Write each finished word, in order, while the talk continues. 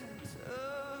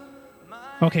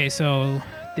Okay, so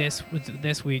this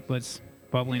week, what's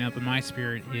bubbling up in my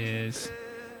spirit is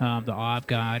the awe of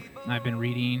God. I've been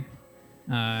reading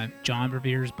John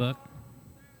Bevere's book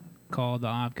called The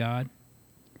Awe of God.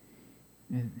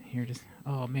 And here, just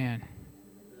oh man,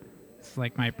 it's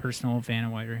like my personal Vanna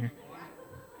White right here.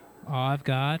 Awe of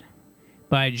God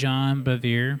by John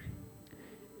Bevere.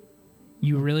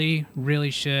 You really,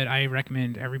 really should. I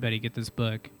recommend everybody get this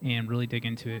book and really dig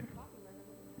into it.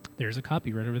 There's a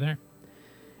copy right over there.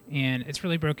 And it's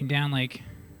really broken down like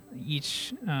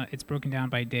it's broken down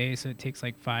by day, so it takes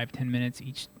like 5-10 minutes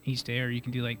each day, or you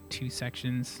can do like 2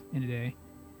 sections in a day.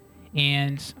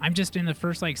 And I'm just in the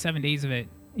first like 7 days of it,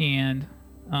 and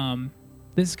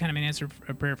this is kind of an answer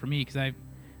a prayer for me, because I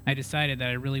decided that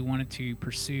I really wanted to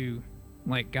pursue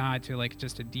like God to like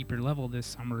just a deeper level this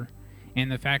summer.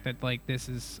 And the fact that like this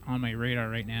is on my radar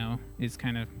right now is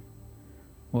kind of,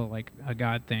 well, like a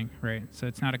God thing, right? So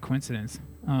it's not a coincidence.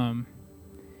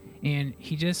 And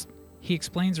he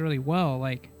explains really well,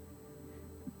 like,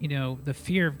 the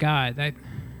fear of God.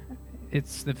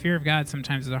 It's the fear of God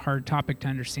sometimes is a hard topic to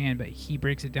understand, but he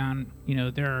breaks it down. We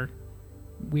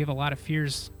have a lot of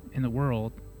fears in the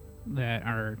world that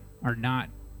are not,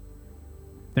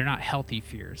 they're not healthy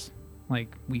fears.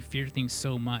 Like, we fear things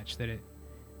so much that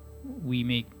we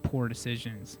make poor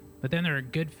decisions. But then there are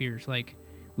good fears, like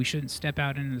we shouldn't step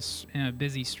out in a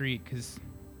busy street because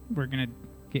we're gonna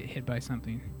get hit by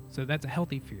something. So that's a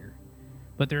healthy fear.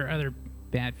 But there are other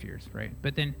bad fears, right?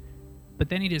 But then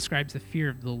he describes the fear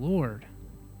of the Lord,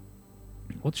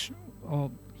 which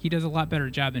he does a lot better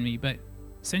job than me. But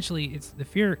essentially, it's the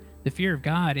fear. The fear of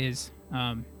God is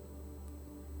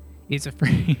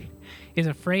afraid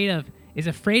of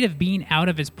being out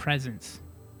of His presence.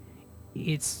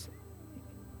 It's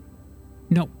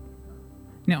no.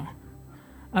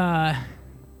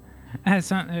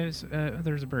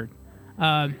 There's a bird.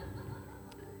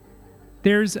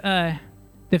 There's the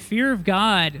fear of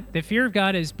God. The fear of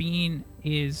God is being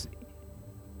in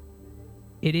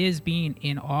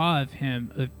awe of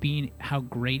Him, of being how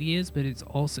great He is. But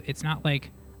it's not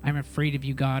like I'm afraid of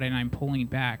you, God, and I'm pulling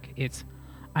back. It's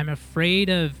I'm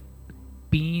afraid of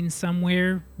being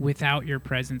somewhere without your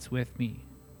presence with me.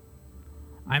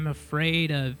 I'm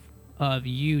afraid of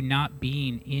you not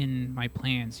being in my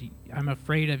plans. I'm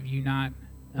afraid of you not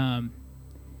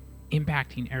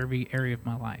impacting every area of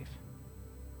my life.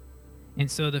 And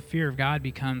so the fear of God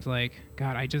becomes like,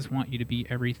 God, I just want you to be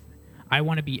I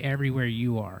want to be everywhere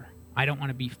you are. I don't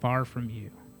want to be far from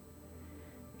you.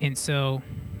 And so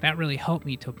that really helped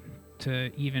me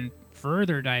to even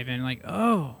further dive in, like,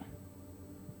 oh,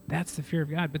 that's the fear of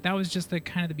God. But that was just the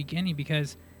kind of the beginning,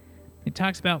 because it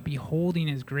talks about beholding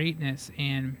His greatness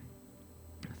and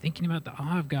thinking about the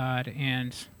awe of God,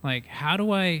 and like, how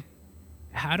do I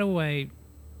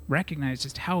recognize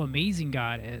just how amazing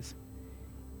God is?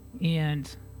 And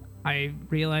I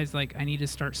realized, like, I need to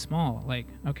start small. Like,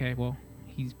 okay, well,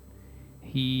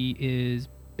 he is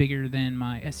bigger than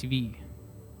my SUV.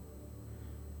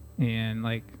 And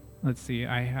like, let's see,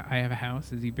 I have a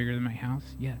house. Is He bigger than my house?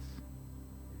 Yes.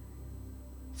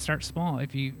 Start small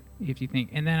if you think.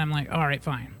 And then I'm like, all right,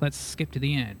 fine. Let's skip to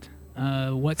the end.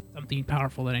 What's something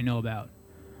powerful that I know about?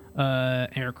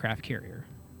 Aircraft carrier.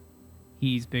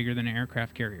 He's bigger than an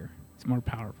aircraft carrier. It's more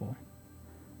powerful.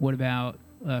 What about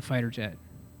a fighter jet?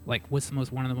 Like, what's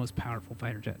one of the most powerful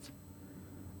fighter jets?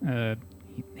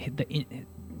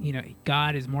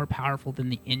 God is more powerful than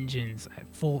the engines,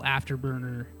 full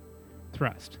afterburner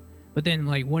thrust. But then,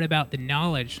 like, what about the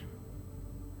knowledge?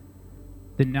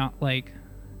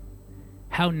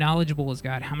 How knowledgeable is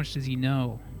God? How much does He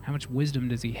know? How much wisdom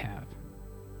does He have?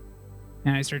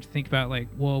 And I start to think about, like,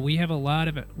 well, we have a lot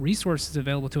of resources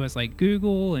available to us, like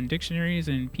Google and dictionaries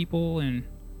and people and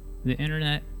the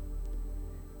internet.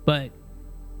 But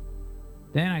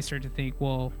then I start to think,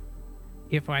 well,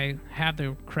 if I have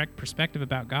the correct perspective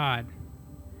about God,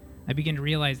 I begin to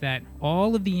realize that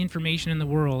all of the information in the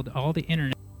world, all the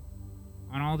internet,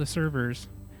 on all the servers,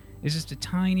 is just a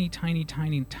tiny, tiny,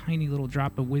 tiny, tiny little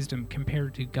drop of wisdom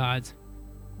compared to God's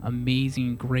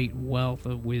amazing, great wealth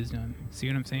of wisdom. See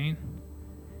what I'm saying?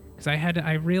 Because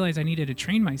I realized I needed to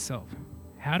train myself.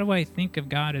 How do I think of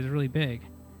God as really big?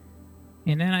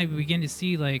 And then I begin to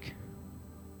see, like,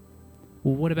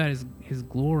 well, what about his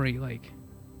glory, like,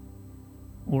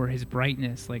 or His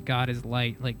brightness? Like, God is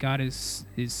light. Like, God is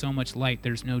so much light.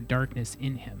 There's no darkness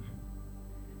in Him.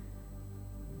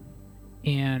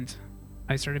 And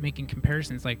I started making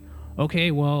comparisons, like, okay,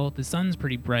 well, the sun's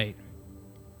pretty bright.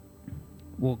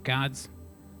 Well, God's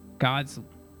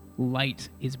light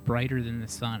is brighter than the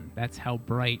sun. That's how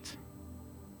bright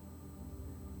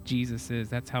Jesus is.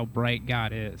 That's how bright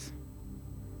God is.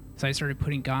 So I started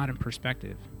putting God in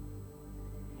perspective.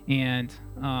 And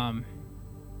I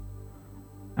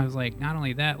was like, not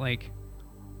only that, like,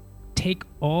 take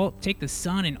the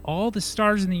sun and all the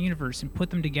stars in the universe and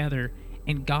put them together,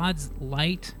 and God's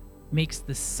light makes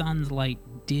the sun's light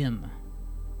dim.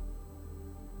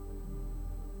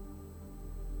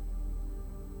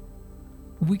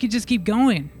 We could just keep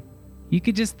going. You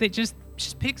could just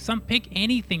pick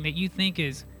anything that you think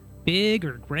is big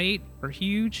or great or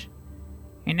huge,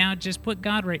 and now just put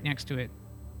God right next to it.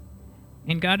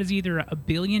 And God is either a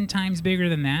billion times bigger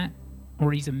than that,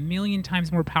 or he's a million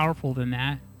times more powerful than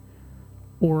that,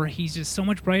 or he's just so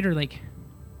much brighter. Like,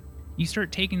 you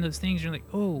start taking those things, you're like,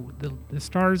 oh, the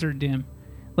stars are dim.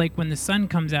 Like when the sun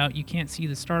comes out, you can't see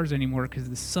the stars anymore because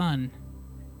the sun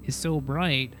is so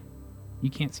bright, you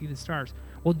can't see the stars.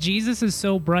 Well, Jesus is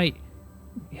so bright,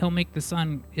 he'll make the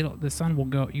sun will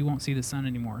go, you won't see the sun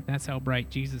anymore. That's how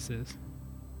bright Jesus is.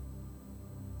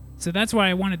 So that's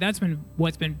why that's been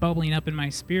what's been bubbling up in my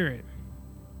spirit.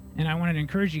 And I wanted to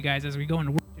encourage you guys as we go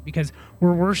into worship, because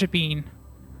we're worshiping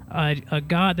a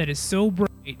God that is so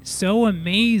bright, so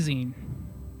amazing,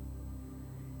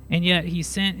 and yet he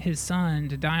sent his son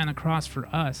to die on the cross for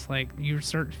us. Like,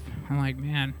 I'm like,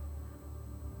 man,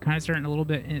 kind of starting a little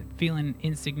bit feeling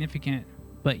insignificant,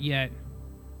 but yet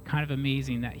kind of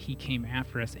amazing that he came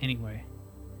after us anyway.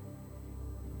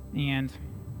 And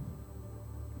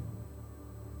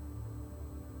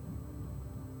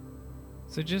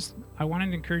so I wanted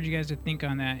to encourage you guys to think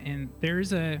on that. And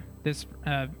there's this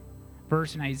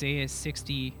verse in Isaiah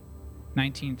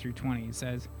 60:19 through 20. It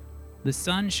says, "The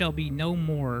sun shall be no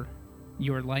more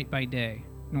your light by day,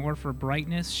 nor for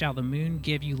brightness shall the moon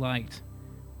give you light.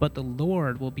 But the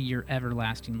Lord will be your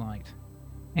everlasting light,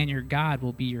 and your God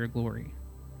will be your glory.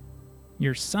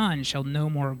 Your sun shall no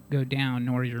more go down,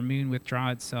 nor your moon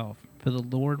withdraw itself. For the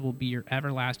Lord will be your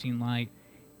everlasting light,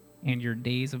 and your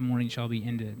days of mourning shall be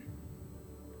ended."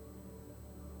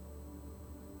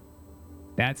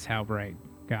 That's how bright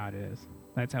God is.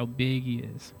 That's how big he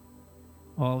is.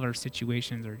 All of our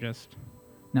situations are just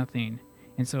nothing.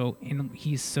 And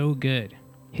he's so good.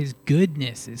 His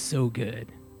goodness is so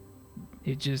good.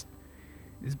 It just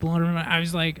is blowing my mind.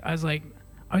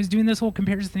 I was doing this whole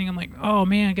comparison thing. I'm like, oh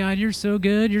man, God, you're so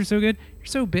good. You're so good. You're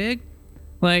so big.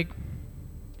 Like,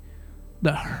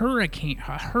 a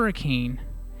hurricane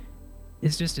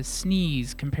is just a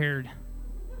sneeze compared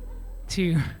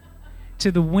to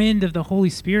the wind of the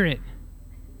Holy Spirit.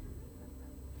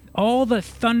 All the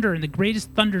thunder and the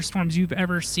greatest thunderstorms you've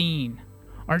ever seen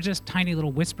are just tiny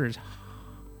little whispers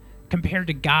compared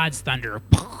to God's thunder.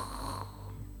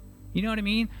 You know what I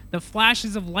mean? The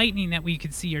flashes of lightning that we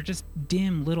could see are just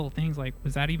dim little things. Like,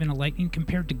 was that even a lightning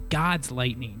compared to God's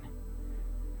lightning?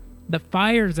 The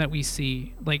fires that we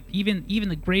see, like even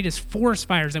the greatest forest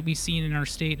fires that we've seen in our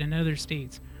state and other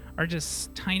states, are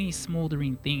just tiny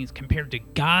smoldering things compared to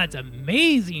God's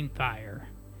amazing fire.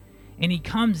 And he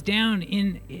comes down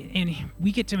and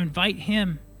we get to invite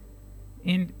him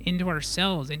into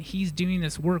ourselves, and he's doing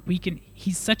this work.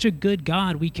 He's such a good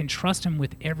God, we can trust him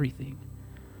with everything.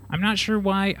 I'm not sure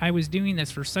why I was doing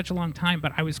this for such a long time,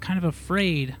 but I was kind of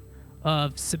afraid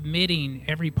of submitting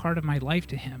every part of my life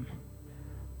to him.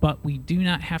 But we do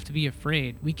not have to be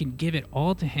afraid. We can give it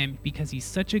all to him because he's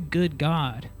such a good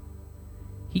God.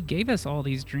 He gave us all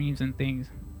these dreams and things,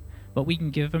 but we can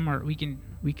give him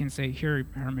we can say, here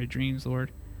are my dreams,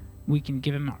 Lord. We can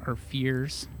give him our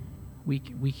fears. We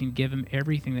can give him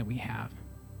everything that we have.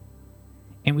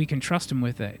 And we can trust him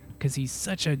with it because he's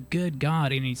such a good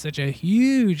God, and he's such a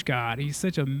huge God. He's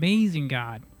such an amazing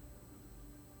God.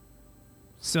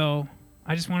 So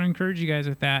I just want to encourage you guys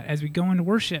with that as we go into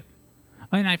worship.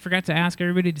 Oh, and I forgot to ask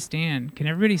everybody to stand. Can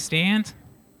everybody stand?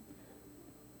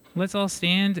 Let's all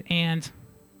stand, and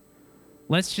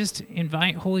let's just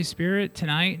invite Holy Spirit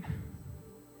tonight.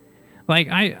 Like,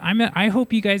 I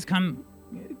hope you guys come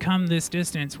this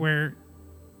distance where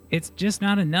it's just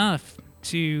not enough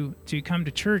to come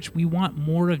to church. We want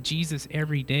more of Jesus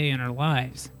every day in our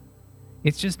lives.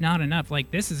 It's just not enough.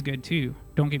 Like, this is good too.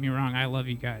 Don't get me wrong. I love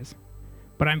you guys.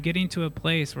 But I'm getting to a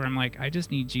place where I'm like, I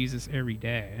just need Jesus every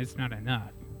day. It's not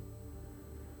enough.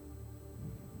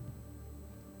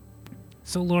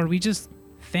 So, Lord, we just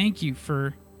thank you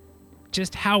for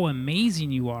just how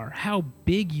amazing you are, how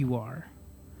big you are.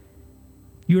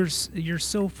 You're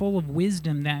so full of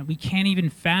wisdom that we can't even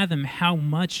fathom how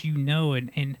much you know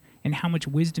and how much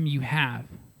wisdom you have.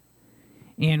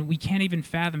 And we can't even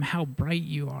fathom how bright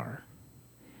you are.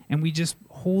 And we just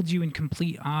hold you in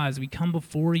complete awe as we come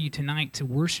before you tonight to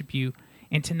worship you.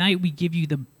 And tonight we give you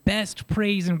the best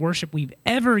praise and worship we've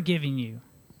ever given you.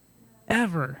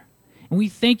 Ever. And we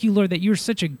thank you, Lord, that you're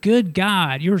such a good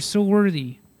God. You're so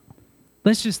worthy.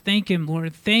 Let's just thank him,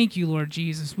 Lord. Thank you, Lord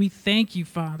Jesus. We thank you,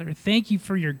 Father. Thank you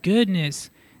for your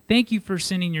goodness. Thank you for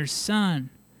sending your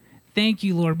Son. Thank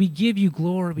you, Lord. We give you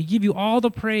glory. We give you all the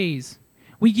praise.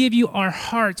 We give you our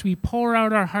hearts. We pour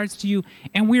out our hearts to you,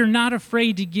 and we are not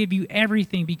afraid to give you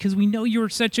everything because we know you are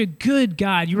such a good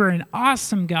God. You are an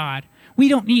awesome God. We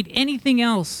don't need anything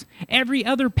else. Every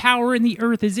other power in the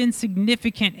earth is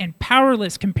insignificant and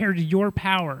powerless compared to your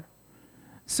power.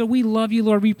 So we love you,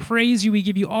 Lord. We praise you. We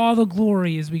give you all the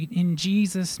glory in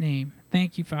Jesus' name.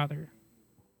 Thank you, Father.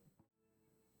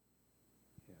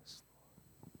 Yes,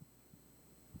 Lord.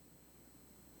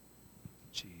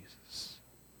 Jesus.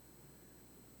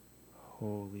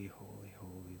 Holy, holy,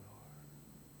 holy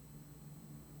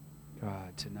Lord.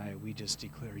 God, tonight we just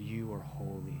declare you are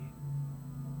holy.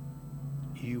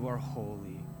 You are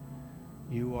holy.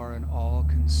 You are an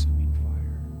all-consuming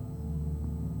fire.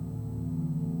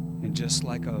 And just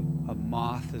like a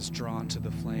moth is drawn to the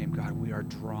flame, God, we are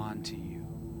drawn to you.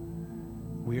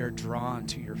 We are drawn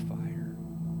to your fire.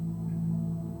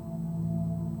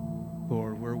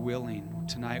 Lord, we're willing.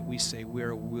 Tonight we say we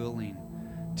are willing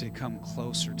to come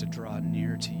closer, to draw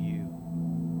near to you.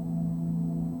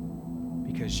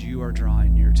 Because you are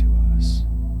drawing near to us.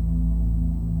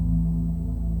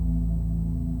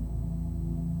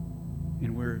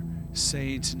 And we're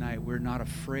saying tonight we're not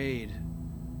afraid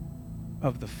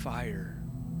of the fire,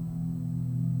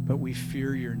 but we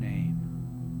fear your name.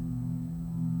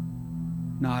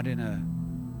 Not in a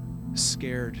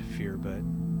scared fear, but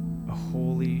a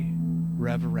holy,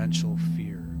 reverential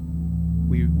fear.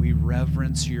 We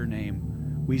reverence your name.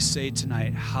 We say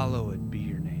tonight, hallowed be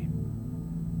your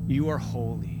name. You are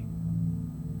holy.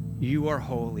 You are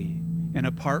holy. And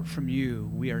apart from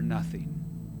you, we are nothing.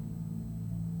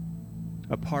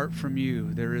 Apart from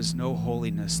you, there is no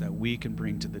holiness that we can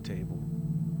bring to the table.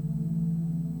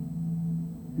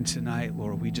 And tonight,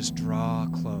 Lord, we just draw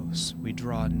close. We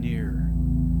draw near.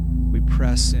 We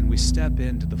press in. We step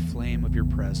into the flame of your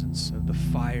presence, of the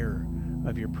fire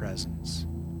of your presence.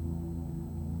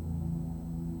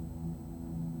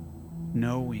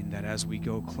 Knowing that as we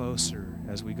go closer,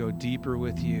 as we go deeper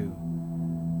with you,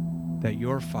 that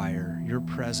your fire, your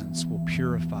presence will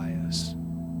purify us.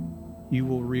 You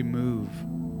will remove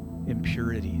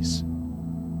impurities.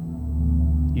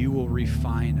 You will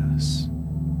refine us.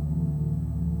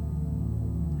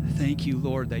 Thank you,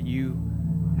 Lord, that you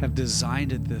have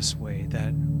designed it this way,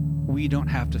 that we don't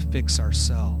have to fix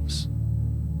ourselves.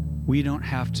 We don't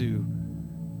have to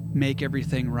make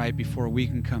everything right before we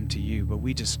can come to you, but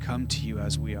we just come to you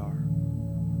as we are.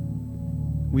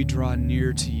 We draw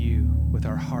near to you with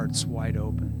our hearts wide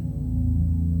open.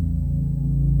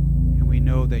 We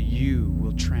know that you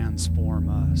will transform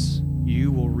us.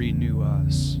 You will renew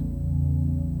us.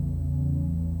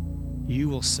 You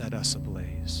will set us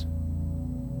ablaze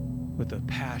with a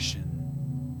passion,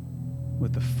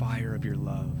 with the fire of your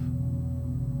love,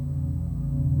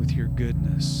 with your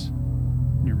goodness,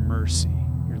 your mercy,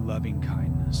 your loving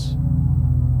kindness.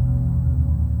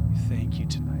 We thank you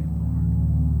tonight, Lord.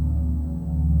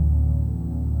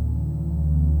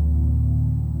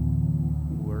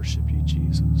 We worship you,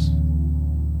 Jesus.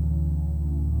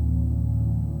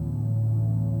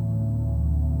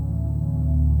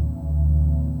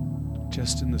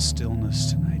 Just in the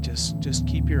stillness tonight, just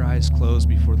keep your eyes closed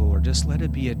before the Lord. Just let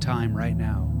it be a time right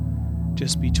now,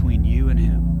 just between you and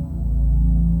him.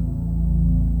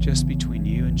 Just between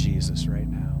you and Jesus right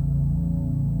now.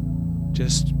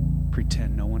 Just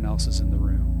pretend no one else is in the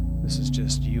room. This is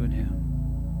just you and him.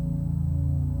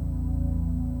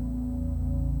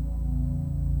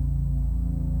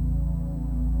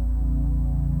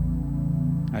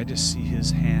 I just see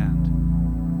his hand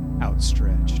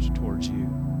outstretched towards you.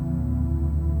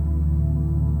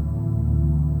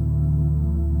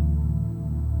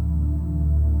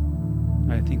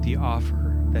 I think the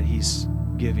offer that he's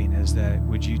giving is that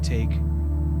would you take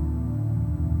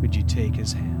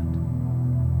his hand?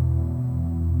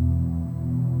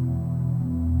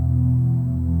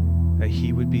 That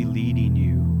he would be leading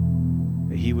you,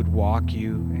 that he would walk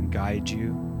you and guide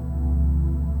you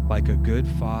like a good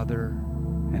father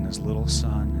and his little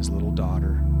son, his little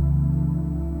daughter.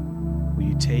 Will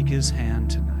you take his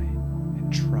hand tonight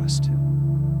and trust him?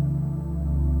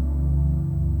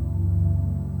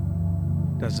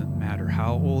 Doesn't matter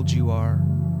how old you are,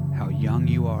 how young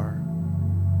you are,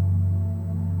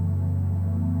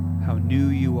 how new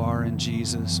you are in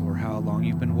Jesus, or how long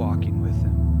you've been walking with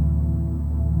him.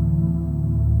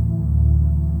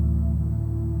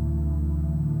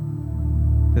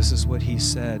 This is what he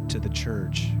said to the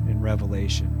church in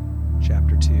Revelation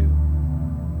chapter 2.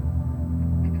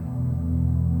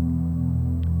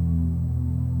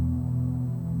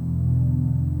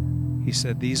 He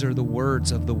said, "These are the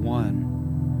words of the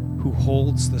one who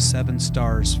holds the 7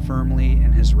 stars firmly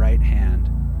in his right hand,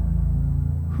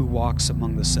 who walks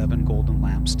among the 7 golden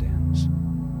lampstands.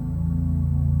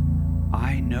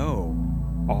 I know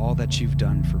all that you've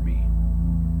done for me.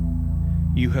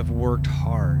 You have worked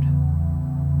hard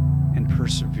and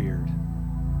persevered.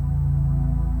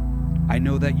 I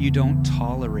know that you don't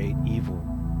tolerate evil.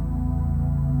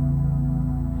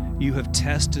 You have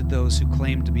tested those who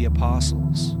claim to be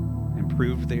apostles and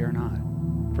proved they are not,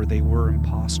 for they were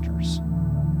impostors.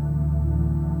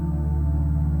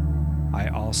 I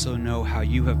also know how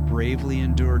you have bravely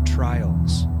endured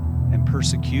trials and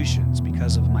persecutions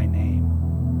because of my name,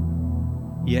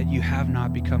 yet you have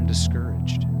not become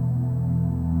discouraged.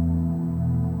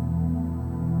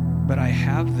 But I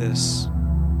have this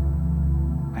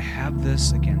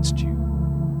against you.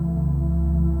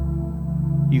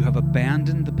 You have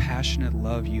abandoned the passionate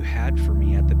love you had for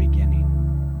me at the beginning.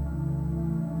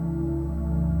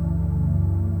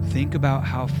 Think about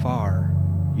how far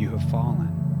you have fallen.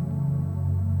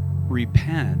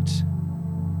 Repent,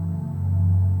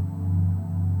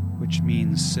 which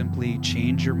means simply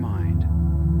change your mind.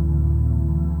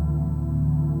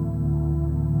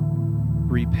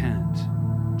 Repent,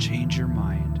 change your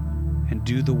mind, and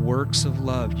do the works of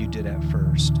love you did at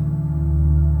first.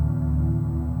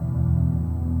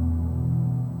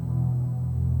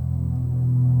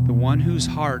 The one whose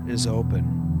heart is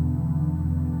open,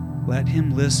 let him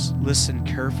listen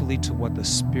carefully to what the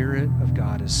Spirit of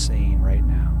God is saying right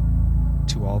now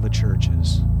to all the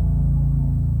churches.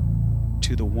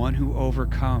 To the one who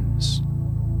overcomes,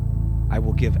 I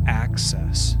will give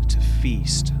access to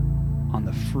feast on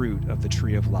the fruit of the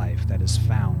tree of life that is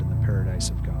found in the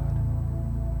paradise of God.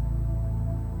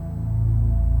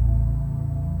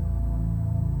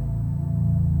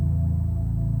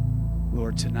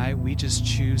 Lord, tonight we just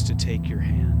choose to take your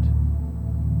hand.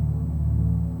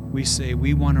 We say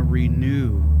we want to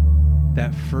renew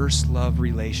that first love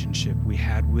relationship we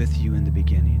had with you in the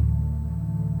beginning.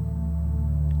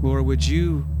 Lord, would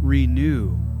you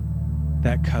renew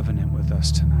that covenant with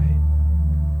us tonight?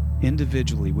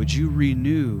 Individually, would you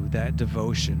renew that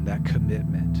devotion, that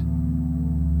commitment,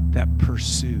 that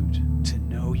pursuit to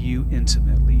know you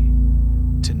intimately,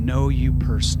 to know you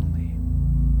personally?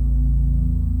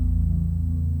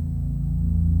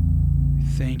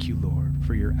 Thank you, Lord,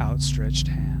 for your outstretched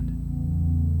hand.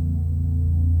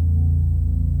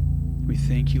 We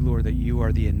thank you, Lord, that you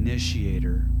are the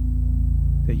initiator,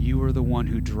 that you are the one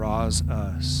who draws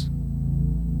us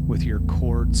with your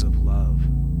cords of love.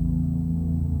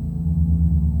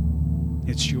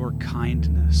 It's your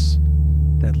kindness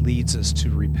that leads us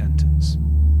to repentance.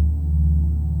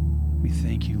 We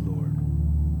thank you, Lord.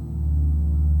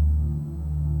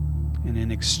 And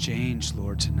in exchange,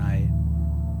 Lord, tonight,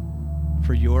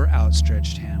 for your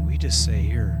outstretched hand, we just say,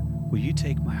 here, will you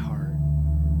take my heart?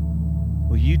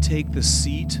 Will you take the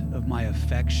seat of my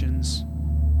affections,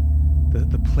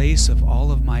 the place of all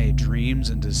of my dreams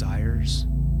and desires?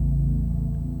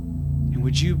 And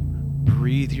would you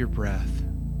breathe your breath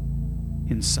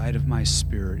inside of my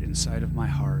spirit, inside of my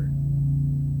heart,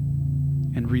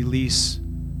 and release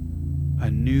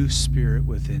a new spirit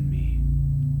within me?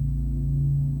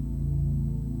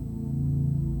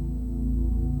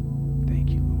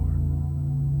 Thank you, Lord.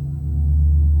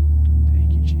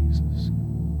 Thank you, Jesus.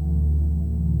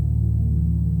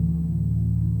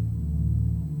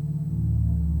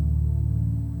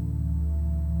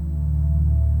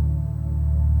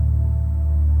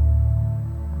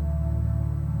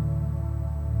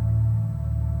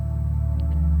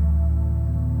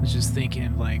 I was just thinking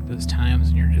of like those times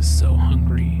when you're just so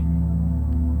hungry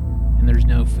and there's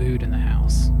no food in the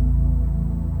house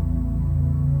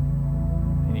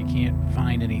and you can't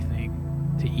find anything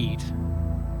to eat.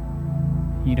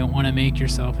 You don't want to make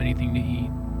yourself anything to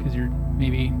eat because you're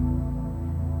maybe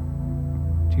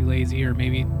too lazy, or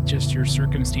maybe just your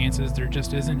circumstances, there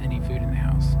just isn't any food in the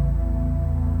house.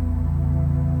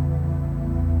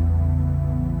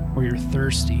 Or you're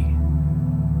thirsty.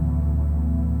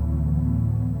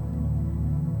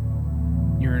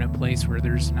 You're in a place where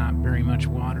there's not very much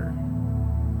water.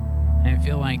 And I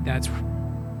feel like that's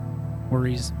where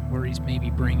he's maybe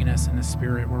bringing us in the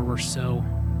spirit, where we're so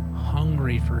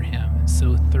hungry for him and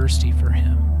so thirsty for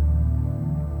him.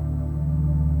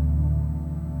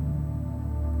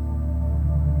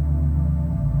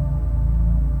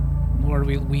 Lord,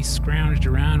 we scrounged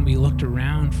around, we looked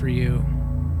around for you,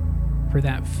 for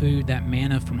that food, that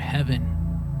manna from heaven.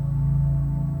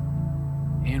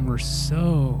 And we're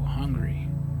so hungry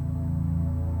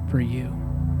for you.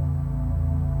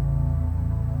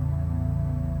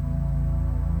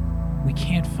 We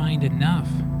can't find enough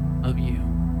of you.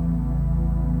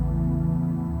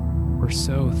 We're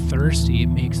so thirsty, it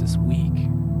makes us weak.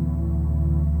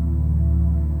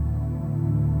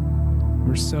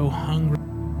 We're so hungry for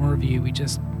more of you, we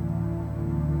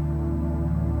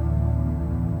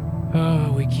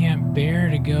can't bear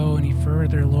to go any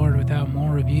further, Lord, without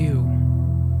more of you.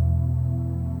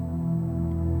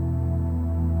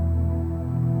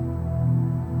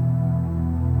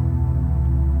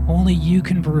 Only you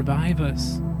can revive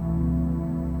us.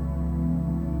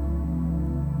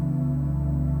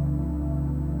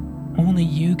 Only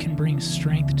you can bring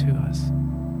strength to us.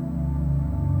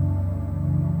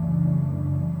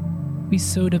 We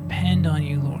so depend on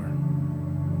you, Lord.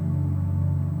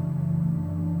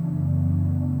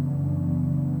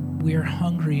 We are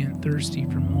hungry and thirsty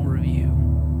for more of you.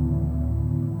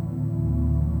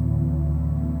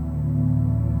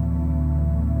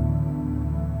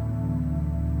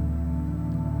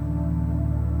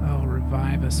 Oh,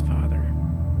 revive us, Father.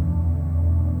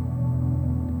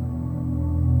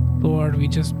 Lord,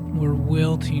 we're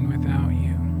wilting without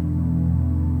you.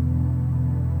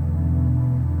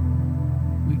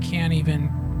 We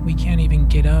can't even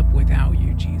get up without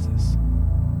you, Jesus.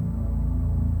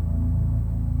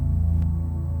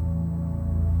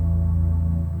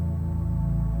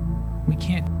 We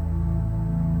can't do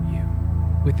you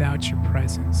without your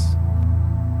presence.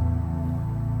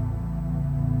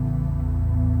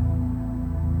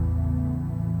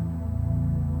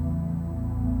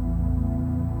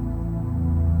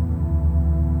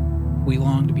 We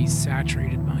long to be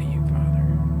saturated by you, Father.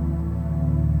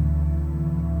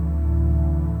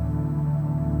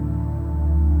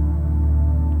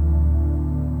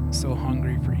 So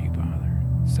hungry for you, Father.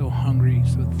 So hungry,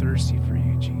 so thirsty for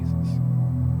you, Jesus.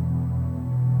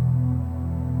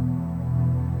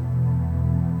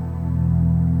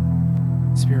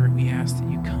 Spirit, we ask that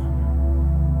you come.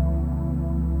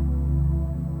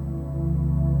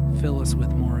 Fill us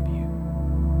with more of you.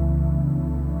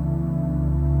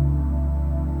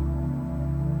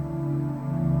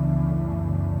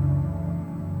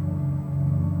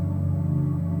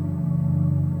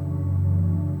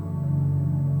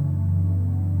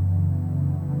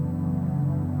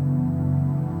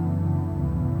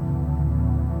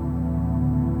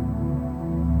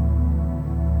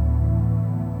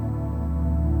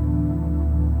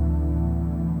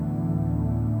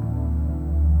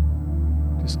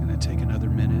 Just going to take another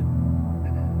minute,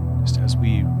 just as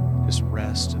we just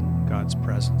rest in God's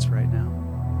presence right now.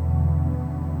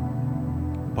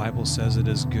 The Bible says it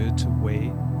is good to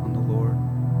wait on the Lord.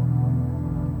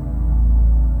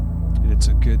 It's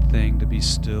a good thing to be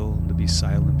still and to be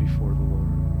silent before the Lord.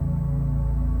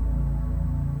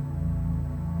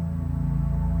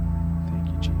 Thank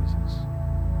you, Jesus.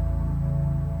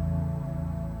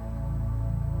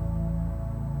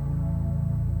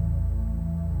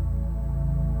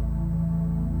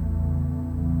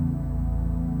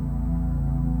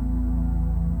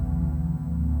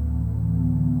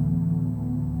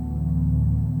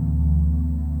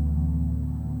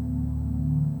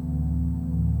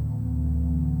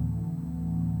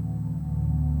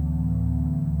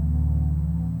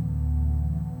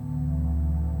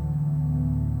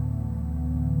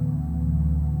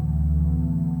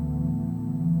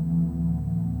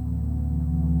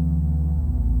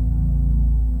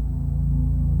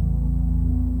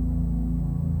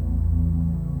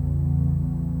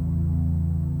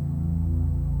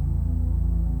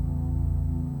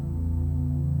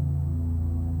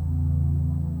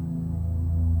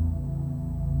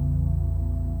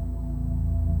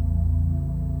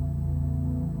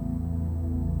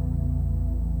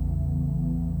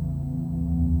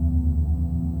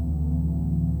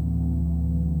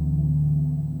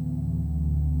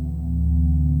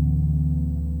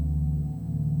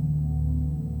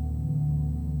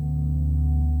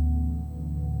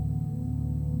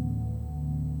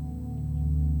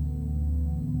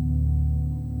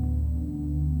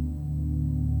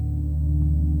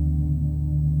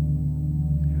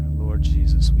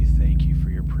 Jesus, we thank you for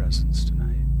your presence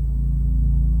tonight.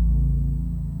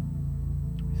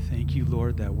 We thank you,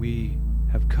 Lord, that we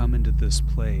have come into this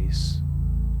place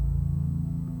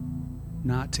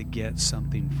not to get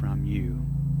something from you,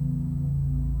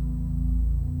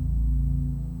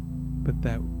 but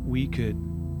that we could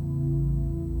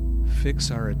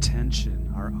fix our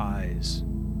attention, our eyes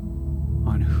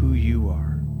on who you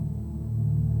are,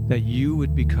 that you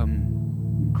would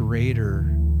become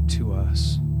greater to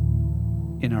us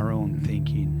in our own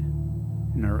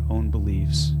thinking, in our own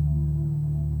beliefs.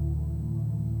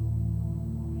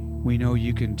 We know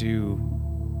you can do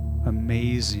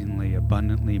amazingly,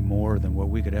 abundantly more than what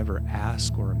we could ever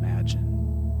ask or imagine.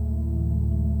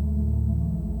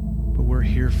 But we're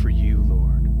here for you,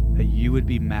 Lord, that you would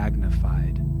be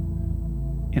magnified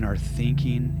in our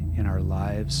thinking, in our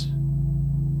lives,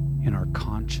 in our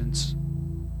conscience.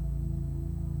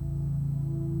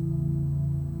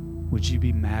 Would you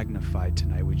be magnified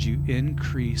tonight? Would you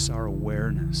increase our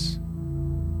awareness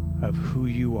of who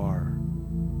you are?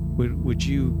 Would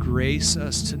you grace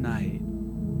us tonight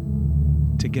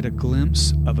to get a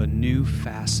glimpse of a new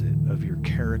facet of your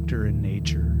character and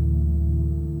nature?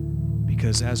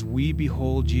 Because as we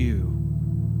behold you,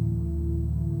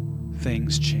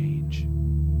 things change.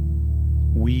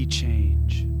 We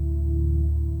change.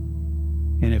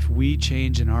 And if we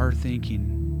change in our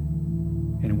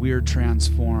thinking and we are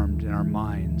transformed in our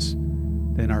minds,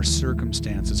 then our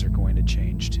circumstances are going to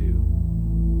change too.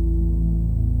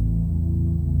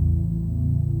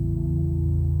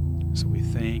 So we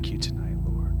thank you tonight,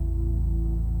 Lord.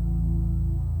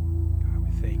 God,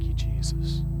 we thank you,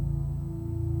 Jesus.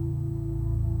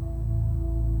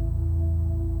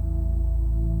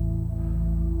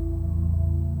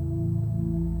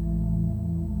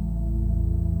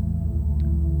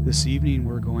 This evening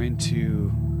we're going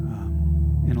to,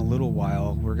 in a little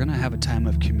while, we're going to have a time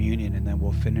of communion, and then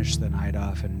we'll finish the night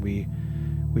off, and we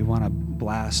want to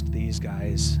blast these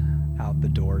guys out the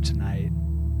door tonight.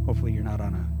 Hopefully you're not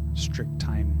on a strict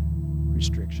time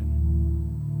restriction.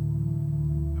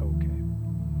 Okay.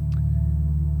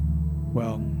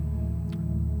 Well,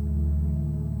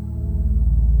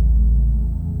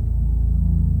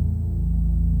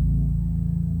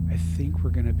 I think we're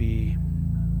going to be,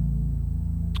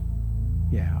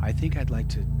 I think I'd like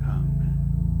to,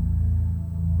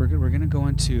 we're going to go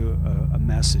into a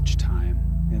message time,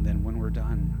 and then when we're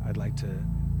done, I'd like to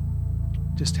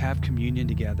just have communion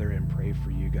together and pray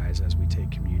for you guys as we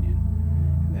take communion.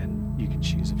 And then you can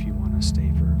choose if you want to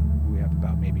stay for, we have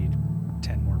about maybe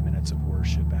 10 more minutes of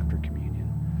worship after communion,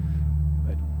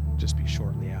 but just be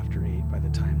shortly after 8 by the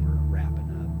time we're wrapping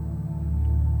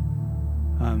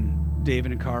up.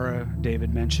 David and Cara,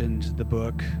 David mentioned the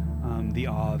book, The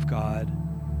Awe of God.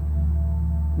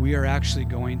 We are actually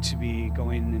going to be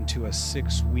going into a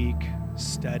 6-week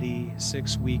study,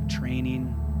 6-week training,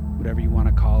 whatever you want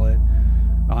to call it,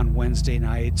 on Wednesday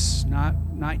nights, not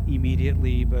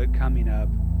immediately, but coming up.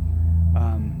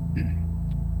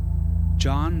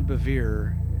 John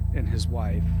Bevere and his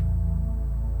wife,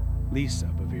 Lisa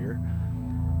Bevere,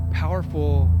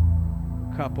 powerful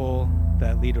couple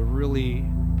that lead a really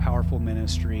powerful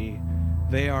ministry.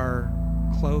 They are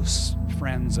close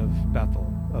friends of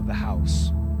Bethel, of the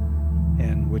house,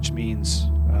 and which means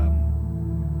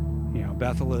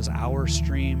Bethel is our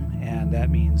stream, and that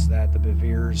means that the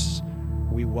Beveres,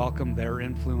 we welcome their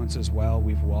influence as well.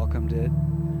 We've welcomed it.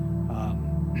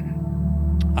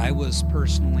 I was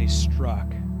personally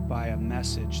struck by a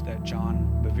message that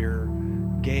John Bevere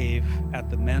gave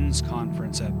at the men's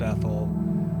conference at Bethel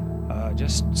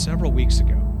just several weeks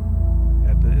ago.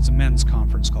 It's a men's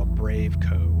conference called Brave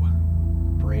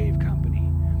Company.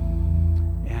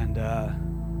 And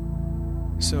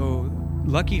so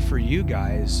lucky for you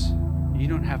guys, you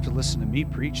don't have to listen to me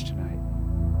preach tonight.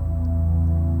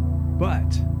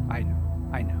 But I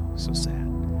know, so sad.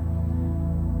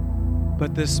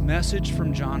 But this message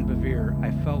from John Bevere I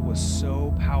felt was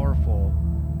so powerful.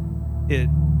 It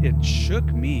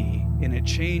shook me, and it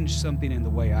changed something in the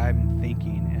way I'm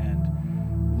thinking and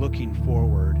looking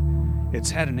forward. It's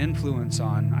had an influence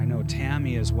on, I know,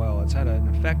 Tammy as well. It's had an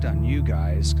effect on you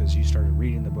guys because you started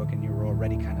reading the book and you were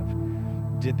already kind of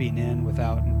dipping in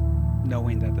without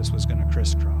knowing that this was going to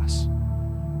crisscross.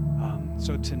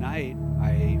 So tonight,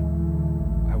 I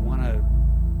want to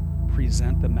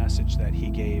present the message that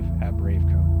he gave at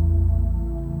Braveco.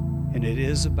 And it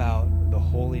is about the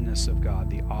holiness of God,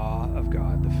 the awe of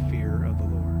God, the fear of the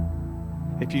Lord.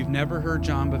 If you've never heard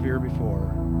John Bevere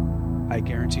before, I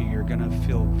guarantee you're going to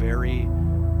feel very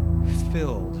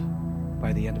filled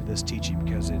by the end of this teaching,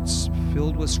 because it's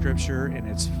filled with Scripture and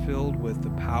it's filled with the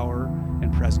power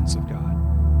and presence of God.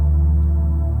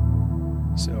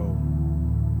 So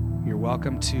you're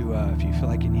welcome to, if you feel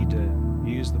like you need to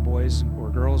use the boys'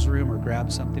 or girls' room or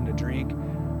grab something to drink,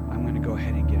 I'm going to go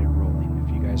ahead and get it rolling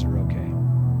if you guys are okay.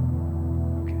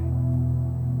 Okay.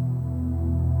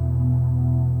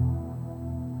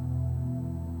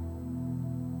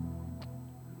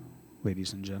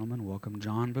 Ladies and gentlemen, welcome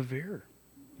John Bevere.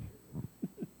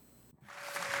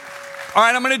 All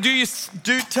right, I'm going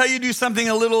to tell you to do something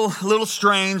a little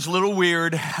strange, a little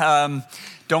weird.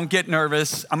 Don't get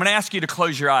nervous. I'm going to ask you to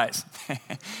close your eyes.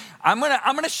 I want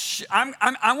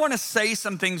to say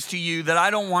some things to you that I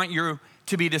don't want you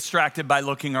to be distracted by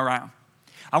looking around.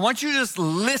 I want you to just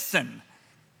listen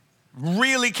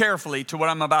really carefully to what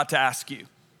I'm about to ask you.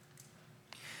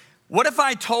 What if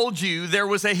I told you there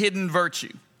was a hidden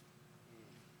virtue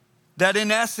that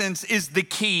in essence is the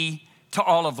key to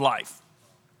all of life?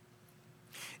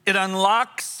 It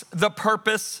unlocks the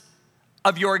purpose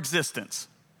of your existence,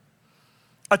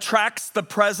 attracts the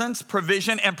presence,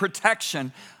 provision, and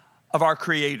protection of our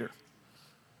Creator.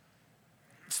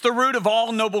 It's the root of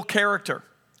all noble character.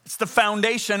 It's the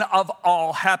foundation of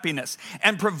all happiness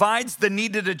and provides the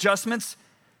needed adjustments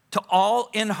to all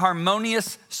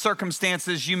inharmonious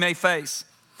circumstances you may face.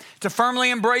 To firmly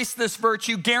embrace this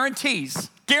virtue guarantees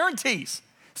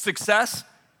success,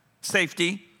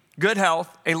 safety, good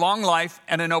health, a long life,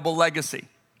 and a noble legacy.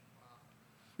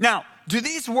 Now, do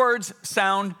these words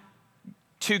sound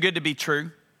too good to be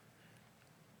true?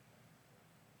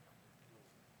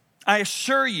 I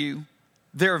assure you,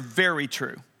 they're very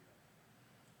true.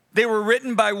 They were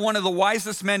written by one of the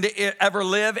wisest men to ever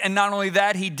live, and not only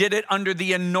that, he did it under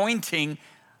the anointing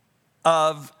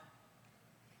of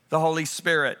the Holy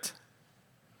Spirit.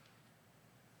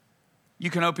 You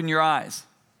can open your eyes.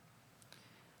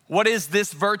 What is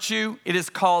this virtue? It is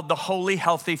called the holy,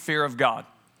 healthy fear of God.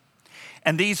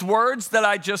 And these words that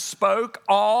I just spoke,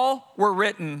 all were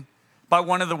written by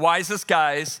one of the wisest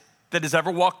guys that has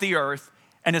ever walked the earth,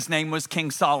 and his name was King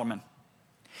Solomon.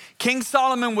 King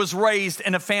Solomon was raised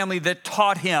in a family that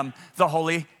taught him the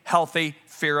holy, healthy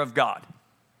fear of God.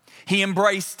 He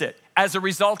embraced it. As a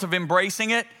result of embracing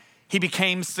it, he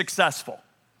became successful.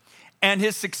 And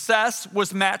his success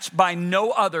was matched by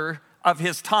no other of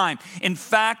his time. In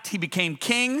fact, he became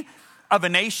king of a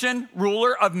nation,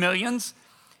 ruler of millions.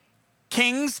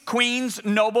 Kings, queens,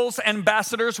 nobles,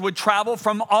 ambassadors would travel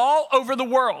from all over the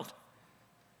world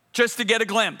just to get a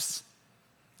glimpse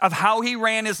of how he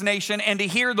ran his nation and to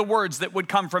hear the words that would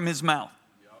come from his mouth.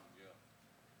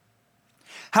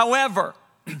 However,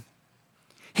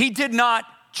 he did not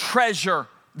treasure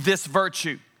this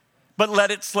virtue, but let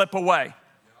it slip away.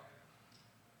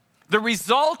 The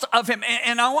result of him,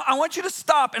 and I want you to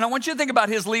stop and I want you to think about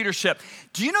his leadership.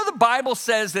 Do you know the Bible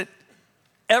says that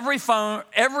every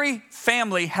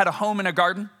family had a home and a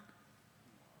garden?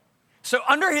 So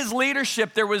under his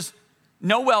leadership, there was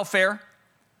no welfare.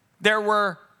 There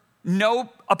were no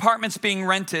apartments being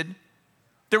rented.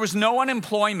 There was no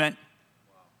unemployment.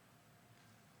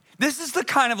 This is the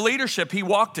kind of leadership he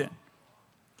walked in.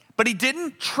 But he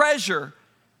didn't treasure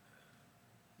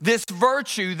this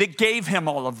virtue that gave him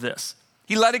all of this.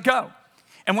 He let it go.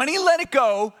 And when he let it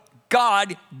go,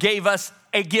 God gave us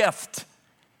a gift.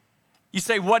 You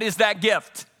say, what is that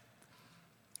gift?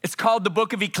 It's called the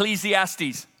book of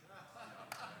Ecclesiastes.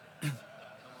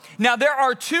 Now, there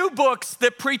are two books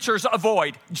that preachers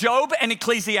avoid, Job and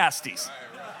Ecclesiastes.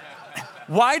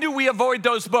 Why do we avoid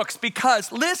those books?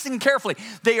 Because, listen carefully,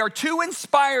 they are two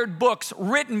inspired books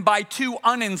written by two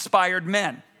uninspired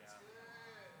men.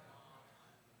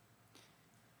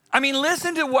 I mean,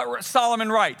 listen to what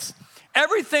Solomon writes.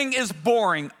 Everything is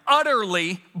boring,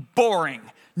 utterly boring.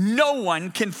 No one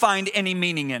can find any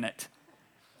meaning in it.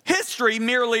 History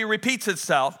merely repeats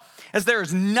itself, as there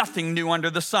is nothing new under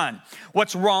the sun.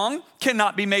 What's wrong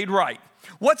cannot be made right.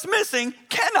 What's missing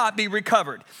cannot be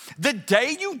recovered. The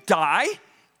day you die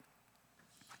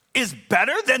is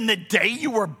better than the day you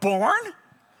were born?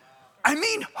 I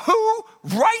mean, who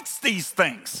writes these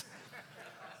things?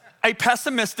 A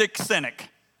pessimistic cynic.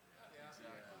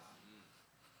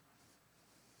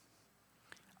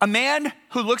 A man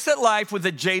who looks at life with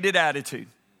a jaded attitude.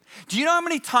 Do you know how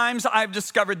many times I've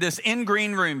discovered this in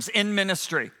green rooms, in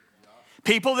ministry?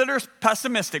 People that are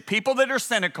pessimistic, people that are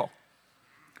cynical.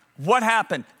 What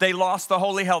happened? They lost the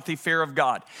holy, healthy fear of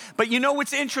God. But you know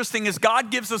what's interesting is God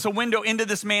gives us a window into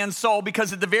this man's soul,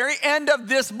 because at the very end of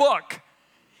this book,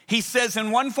 he says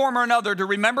in one form or another to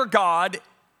remember God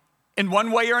in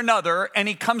one way or another. And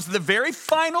he comes to the very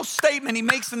final statement he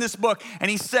makes in this book. And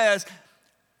he says,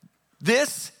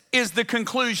 this is the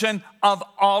conclusion of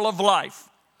all of life.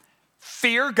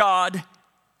 Fear God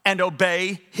and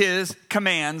obey his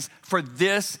commands, for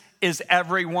this is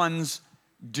everyone's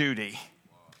duty.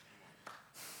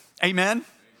 Amen?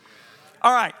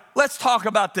 All right, let's talk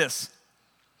about this.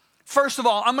 First of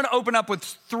all, I'm going to open up with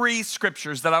 3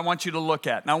 scriptures that I want you to look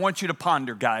at, and I want you to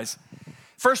ponder, guys.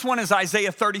 First one is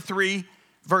Isaiah 33,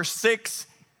 verse 6.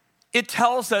 It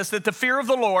tells us that the fear of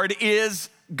the Lord is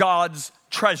God's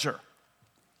treasure.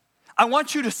 I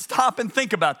want you to stop and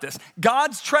think about this.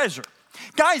 God's treasure.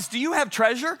 Guys, do you have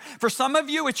treasure? For some of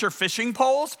you, it's your fishing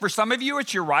poles. For some of you,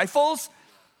 it's your rifles.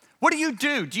 What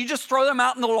do? Do you just throw them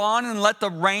out in the lawn and let the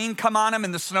rain come on them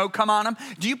and the snow come on them?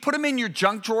 Do you put them in your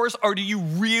junk drawers, or do you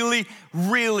really,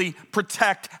 really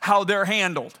protect how they're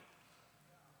handled?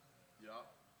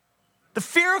 The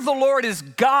fear of the Lord is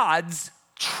God's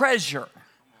treasure.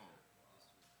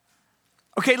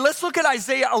 Okay, let's look at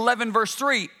Isaiah 11, verse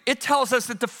 3. It tells us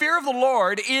that the fear of the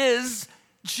Lord is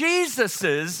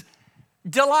Jesus's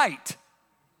delight.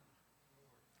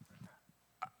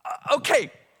 Okay,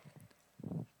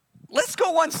 let's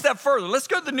go one step further. Let's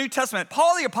go to the New Testament.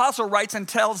 Paul the Apostle writes and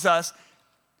tells us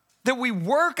that we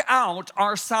work out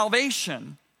our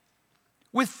salvation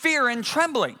with fear and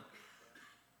trembling,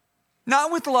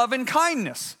 not with love and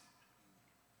kindness.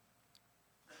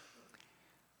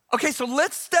 Okay, so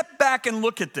let's step back and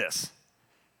look at this.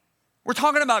 We're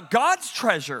talking about God's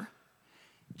treasure,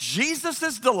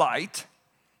 Jesus' delight,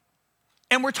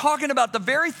 and we're talking about the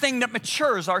very thing that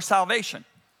matures our salvation.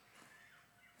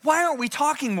 Why aren't we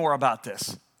talking more about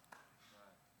this?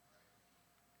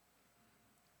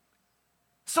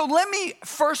 So let me,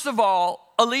 first of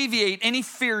all, alleviate any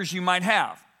fears you might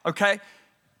have, okay?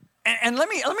 And let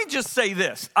me just say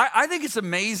this. I think it's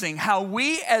amazing how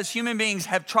we as human beings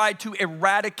have tried to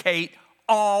eradicate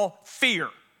all fear.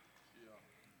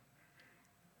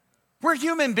 We're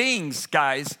human beings,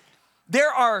 guys.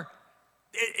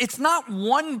 It's not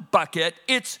one bucket,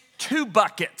 it's two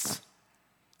buckets.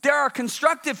 There are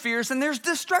constructive fears and there's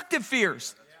destructive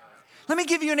fears. Let me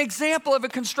give you an example of a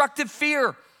constructive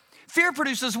fear. Fear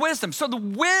produces wisdom. So the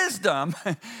wisdom,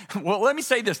 well, let me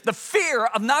say this. The fear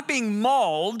of not being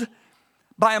mauled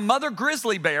by a mother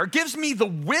grizzly bear gives me the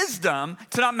wisdom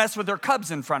to not mess with her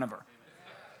cubs in front of her.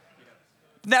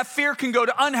 That fear can go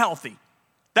to unhealthy.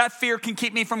 That fear can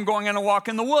keep me from going on a walk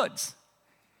in the woods.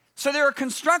 So there are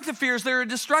constructive fears, there are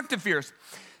destructive fears.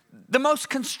 The most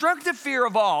constructive fear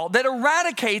of all that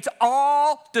eradicates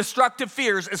all destructive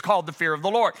fears is called the fear of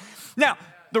the Lord. Now,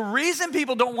 the reason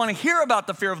people don't want to hear about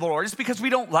the fear of the Lord is because we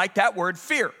don't like that word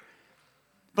fear.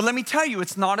 But let me tell you,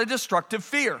 it's not a destructive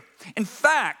fear. In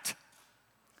fact,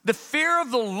 the fear of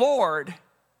the Lord,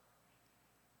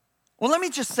 well, let me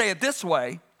just say it this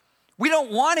way. We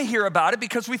don't want to hear about it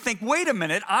because we think, wait a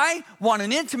minute, I want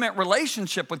an intimate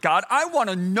relationship with God. I want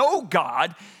to know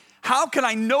God. How can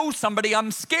I know somebody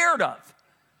I'm scared of?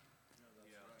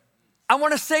 I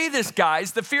want to say this,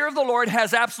 guys. The fear of the Lord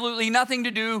has absolutely nothing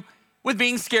to do with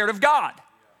being scared of God.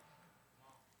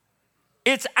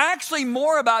 It's actually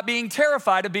more about being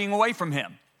terrified of being away from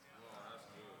him.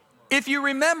 If you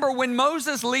remember when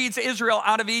Moses leads Israel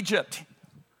out of Egypt.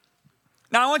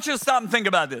 Now I want you to stop and think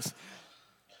about this.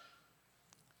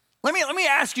 Let me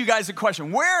ask you guys a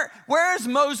question. Where is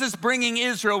Moses bringing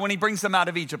Israel when he brings them out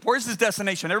of Egypt? Where's his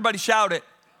destination? Everybody shout it.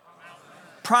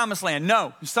 Promised land.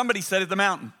 No, somebody said it, the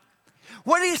mountain.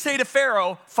 What did he say to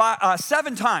Pharaoh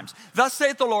 7 times? Thus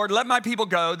saith the Lord, let my people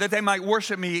go that they might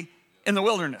worship me in the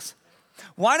wilderness.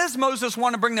 Why does Moses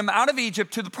want to bring them out of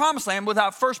Egypt to the promised land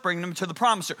without first bringing them to the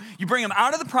promiser? You bring them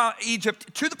out of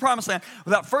Egypt to the promised land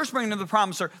without first bringing them to the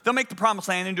promiser, they'll make the promised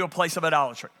land into a place of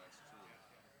idolatry.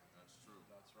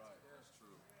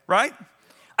 Right?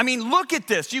 I mean, look at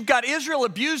this. You've got Israel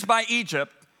abused by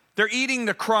Egypt. They're eating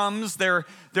the crumbs. They're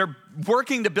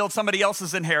working to build somebody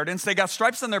else's inheritance. They got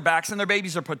stripes on their backs and their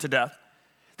babies are put to death.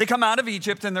 They come out of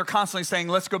Egypt and they're constantly saying,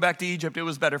 let's go back to Egypt. It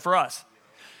was better for us.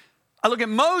 I look at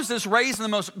Moses raised in the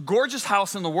most gorgeous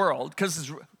house in the world because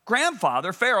his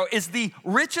grandfather, Pharaoh, is the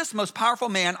richest, most powerful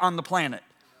man on the planet.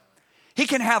 He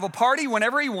can have a party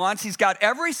whenever he wants. He's got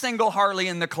every single Harley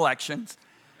in the collections.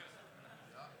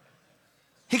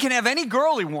 He can have any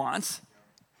girl he wants.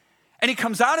 And he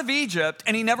comes out of Egypt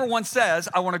and he never once says,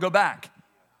 I want to go back.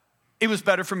 It was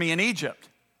better for me in Egypt.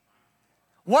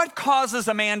 What causes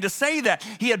a man to say that?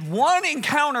 He had one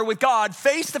encounter with God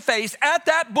face to face at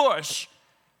that bush.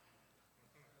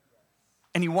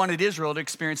 And he wanted Israel to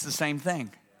experience the same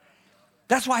thing.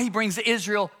 That's why he brings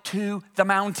Israel to the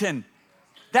mountain.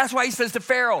 That's why he says to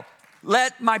Pharaoh,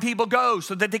 let my people go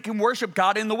so that they can worship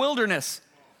God in the wilderness.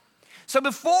 So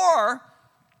before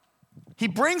he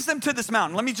brings them to this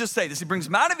mountain. Let me just say this. He brings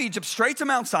them out of Egypt straight to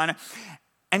Mount Sinai.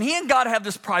 And he and God have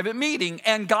this private meeting.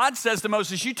 And God says to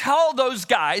Moses, you tell those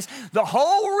guys the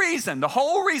whole reason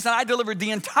I delivered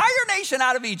the entire nation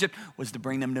out of Egypt was to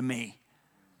bring them to me.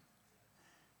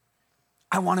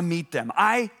 I want to meet them.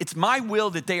 It's my will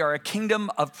that they are a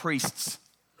kingdom of priests.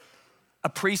 A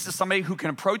priest is somebody who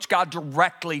can approach God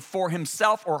directly for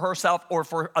himself or herself or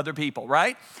for other people,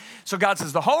 right? So God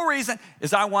says, the whole reason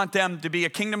is I want them to be a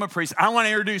kingdom of priests. I want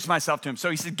to introduce myself to him. So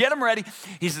he said, get them ready.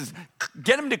 He says,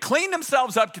 get them to clean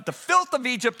themselves up, get the filth of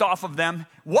Egypt off of them,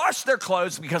 wash their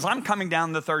clothes because I'm coming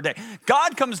down the third day.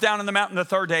 God comes down on the mountain the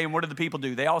third day, and what do the people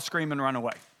do? They all scream and run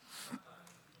away.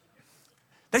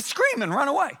 They scream and run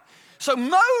away. So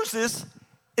Moses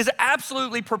is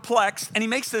absolutely perplexed, and he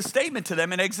makes this statement to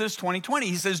them in Exodus 20:20.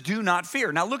 He says, do not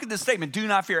fear. Now look at this statement, do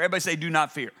not fear. Everybody say, do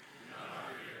not fear.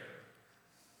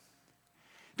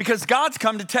 Because God's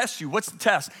come to test you. What's the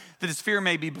test? That his fear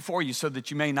may be before you so that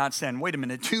you may not sin. Wait a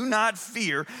minute. Do not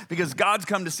fear because God's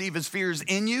come to see if his fear is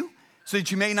in you so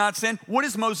that you may not sin. What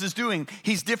is Moses doing?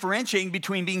 He's differentiating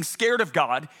between being scared of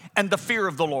God and the fear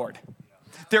of the Lord.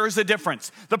 There is a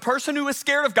difference. The person who is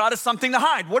scared of God has something to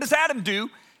hide. What does Adam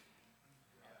do?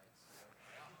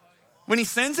 When he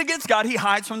sins against God, he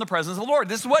hides from the presence of the Lord.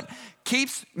 This is what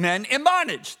keeps men in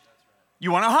bondage.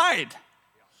 You want to hide.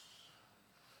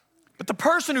 But the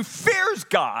person who fears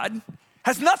God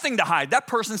has nothing to hide. That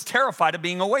person's terrified of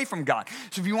being away from God.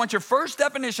 So if you want your first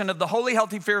definition of the holy,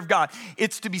 healthy fear of God,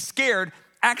 it's to be scared,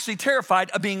 actually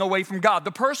terrified of being away from God.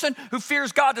 The person who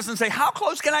fears God doesn't say, how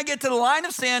close can I get to the line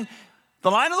of sin, the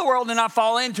line of the world, and not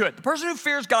fall into it? The person who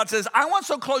fears God says, I want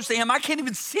so close to him, I can't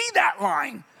even see that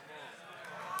line.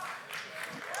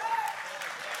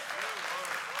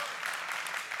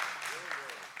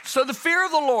 So the fear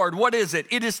of the Lord, what is it?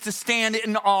 It is to stand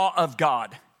in awe of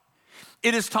God.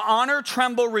 It is to honor,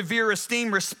 tremble, revere,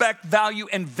 esteem, respect, value,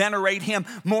 and venerate him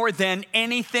more than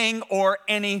anything or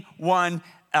anyone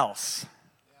else.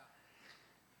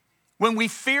 When we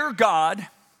fear God,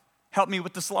 help me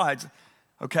with the slides,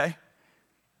 okay?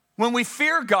 When we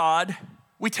fear God,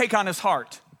 we take on his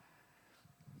heart.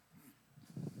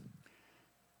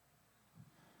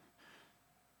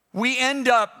 We end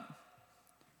up,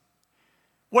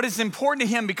 what is important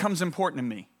to him becomes important to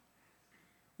me.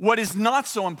 What is not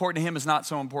so important to him is not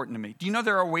so important to me. Do you know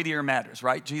there are weightier matters,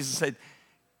 right? Jesus said,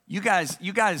 you guys,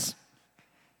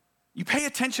 you pay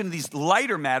attention to these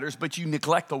lighter matters, but you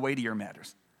neglect the weightier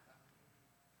matters.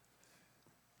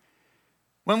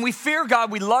 When we fear God,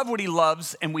 we love what he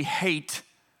loves and we hate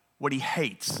what he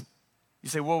hates. You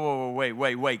say, whoa,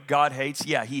 wait. God hates?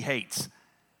 Yeah, he hates.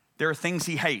 There are things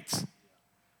he hates.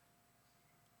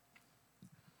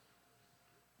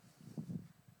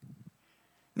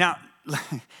 Now,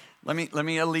 let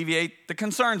me alleviate the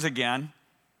concerns again,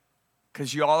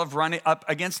 because you all have run up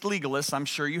against legalists. I'm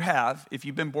sure you have. If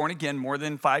you've been born again more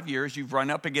than 5 years, you've run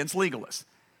up against legalists.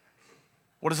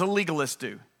 What does a legalist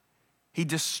do? He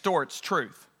distorts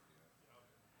truth.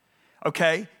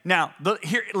 Okay? Now,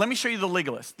 here, let me show you the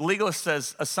legalist. The legalist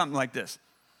says something like this.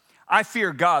 I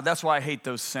fear God, that's why I hate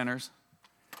those sinners.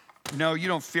 No, you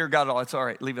don't fear God at all. It's all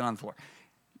right, leave it on the floor.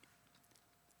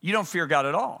 You don't fear God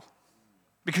at all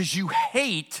because you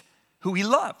hate who he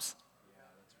loves.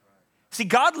 See,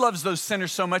 God loves those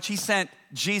sinners so much, he sent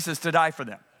Jesus to die for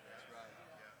them.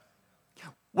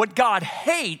 What God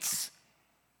hates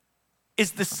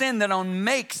is the sin that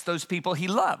makes those people he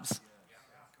loves.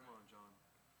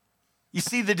 You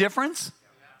see the difference?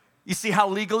 You see how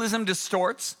legalism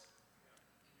distorts?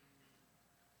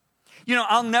 You know,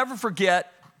 I'll never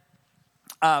forget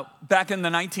back in the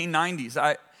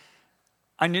 1990s,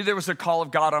 I knew there was a call of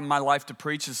God on my life to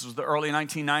preach. This was the early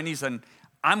 1990s, and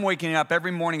I'm waking up every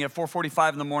morning at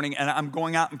 4:45 in the morning, and I'm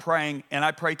going out and praying, and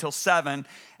I pray till 7,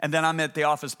 and then I'm at the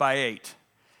office by 8.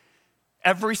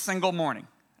 Every single morning.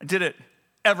 I did it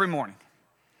every morning.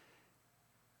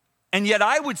 And yet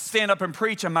I would stand up and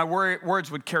preach, and my words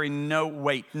would carry no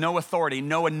weight, no authority,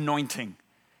 no anointing.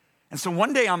 And so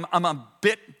one day I'm a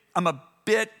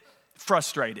bit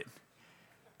frustrated.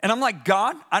 And I'm like,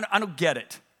 God, I don't get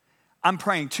it. I'm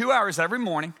praying 2 hours every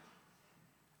morning.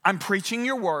 I'm preaching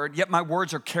your word, yet my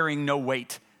words are carrying no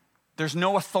weight. There's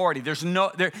no authority.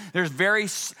 The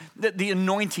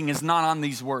anointing is not on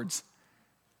these words.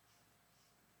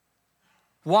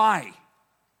 Why?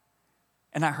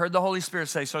 And I heard the Holy Spirit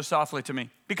say so softly to me,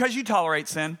 because you tolerate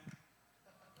sin.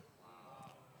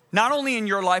 Not only in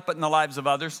your life, but in the lives of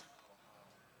others.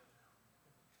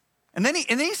 And then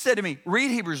he said to me,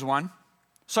 read Hebrews 1.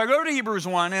 So I go to Hebrews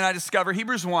 1 and I discover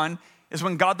Hebrews 1 is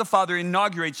when God the Father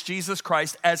inaugurates Jesus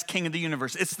Christ as King of the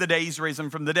universe. It's the day he's raised him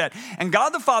from the dead. And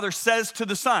God the Father says to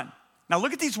the Son, now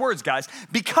look at these words, guys,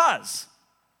 because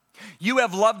you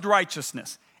have loved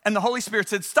righteousness. And the Holy Spirit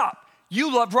said, stop.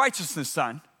 You loved righteousness,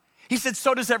 son. He said,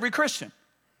 so does every Christian.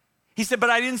 He said, but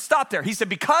I didn't stop there. He said,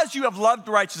 because you have loved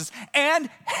righteousness and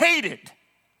hated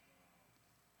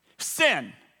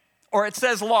sin, or it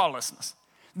says lawlessness.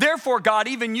 Therefore, God,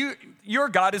 even your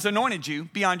God has anointed you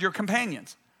beyond your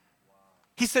companions.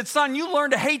 He said, son, you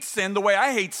learn to hate sin the way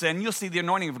I hate sin. You'll see the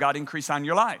anointing of God increase on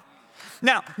your life.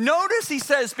 Now, notice he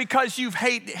says, because you've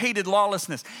hated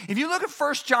lawlessness. If you look at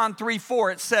 1 John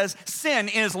 3:4, it says, sin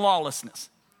is lawlessness.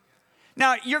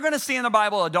 Now, you're going to see in the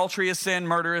Bible, adultery is sin,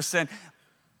 murder is sin.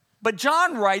 But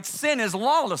John writes, sin is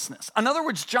lawlessness. In other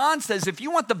words, John says, if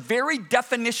you want the very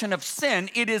definition of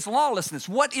sin, it is lawlessness.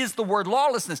 What is the word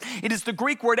lawlessness? It is the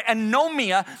Greek word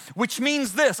anomia, which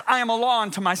means this: I am a law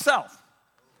unto myself.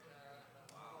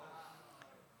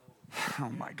 Oh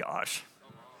my gosh.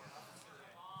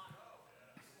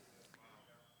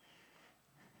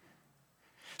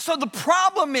 So the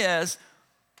problem is,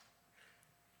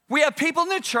 we have people in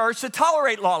the church that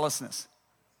tolerate lawlessness,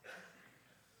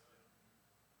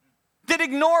 that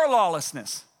ignore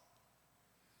lawlessness,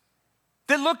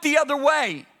 that look the other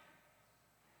way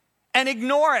and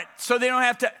ignore it so they don't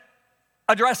have to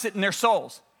address it in their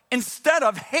souls, instead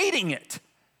of hating it.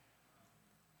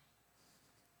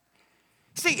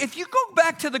 See, if you go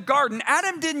back to the garden,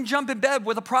 Adam didn't jump in bed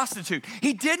with a prostitute.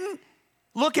 He didn't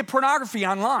look at pornography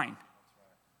online.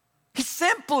 He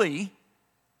simply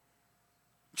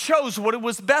chose what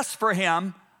was best for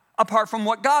him apart from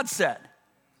what God said.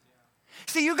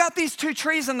 See, you got these two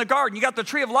trees in the garden. You got the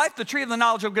tree of life, the tree of the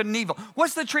knowledge of good and evil.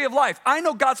 What's the tree of life? I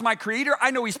know God's my creator.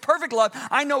 I know he's perfect love.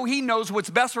 I know he knows what's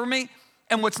best for me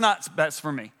and what's not best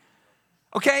for me.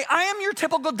 Okay, I am your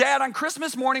typical dad on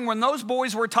Christmas morning when those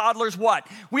boys were toddlers. What?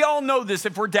 We all know this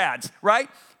if we're dads, right?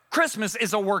 Christmas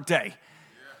is a work day.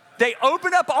 They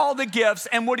open up all the gifts,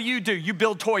 and what do? You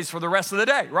build toys for the rest of the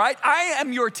day, right? I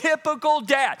am your typical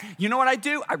dad. You know what I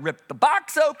do? I rip the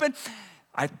box open,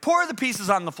 I pour the pieces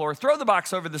on the floor, throw the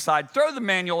box over the side, throw the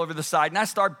manual over the side, and I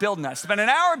start building it. I spend an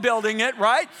hour building it,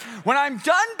 right? When I'm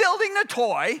done building the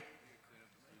toy,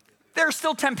 there's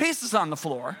still 10 pieces on the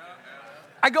floor.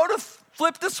 I go to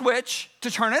flip the switch to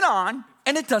turn it on,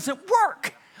 and it doesn't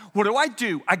work. What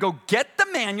do? I go get the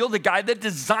manual, the guy that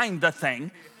designed the thing.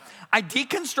 I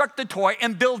deconstruct the toy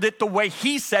and build it the way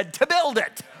he said to build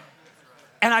it.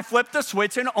 And I flip the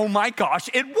switch and oh my gosh,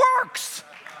 it works.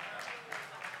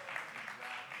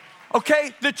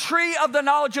 Okay, the tree of the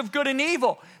knowledge of good and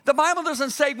evil. The Bible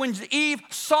doesn't say when Eve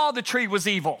saw the tree was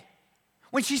evil.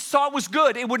 When she saw it was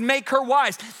good, it would make her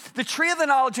wise. The tree of the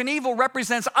knowledge and evil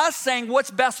represents us saying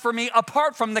what's best for me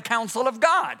apart from the counsel of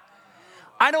God.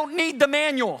 I don't need the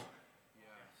manual.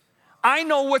 I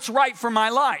know what's right for my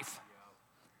life.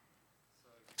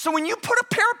 So when you put a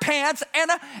pair of pants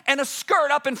and a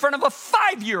skirt up in front of a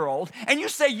 5-year-old and you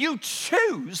say you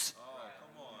choose,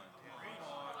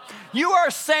 you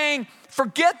are saying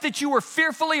forget that you were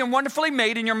fearfully and wonderfully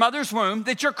made in your mother's womb,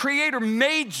 that your creator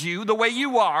made you the way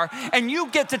you are, and you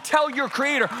get to tell your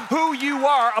creator who you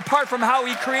are apart from how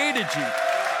he created you.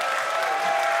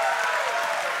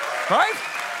 Right?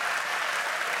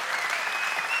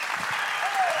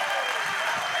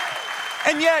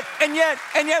 And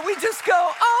yet we just go,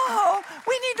 oh,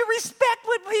 we need to respect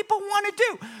what people want to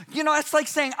do. You know, it's like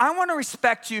saying, I want to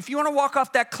respect you. If you want to walk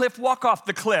off that cliff, walk off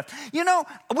the cliff. You know,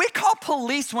 we call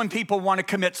police when people want to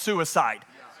commit suicide.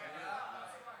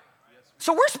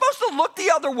 So we're supposed to look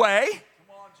the other way.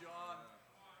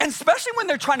 And especially when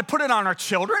they're trying to put it on our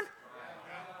children.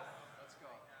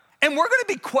 And we're going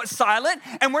to be silent,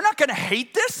 and we're not going to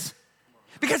hate this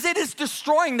because it is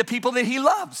destroying the people that he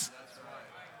loves.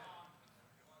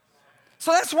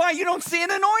 So that's why you don't see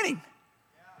an anointing.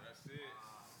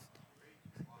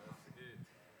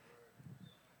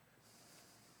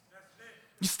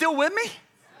 You still with me?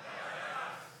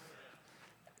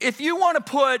 If you want to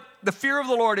put the fear of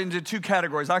the Lord into two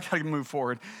categories, I got to move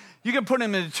forward. You can put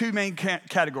them into two main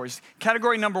categories.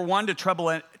 Category number 1, to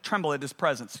tremble at his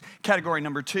presence. Category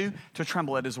number 2, to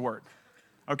tremble at his word.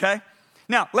 Okay?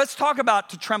 Now, let's talk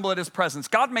about to tremble at his presence.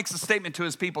 God makes a statement to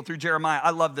his people through Jeremiah. I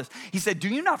love this. He said, do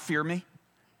you not fear me?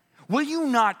 Will you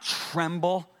not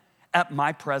tremble at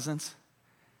my presence?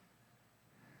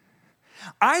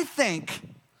 I think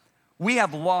we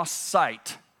have lost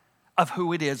sight of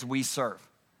who it is we serve.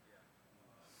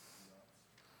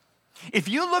 If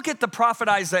you look at the prophet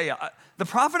Isaiah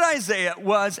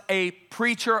was a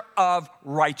preacher of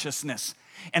righteousness.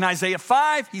 In Isaiah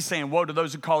 5, he's saying, woe to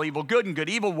those who call evil good and good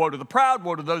evil, woe to the proud,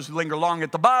 woe to those who linger long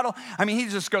at the bottle. I mean, he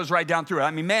just goes right down through it. I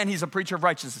mean, man, he's a preacher of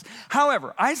righteousness.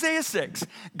 However, Isaiah 6,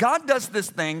 God does this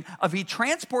thing of he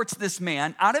transports this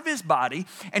man out of his body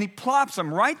and he plops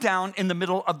him right down in the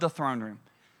middle of the throne room.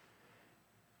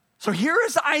 So here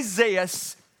is Isaiah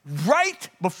right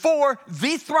before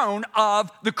the throne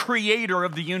of the creator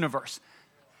of the universe.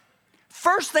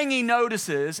 First thing he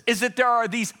notices is that there are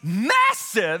these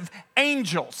massive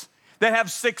angels that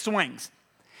have 6 wings.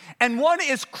 And one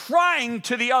is crying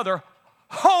to the other,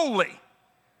 holy.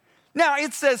 Now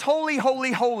it says holy,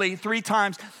 holy, holy 3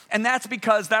 times, and that's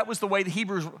because that was the way the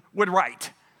Hebrews would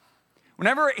write.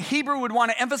 Whenever a Hebrew would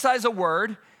want to emphasize a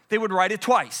word, they would write it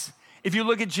twice. If you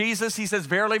look at Jesus, he says,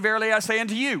 verily, verily, I say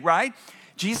unto you, right?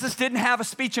 Jesus didn't have a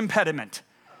speech impediment.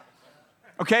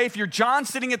 Okay, if you're John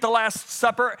sitting at the Last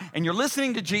Supper and you're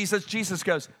listening to Jesus, Jesus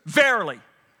goes, verily,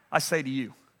 I say to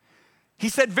you. He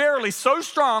said verily so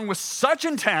strong with such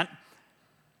intent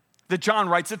that John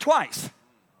writes it twice.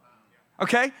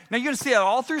 Okay, now you're going to see that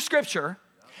all through Scripture.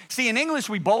 See, in English,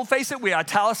 we boldface it, we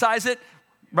italicize it,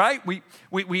 right?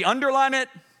 We underline it.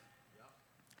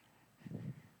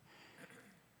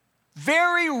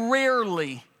 Very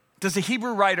rarely does a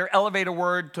Hebrew writer elevate a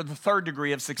word to the third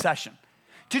degree of succession.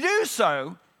 To do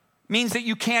so means that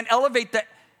you can't elevate the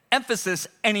emphasis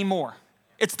anymore.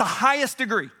 It's the highest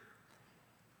degree.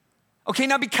 Okay,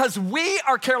 now because we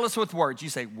are careless with words, you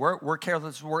say, we're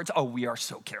careless with words? Oh, we are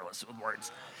so careless with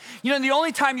words. You know, the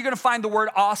only time you're gonna find the word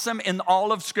awesome in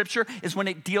all of Scripture is when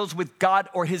it deals with God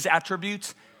or his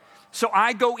attributes. So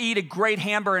I go eat a great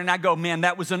hamburger and I go, man,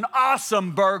 that was an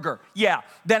awesome burger. Yeah,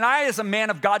 then I as a man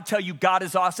of God tell you God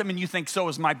is awesome and you think so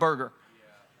is my burger.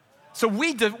 So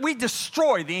we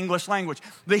destroy the English language.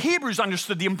 The Hebrews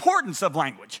understood the importance of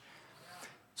language.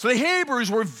 So the Hebrews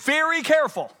were very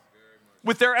careful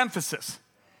with their emphasis.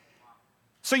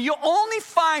 So you only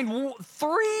find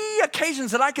 3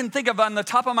 occasions that I can think of on the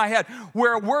top of my head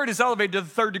where a word is elevated to the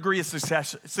third degree of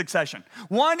succession.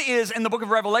 One is in the book of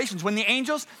Revelations when the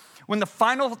angels, when the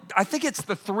final, I think it's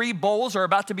the 3 bowls are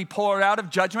about to be poured out of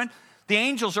judgment, the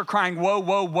angels are crying, woe,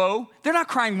 woe, woe. They're not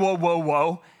crying, woe, woe,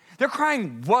 woe. They're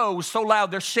crying, woe, so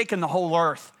loud they're shaking the whole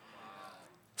earth.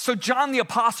 So John the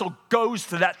Apostle goes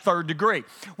to that third degree.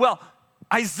 Well,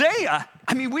 Isaiah,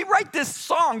 I mean, we write this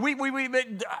song.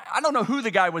 I don't know who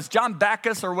the guy was, John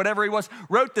Bacchus or whatever he was,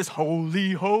 wrote this,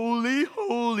 holy, holy,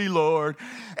 holy Lord.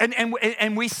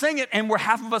 And we sing it and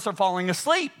half of us are falling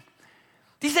asleep.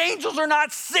 These angels are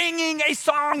not singing a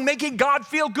song making God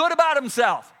feel good about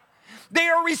himself. They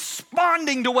are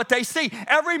responding to what they see.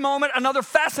 Every moment, another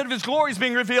facet of his glory is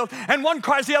being revealed, and one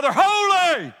cries the other,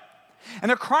 holy! And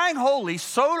they're crying holy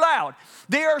so loud,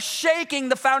 they are shaking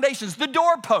the foundations, the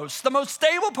doorposts, the most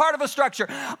stable part of a structure,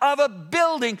 of a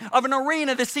building, of an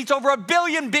arena that seats over 1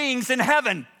 billion beings in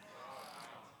heaven.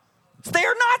 So they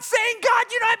are not saying, God,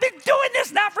 you know, I've been doing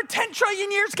this now for 10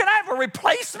 trillion years. Can I have a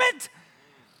replacement?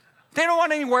 They don't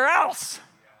want anywhere else.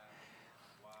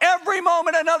 Every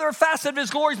moment, another facet of his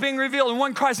glory is being revealed, and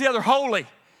one cries the other, holy.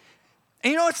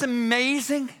 And you know what's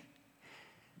amazing?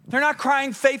 They're not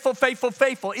crying faithful, faithful,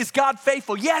 faithful. Is God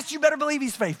faithful? Yes, you better believe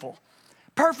he's faithful.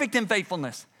 Perfect in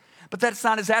faithfulness. But that's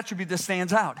not his attribute that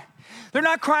stands out. They're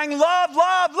not crying love,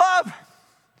 love, love.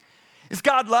 Is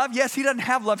God love? Yes, he doesn't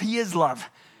have love. He is love.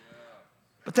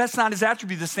 But that's not his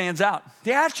attribute that stands out.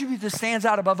 The attribute that stands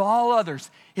out above all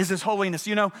others is his holiness.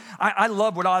 You know, I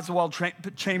love what Oswald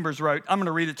Chambers wrote. I'm going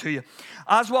to read it to you.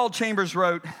 Oswald Chambers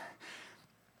wrote,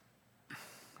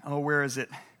 where is it?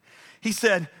 He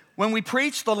said, when we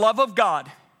preach the love of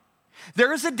God,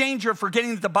 there is a danger of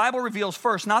forgetting that the Bible reveals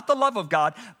first, not the love of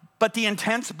God, but the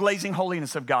intense, blazing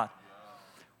holiness of God,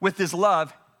 with his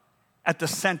love at the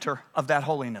center of that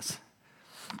holiness.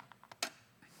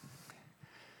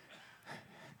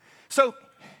 So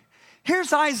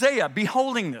here's Isaiah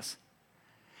beholding this.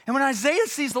 And when Isaiah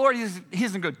sees the Lord, he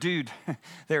doesn't go, dude,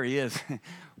 there he is.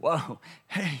 Whoa,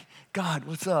 hey, God,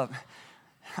 what's up?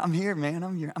 I'm here, man.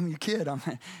 I'm your kid. I'm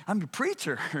your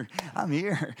preacher. I'm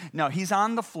here. No, he's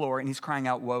on the floor and he's crying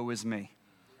out, woe is me.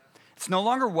 It's no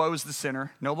longer woe is the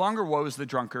sinner. No longer woe is the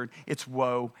drunkard. It's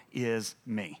woe is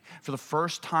me. For the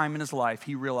first time in his life,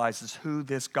 he realizes who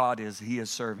this God is he is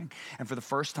serving. And for the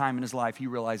first time in his life, he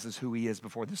realizes who he is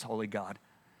before this holy God.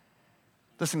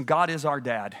 Listen, God is our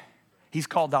dad. He's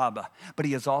called Abba, but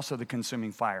he is also the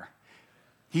consuming fire.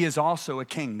 He is also a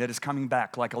king that is coming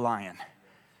back like a lion.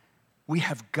 We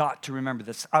have got to remember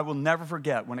this. I will never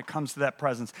forget when it comes to that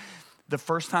presence. The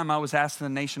first time I was asked in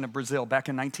the nation of Brazil back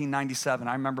in 1997,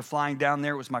 I remember flying down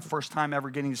there. It was my first time ever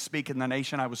getting to speak in the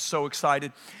nation. I was so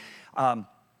excited.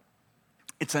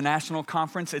 It's a national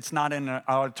conference. It's not in an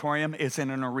auditorium. It's in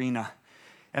an arena.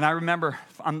 And I remember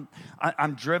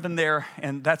I'm driven there,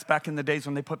 and that's back in the days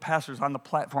when they put pastors on the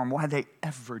platform. Why they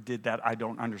ever did that, I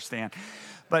don't understand.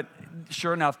 But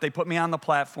sure enough, they put me on the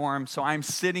platform, so I'm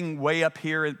sitting way up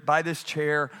here by this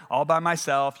chair all by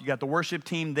myself. You got the worship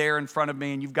team there in front of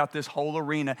me, and you've got this whole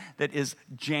arena that is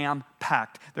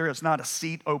jam-packed. There is not a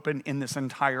seat open in this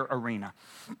entire arena.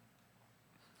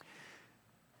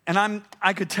 And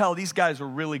I could tell these guys are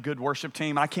really good worship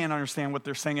team. I can't understand what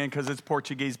they're singing because it's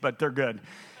Portuguese, but they're good.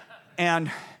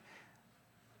 And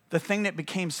the thing that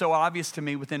became so obvious to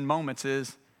me within moments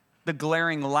is the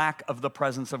glaring lack of the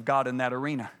presence of God in that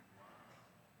arena.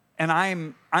 And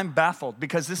I'm baffled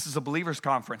because this is a believers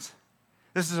conference.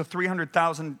 This is a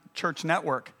 300,000 church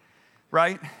network,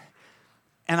 right?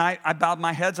 And I bowed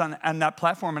my head on that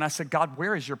platform and I said, God,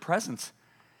 where is your presence?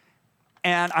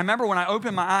 And I remember when I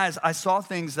opened my eyes, I saw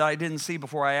things that I didn't see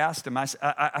before I asked him.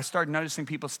 I started noticing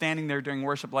people standing there during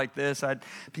worship like this.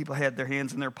 People had their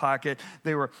hands in their pocket.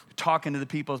 They were talking to the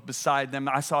people beside them.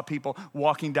 I saw people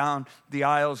walking down the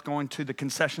aisles, going to the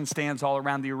concession stands all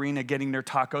around the arena, getting their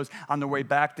tacos. On their way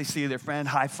back, they see their friend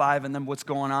high-fiving them, what's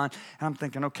going on? And I'm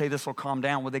thinking, okay, this will calm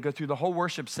down. Well, they go through the whole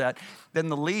worship set. Then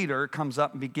the leader comes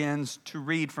up and begins to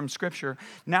read from Scripture.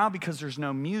 Now, because there's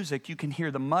no music, you can hear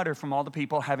the mutter from all the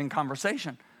people having conversation.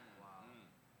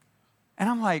 And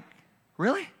I'm like,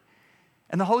 really?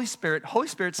 And the Holy Spirit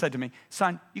said to me,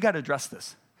 son, you got to address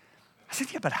this. I said,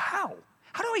 yeah, but how?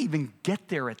 How do I even get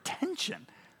their attention?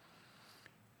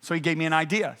 So he gave me an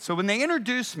idea. So when they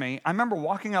introduced me, I remember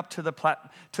walking up to the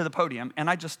podium, and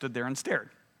I just stood there and stared.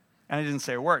 And I didn't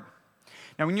say a word.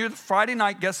 Now, when you're the Friday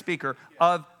night guest speaker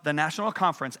of the national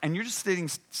conference, and you're just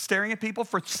staring at people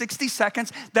for 60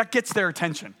 seconds, that gets their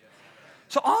attention.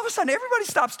 So all of a sudden, everybody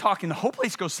stops talking. The whole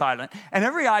place goes silent, and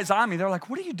every eye's on me. They're like,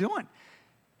 what are you doing?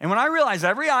 And when I realized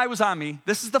every eye was on me,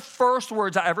 this is the first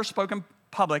words I ever spoke in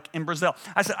public in Brazil.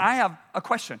 I said, I have a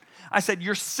question. I said,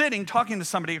 you're sitting talking to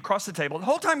somebody across the table. The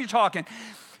whole time you're talking,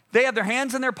 they have their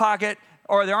hands in their pocket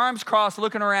or their arms crossed,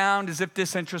 looking around as if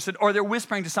disinterested, or they're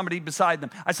whispering to somebody beside them.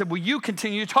 I said, will you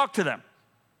continue to talk to them?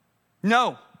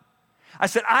 No. I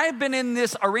said, I've been in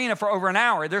this arena for over an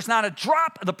hour. There's not a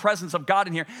drop of the presence of God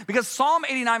in here, because Psalm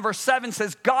 89 verse 7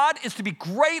 says, God is to be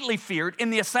greatly feared in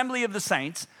the assembly of the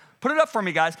saints. Put it up for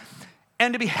me, guys.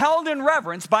 And to be held in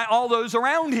reverence by all those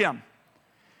around him.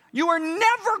 You are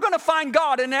never going to find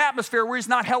God in an atmosphere where he's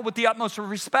not held with the utmost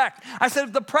respect. I said,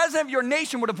 if the president of your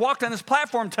nation would have walked on this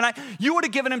platform tonight, you would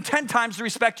have given him 10 times the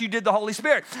respect you did the Holy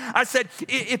Spirit. I said,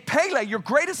 if Pele, your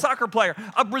greatest soccer player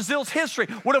of Brazil's history,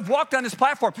 would have walked on this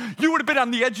platform, you would have been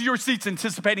on the edge of your seats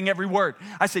anticipating every word.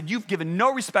 I said, you've given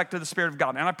no respect to the Spirit of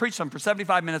God. And I preached them for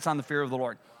 75 minutes on the fear of the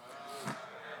Lord.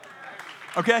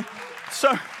 Okay?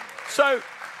 So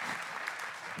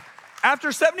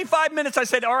after 75 minutes, I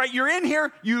said, all right, you're in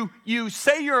here. You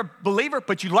say you're a believer,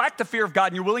 but you lack the fear of God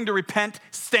and you're willing to repent.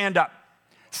 Stand up.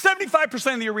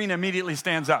 75% of the arena immediately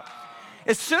stands up.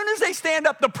 As soon as they stand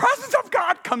up, the presence of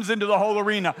God comes into the whole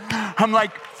arena. I'm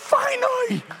like,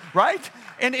 finally, right?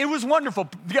 And it was wonderful.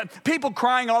 People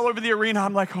crying all over the arena.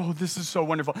 I'm like, oh, this is so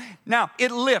wonderful. Now,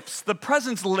 it lifts. The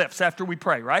presence lifts after we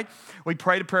pray, right? We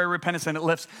pray to prayer of repentance and it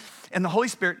lifts. And the Holy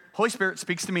Spirit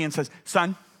speaks to me and says,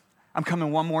 son, I'm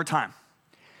coming one more time.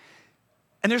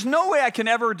 And there's no way I can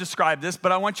ever describe this,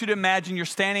 but I want you to imagine you're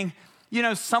standing,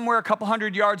 somewhere a couple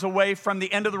hundred yards away from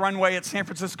the end of the runway at San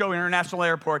Francisco International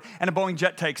Airport, and a Boeing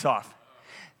jet takes off.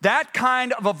 That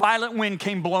kind of a violent wind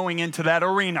came blowing into that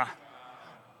arena.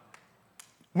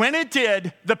 When it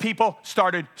did, the people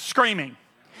started screaming.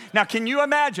 Now, can you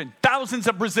imagine thousands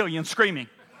of Brazilians screaming?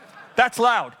 That's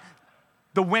loud.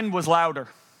 The wind was louder.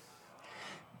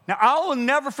 Now, I will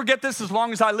never forget this as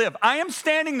long as I live. I am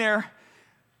standing there.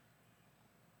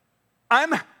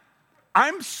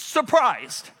 I'm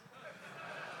surprised.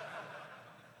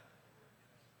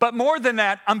 But more than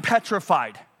that, I'm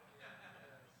petrified.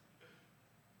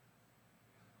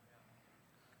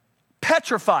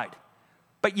 Petrified,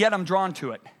 but yet I'm drawn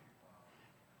to it.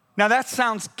 Now, that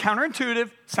sounds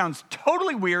counterintuitive, sounds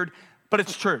totally weird, but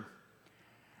it's true.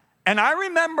 And I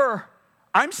remember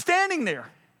I'm standing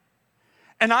there.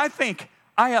 And I think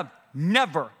I have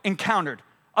never encountered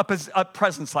a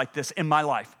presence like this in my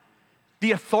life.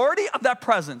 The authority of that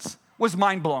presence was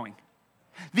mind-blowing.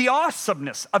 The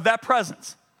awesomeness of that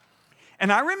presence.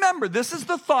 And I remember this is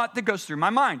the thought that goes through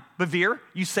my mind. Bevere,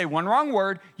 you say one wrong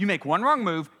word, you make one wrong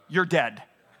move, you're dead.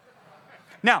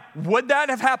 Now, would that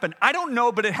have happened? I don't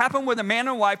know, but it happened with a man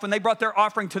and wife when they brought their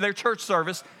offering to their church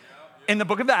service. In the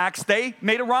book of Acts, they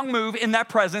made a wrong move in that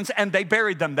presence and they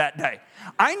buried them that day.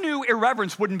 I knew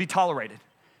irreverence wouldn't be tolerated.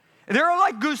 There are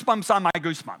like goosebumps on my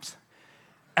goosebumps.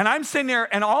 And I'm sitting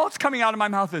there and all that's coming out of my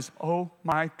mouth is, oh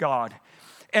my God.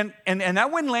 And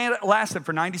that wind lasted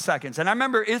for 90 seconds. And I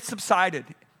remember it subsided.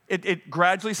 It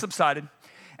gradually subsided.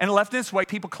 And it left in its wake.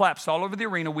 People collapsed all over the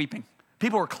arena weeping.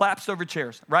 People were collapsed over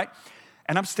chairs, right?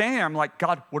 And I'm standing there, I'm like,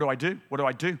 God, what do I do? What do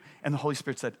I do? And the Holy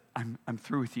Spirit said, I'm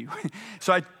through with you.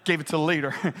 So I gave it to the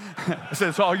leader. I said,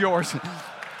 it's all yours.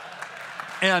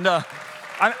 And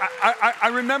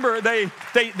I remember they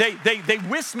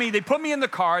whisked me, they put me in the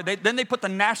car, then they put the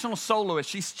national soloist,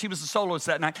 she was the soloist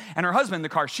that night, and her husband in the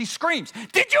car. She screams,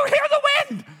 did you hear the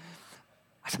wind?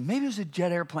 I said, maybe it was a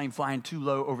jet airplane flying too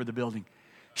low over the building.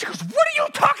 She goes, what are you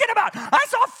talking about? I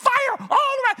saw fire all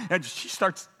around. And she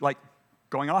starts like,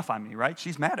 going off on me, right?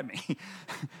 She's mad at me.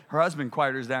 Her husband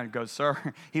quieters down and goes,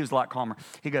 sir, he was a lot calmer.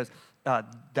 He goes,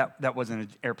 that wasn't an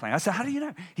airplane. I said, how do you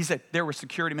know? He said, there were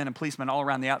security men and policemen all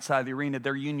around the outside of the arena.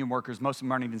 They're union workers. Most of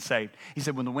them aren't even saved. He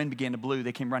said, when the wind began to blow,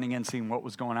 they came running in seeing what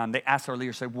was going on. They asked our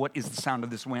leader, said, what is the sound of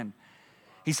this wind?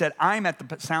 He said, I'm at the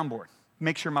soundboard.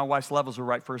 Make sure my wife's levels were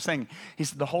right for her singing. He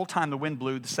said, the whole time the wind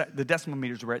blew, the decimal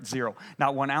meters were at 0.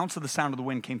 Not 1 ounce of the sound of the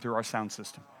wind came through our sound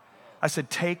system. I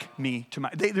said, take me to my,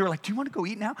 they were like, do you want to go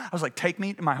eat now? I was like, take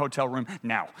me to my hotel room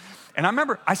now. And I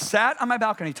remember I sat on my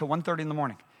balcony till 1:30 in the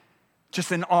morning,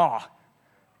 just in awe,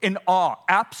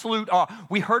 absolute awe.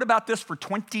 We heard about this for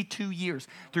 22 years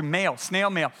through mail,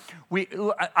 snail mail.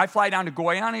 I fly down to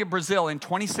Goiânia, Brazil in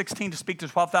 2016 to speak to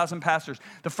 12,000 pastors.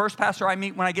 The first pastor I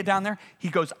meet when I get down there, he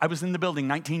goes, I was in the building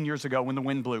 19 years ago when the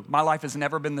wind blew. My life has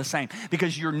never been the same,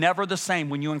 because you're never the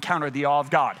same when you encounter the awe of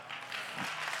God.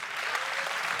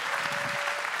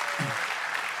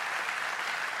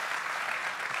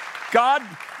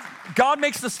 God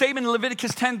makes the statement in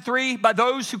Leviticus 10:3, by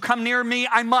those who come near me,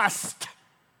 I must.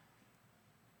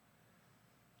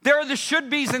 There are the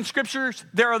should-bes in scriptures.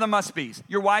 There are the must-bes.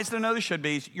 You're wise to know the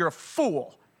should-bes. You're a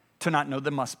fool to not know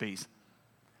the must-bes.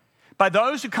 By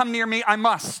those who come near me, I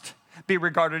must be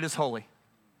regarded as holy.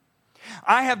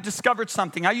 I have discovered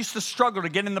something. I used to struggle to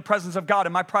get in the presence of God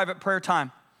in my private prayer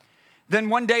time. Then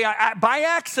one day, by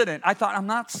accident, I thought, I'm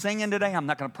not singing today. I'm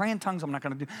not going to pray in tongues. I'm not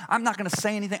going to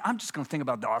say anything. I'm just going to think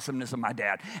about the awesomeness of my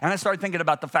dad. And I started thinking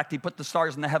about the fact he put the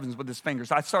stars in the heavens with his fingers.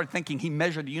 I started thinking he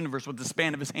measured the universe with the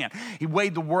span of his hand. He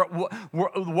weighed the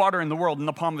water in the world in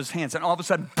the palm of his hands. And all of a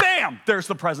sudden, bam, there's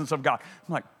the presence of God.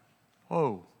 I'm like,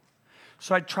 whoa.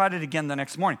 So I tried it again the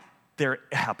next morning. There,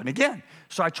 it happened again.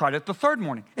 So I tried it the third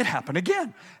morning. It happened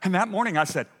again. And that morning I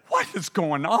said, what is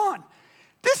going on?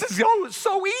 This is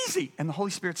so easy. And the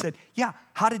Holy Spirit said, yeah,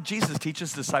 how did Jesus teach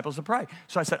his disciples to pray?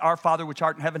 So I said, our Father which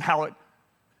art in heaven, hallowed.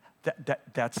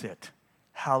 That's it.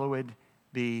 Hallowed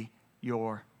be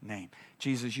your name.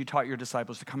 Jesus, you taught your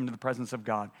disciples to come into the presence of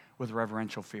God with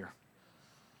reverential fear.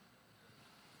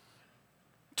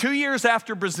 2 years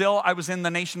after Brazil, I was in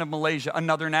the nation of Malaysia,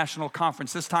 another national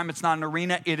conference. This time it's not an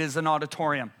arena, it is an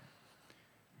auditorium.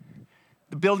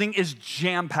 The building is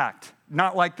jam-packed.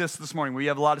 Not like this morning where you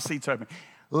have a lot of seats open.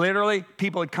 Literally,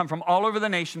 people had come from all over the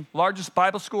nation. Largest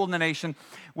Bible school in the nation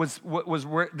was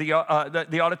where the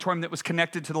auditorium that was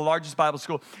connected to the largest Bible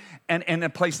school, and the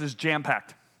place is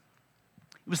jam-packed.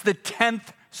 It was the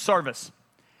 10th service.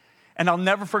 And I'll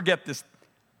never forget this.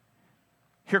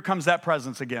 Here comes that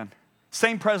presence again.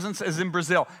 Same presence as in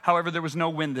Brazil. However, there was no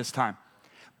wind this time.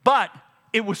 But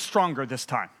it was stronger this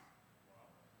time.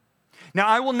 Now,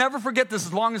 I will never forget this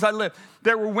as long as I live.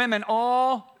 There were women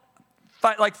all,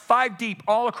 like 5 deep,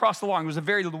 all across the lawn. It was a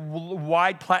very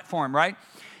wide platform, right?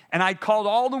 And I called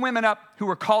all the women up who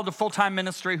were called to full-time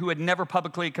ministry who had never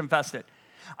publicly confessed it.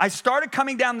 I started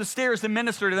coming down the stairs to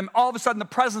minister to them. All of a sudden, the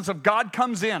presence of God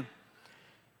comes in.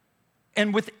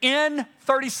 And within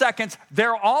 30 seconds,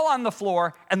 they're all on the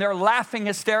floor, and they're laughing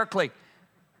hysterically.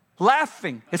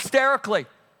 Laughing hysterically.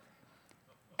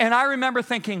 And I remember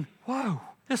thinking, whoa.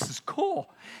 This is cool.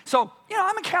 So,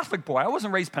 I'm a Catholic boy. I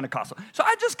wasn't raised Pentecostal. So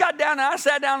I just got down and I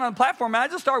sat down on the platform and I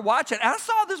just started watching. And I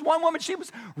saw this one woman. She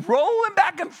was rolling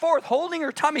back and forth, holding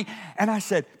her tummy. And I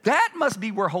said, that must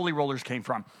be where holy rollers came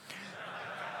from.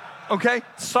 Okay?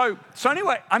 So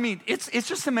anyway, it's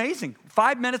just amazing.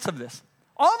 5 minutes of this.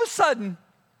 All of a sudden,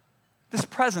 this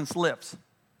presence lifts.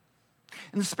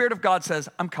 And the Spirit of God says,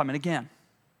 I'm coming again.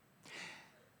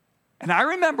 And I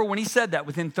remember when he said that,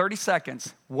 within 30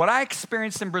 seconds, what I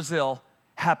experienced in Brazil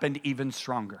happened even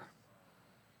stronger.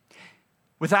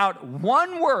 Without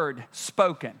one word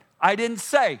spoken, I didn't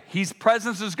say, his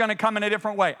presence is going to come in a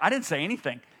different way. I didn't say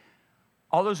anything.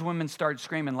 All those women started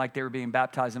screaming like they were being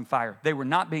baptized in fire. They were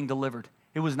not being delivered.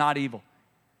 It was not evil.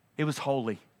 It was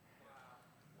holy.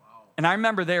 And I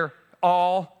remember they're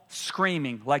all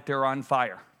screaming like they're on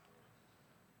fire.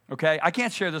 Okay? I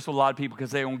can't share this with a lot of people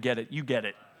because they don't get it. You get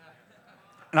it.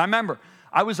 And I remember,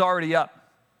 I was already up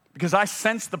because I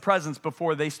sensed the presence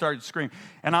before they started screaming.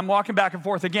 And I'm walking back and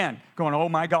forth again, going, oh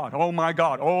my God, oh my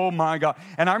God, oh my God.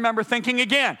 And I remember thinking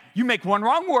again, you make one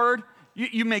wrong word,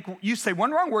 you say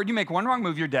one wrong word, you make one wrong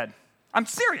move, you're dead. I'm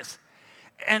serious.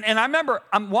 And I remember,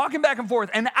 I'm walking back and forth,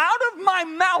 and out of my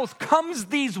mouth comes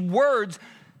these words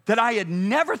that I had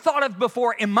never thought of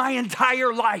before in my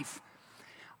entire life.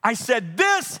 I said,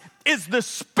 this is the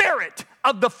spirit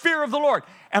of the fear of the Lord.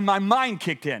 And my mind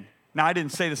kicked in. Now, I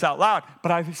didn't say this out loud,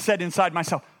 but I said inside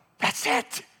myself, that's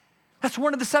it. That's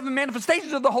one of the 7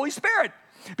 manifestations of the Holy Spirit.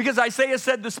 Because Isaiah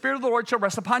said, the Spirit of the Lord shall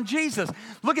rest upon Jesus.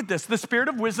 Look at this, the Spirit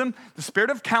of wisdom, the Spirit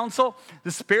of counsel,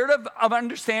 the Spirit of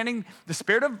understanding, the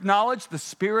Spirit of knowledge, the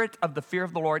Spirit of the fear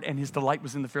of the Lord, and his delight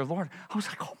was in the fear of the Lord. I was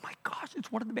like, oh my gosh,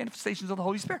 it's one of the manifestations of the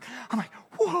Holy Spirit. I'm like,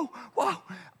 whoa.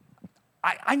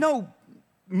 I know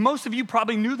most of you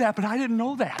probably knew that, but I didn't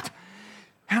know that.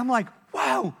 And I'm like,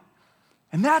 wow.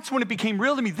 And that's when it became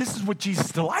real to me. This is what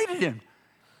Jesus delighted in.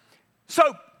 So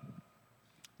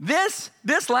this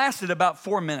lasted about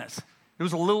 4 minutes. It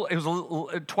was a little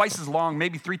twice as long,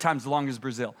 maybe 3 times as long as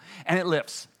Brazil. And it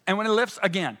lifts. And when it lifts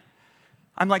again,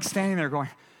 I'm like standing there going,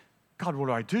 God, what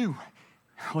do I do?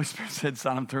 Holy Spirit said,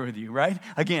 son, I'm through with you, right?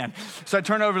 Again. So I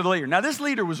turn over to the leader. Now, this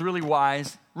leader was really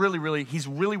wise, really, he's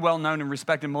really well known and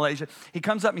respected in Malaysia. He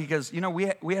comes up and he goes, you know, we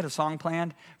had a song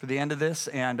planned for the end of this,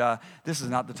 and this is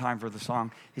not the time for the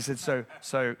song. He said,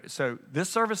 so this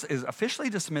service is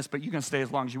officially dismissed, but you can stay as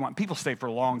long as you want. People stay for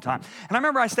a long time. And I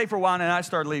remember I stayed for a while, and I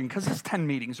started leaving because it's 10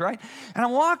 meetings, right? And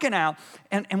I'm walking out,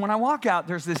 and when I walk out,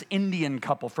 there's this Indian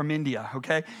couple from India,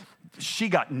 okay? She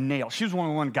got nailed. She was one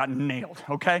of the ones who got nailed,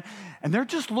 okay? And they're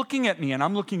just looking at me, and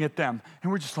I'm looking at them, and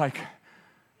we're just like,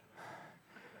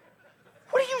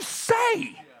 what do you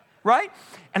say, right?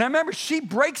 And I remember she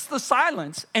breaks the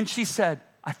silence, and she said,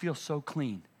 I feel so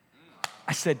clean.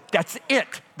 I said, that's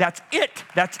it.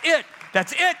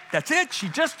 She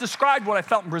just described what I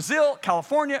felt in Brazil,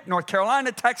 California, North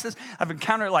Carolina, Texas. I've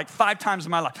encountered it like 5 times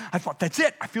in my life. I thought, that's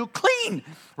it. I feel clean,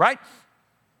 right?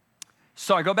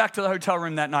 So I go back to the hotel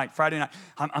room that night, Friday night.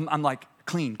 I'm like,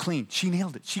 clean. She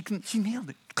nailed it. She nailed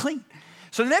it, clean.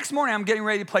 So the next morning, I'm getting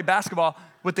ready to play basketball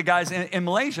with the guys in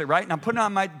Malaysia, right? And I'm putting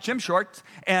on my gym shorts,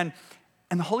 and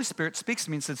the Holy Spirit speaks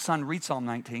to me and said, son, read Psalm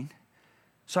 19.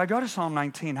 So I go to Psalm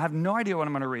 19. I have no idea what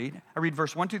I'm going to read. I read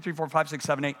verse 1, 2, 3, 4, 5, 6,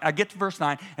 7, 8. I get to verse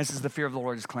 9, and it says, the fear of the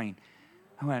Lord is clean.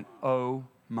 I went, oh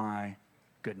my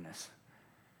goodness.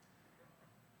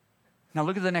 Now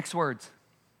look at the next words.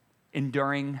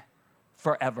 Enduring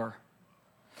forever.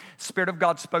 Spirit of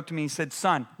God spoke to me. He said,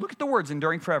 son, look at the words,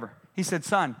 enduring forever. He said,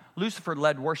 son, Lucifer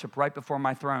led worship right before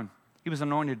my throne. He was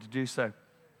anointed to do so.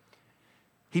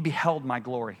 He beheld my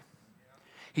glory.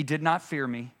 He did not fear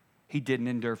me. He didn't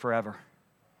endure forever.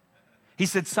 He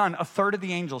said, son, a third of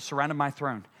the angels surrounded my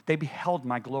throne. They beheld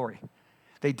my glory.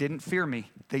 They didn't fear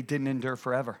me. They didn't endure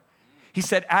forever. He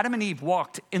said, Adam and Eve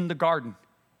walked in the garden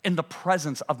in the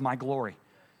presence of my glory.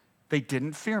 They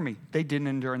didn't fear me. They didn't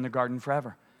endure in the garden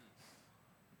forever.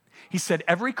 He said,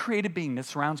 every created being that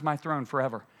surrounds my throne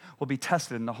forever will be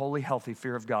tested in the holy, healthy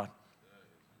fear of God.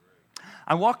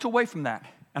 I walked away from that,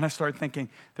 and I started thinking,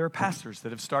 there are pastors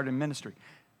that have started ministry.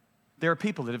 There are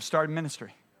people that have started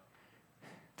ministry.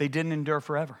 They didn't endure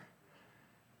forever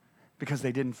because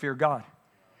they didn't fear God.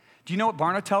 Do you know what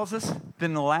Barna tells us? That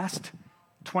in the last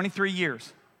 23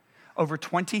 years, over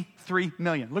 23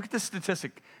 million, look at this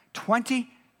statistic,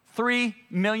 23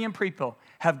 million people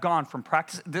have gone from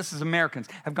this is Americans,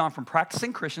 have gone from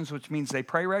practicing Christians, which means they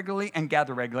pray regularly and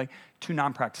gather regularly, to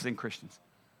non-practicing Christians.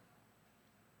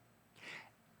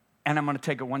 And I'm going to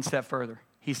take it one step further.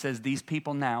 He says these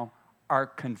people now are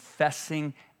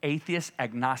confessing atheists,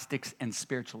 agnostics, and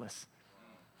spiritualists.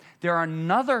 There are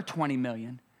another 20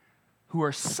 million who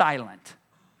are silent.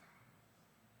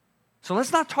 So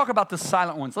let's not talk about the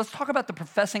silent ones. Let's talk about the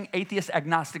professing atheists,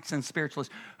 agnostics, and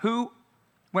spiritualists who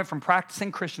went from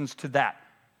practicing Christians to that.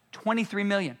 23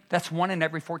 million. That's 1 in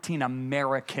every 14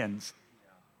 Americans.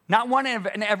 Not 1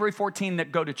 in every 14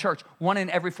 that go to church. 1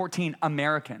 in every 14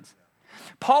 Americans.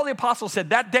 Paul the apostle said,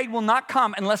 that day will not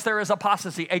come unless there is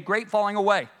apostasy, a great falling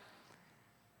away.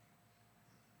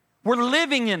 We're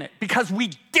living in it because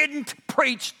we didn't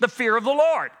preach the fear of the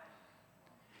Lord.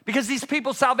 Because these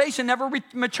people's salvation never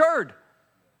matured.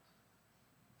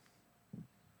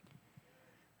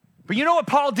 But you know what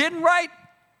Paul didn't write?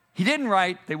 He didn't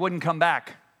write, they wouldn't come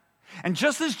back. And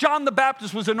just as John the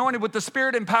Baptist was anointed with the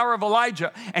spirit and power of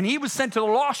Elijah, and he was sent to the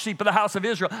lost sheep of the house of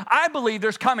Israel, I believe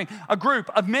there's coming a group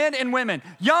of men and women,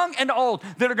 young and old,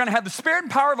 that are going to have the spirit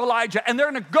and power of Elijah, and they're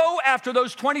going to go after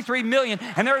those 23 million,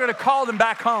 and they're going to call them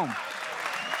back home.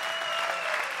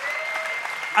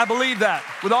 I believe that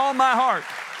with all my heart.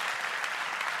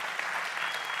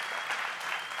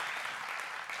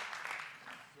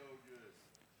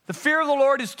 The fear of the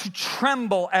Lord is to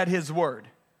tremble at his word.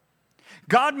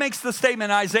 God makes the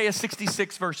statement in Isaiah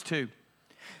 66, verse 2.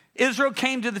 Israel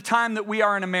came to the time that we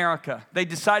are in America. They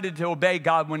decided to obey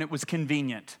God when it was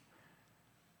convenient.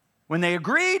 When they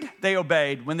agreed, they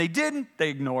obeyed. When they didn't, they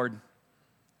ignored.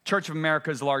 Church of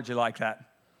America is largely like that.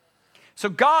 So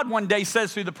God one day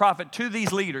says through the prophet to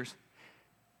these leaders,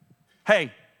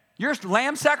 hey, your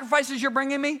lamb sacrifices you're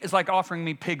bringing me is like offering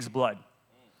me pig's blood.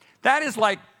 That is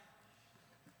like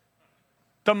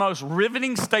the most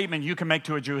riveting statement you can make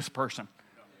to a Jewish person.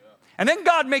 And then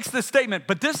God makes this statement,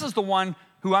 but this is the one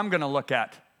who I'm going to look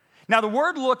at. Now, the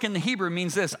word look in the Hebrew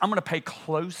means this: I'm going to pay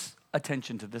close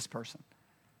attention to this person.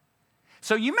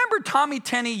 So you remember Tommy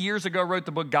Tenney years ago wrote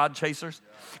the book God Chasers?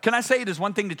 Can I say it is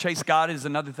one thing to chase God, it is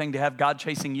another thing to have God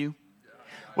chasing you?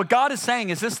 What God is saying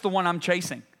is, this is the one I'm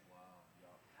chasing.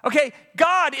 Okay,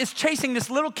 God is chasing this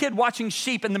little kid watching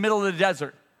sheep in the middle of the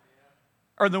desert.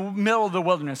 Or the middle of the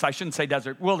wilderness, I shouldn't say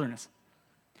desert, wilderness.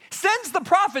 Sends the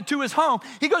prophet to his home.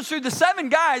 He goes through the 7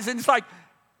 guys and it's like,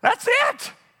 that's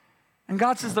it. And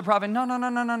God says to the prophet, no.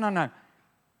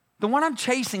 The one I'm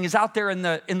chasing is out there in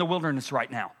the wilderness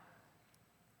right now.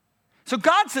 So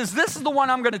God says, this is the one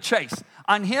I'm going to chase.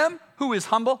 On him who is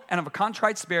humble and of a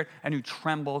contrite spirit and who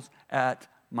trembles at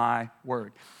my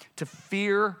word. To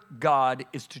fear God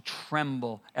is to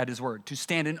tremble at his word. To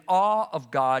stand in awe of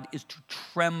God is to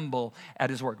tremble at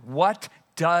his word. What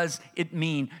does it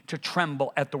mean to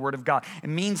tremble at the word of God? It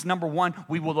means, number one,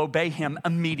 we will obey him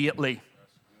immediately.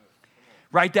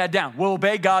 Write that down. We'll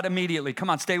obey God immediately. Come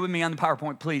on, stay with me on the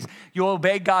PowerPoint, please. You'll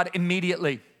obey God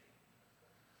immediately.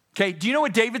 Okay, do you know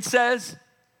what David says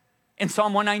in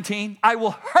Psalm 119? I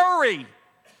will hurry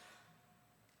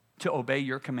to obey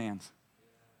your commands.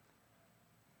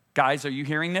 Guys, are you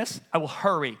hearing this? I will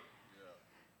hurry.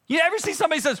 You ever see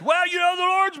somebody says, well, the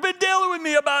Lord's been dealing with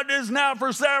me about this now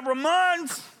for several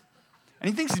months. And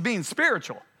he thinks he's being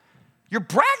spiritual. You're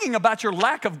bragging about your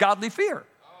lack of godly fear.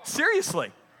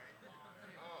 Seriously.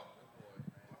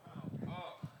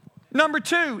 Number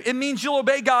 2, it means you'll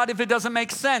obey God if it doesn't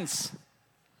make sense.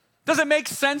 Does it make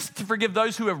sense to forgive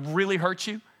those who have really hurt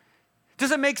you?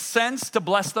 Does it make sense to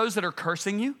bless those that are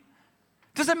cursing you?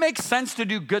 Does it make sense to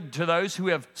do good to those who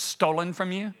have stolen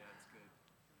from you?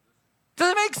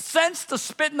 Does it make sense to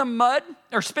spit in the mud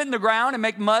or spit in the ground and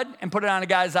make mud and put it on a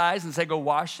guy's eyes and say, go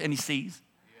wash, and he sees?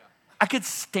 I could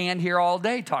stand here all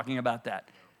day talking about that.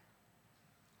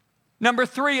 Number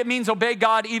 3, it means obey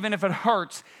God even if it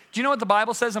hurts. Do you know what the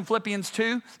Bible says in Philippians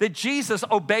 2? That Jesus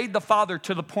obeyed the Father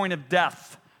to the point of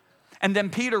death. And then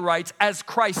Peter writes, as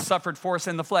Christ suffered for us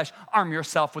in the flesh, arm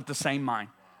yourself with the same mind.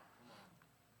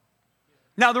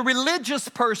 Now, the religious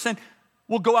person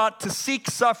will go out to seek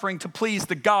suffering to please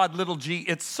the God, little g,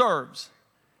 it serves.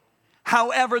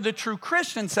 However, the true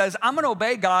Christian says, I'm going to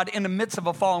obey God in the midst of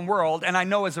a fallen world, and I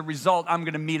know as a result, I'm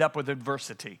going to meet up with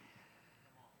adversity.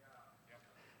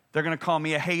 They're going to call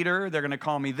me a hater. They're going to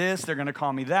call me this. They're going to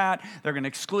call me that. They're going to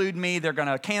exclude me. They're going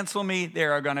to cancel me.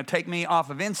 They're going to take me off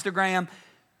of Instagram.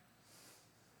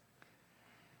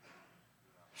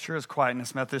 Sure is quiet in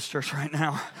this Methodist church right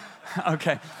now.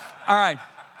 Okay. All right.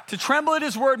 To tremble at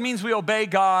his word means we obey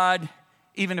God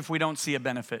even if we don't see a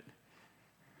benefit.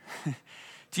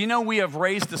 Do you know we have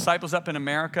raised disciples up in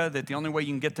America that the only way you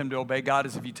can get them to obey God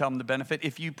is if you tell them the benefit?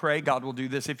 If you pray, God will do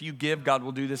this. If you give, God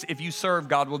will do this. If you serve,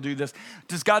 God will do this.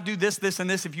 Does God do this, this, and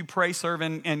this if you pray, serve,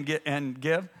 and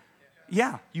give?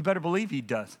 Yeah, you better believe he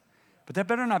does. But that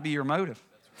better not be your motive.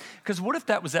 Because what if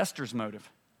that was Esther's motive?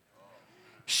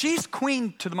 She's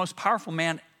queen to the most powerful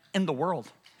man in the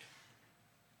world.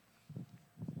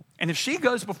 And if she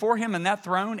goes before him in that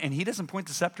throne and he doesn't point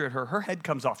the scepter at her, her head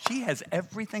comes off. She has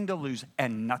everything to lose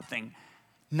and nothing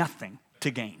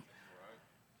to gain.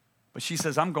 But she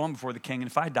says, I'm going before the king, and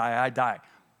if I die, I die.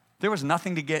 There was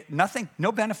nothing to get,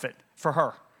 no benefit for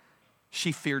her.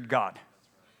 She feared God.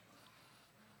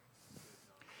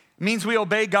 It means we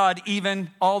obey God even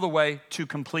all the way to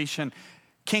completion.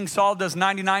 King Saul does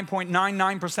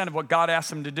 99.99% of what God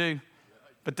asked him to do.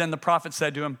 But then the prophet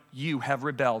said to him, you have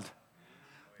rebelled.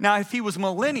 Now, if he was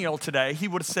millennial today, he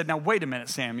would have said, now, wait a minute,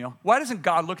 Samuel. Why doesn't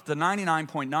God look at the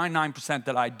 99.99%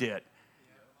 that I did?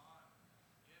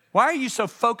 Why are you so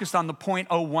focused on the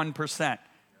 0.01%?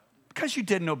 Because you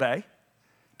didn't obey.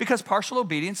 Because partial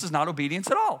obedience is not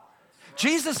obedience at all.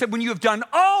 Jesus said, when you have done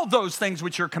all those things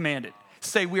which you're commanded,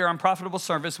 say we are unprofitable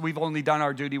service, we've only done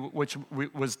our duty, which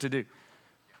was to do.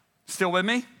 Still with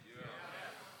me?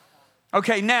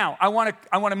 Okay, now, I want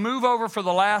to move over for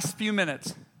the last few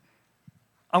minutes.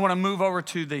 I want to move over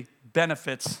to the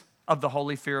benefits of the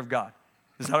holy fear of God.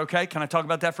 Is that okay? Can I talk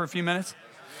about that for a few minutes?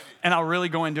 And I'll really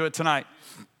go into it tonight.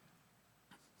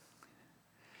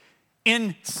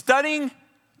 In studying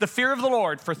the fear of the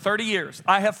Lord for 30 years,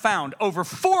 I have found over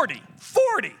 40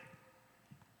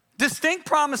 distinct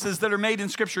promises that are made in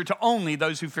Scripture to only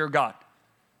those who fear God.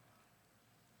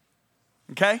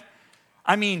 Okay?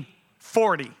 I mean,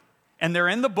 40. And they're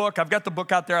in the book. I've got the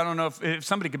book out there. I don't know if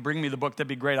somebody could bring me the book, that'd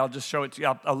be great. I'll just show it to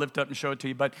you. I'll lift it up and show it to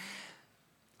you. But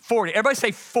 40. Everybody say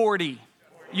 40.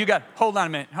 You got it. Hold on a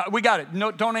minute. We got it.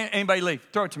 No, don't anybody leave.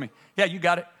 Throw it to me. Yeah, you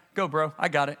got it. Go, bro. I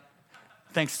got it.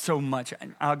 Thanks so much.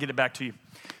 I'll get it back to you.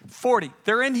 40.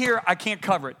 They're in here. I can't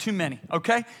cover it. Too many,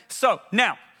 okay? So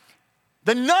now,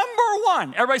 the number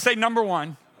one, everybody say number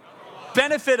one,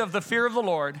 benefit of the fear of the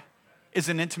Lord is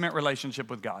an intimate relationship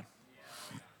with God.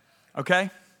 Okay?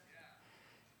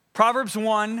 Proverbs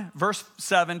 1, verse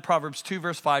 7, Proverbs 2,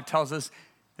 verse 5 tells us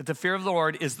that the fear of the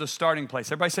Lord is the starting place.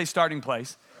 Everybody say starting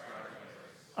place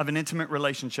of an intimate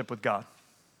relationship with God.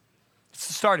 It's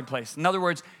the starting place. In other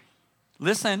words,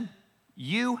 listen,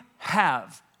 you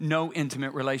have no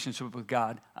intimate relationship with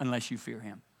God unless you fear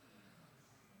him.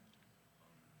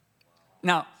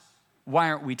 Now, why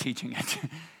aren't we teaching it?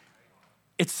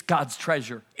 It's God's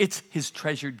treasure. It's his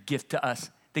treasured gift to us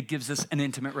that gives us an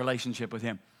intimate relationship with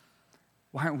him.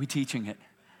 Why aren't we teaching it?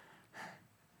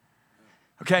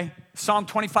 Okay, Psalm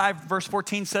 25, verse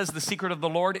 14 says, the secret of the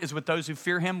Lord is with those who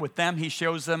fear him. With them, he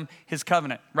shows them his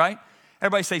covenant, right?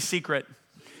 Everybody say secret.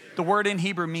 The word in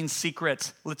Hebrew means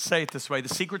secrets. Let's say it this way. The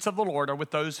secrets of the Lord are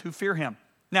with those who fear him.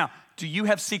 Now, do you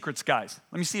have secrets, guys?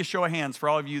 Let me see a show of hands for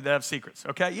all of you that have secrets,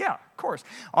 okay? Yeah, of course.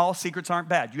 All secrets aren't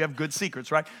bad. You have good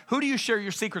secrets, right? Who do you share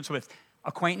your secrets with?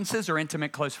 Acquaintances or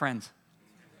intimate close friends?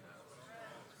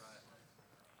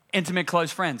 Intimate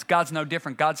close friends. God's no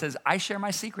different. God says, I share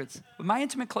my secrets with my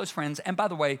intimate close friends. And by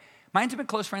the way, my intimate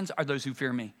close friends are those who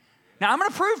fear me. Now, I'm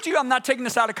going to prove to you I'm not taking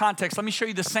this out of context. Let me show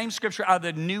you the same scripture out of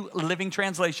the New Living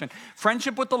Translation.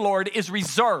 Friendship with the Lord is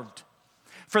reserved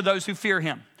for those who fear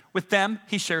him. With them,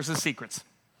 he shares his secrets.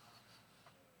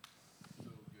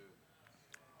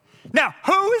 Now,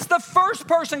 who is the first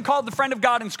person called the friend of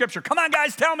God in Scripture? Come on,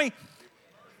 guys, tell me.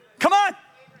 Come on.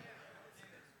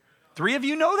 3 of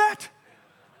you know that?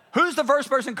 Who's the first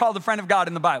person called the friend of God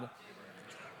in the Bible?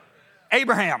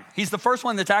 Abraham. He's the first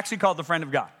one that's actually called the friend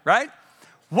of God, right?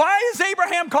 Why is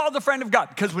Abraham called the friend of God?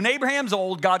 Because when Abraham's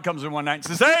old, God comes in one night and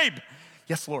says, Abe.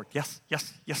 Yes, Lord. Yes.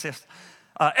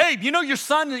 Abe, you know your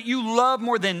son that you love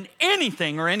more than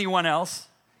anything or anyone else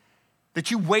that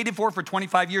you waited for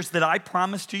 25 years that I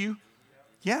promised to you?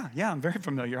 Yeah, I'm very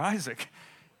familiar. Isaac.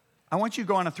 I want you to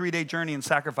go on a 3-day journey and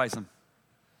sacrifice him.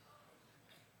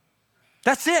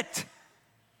 That's it.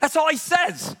 That's all he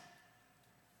says.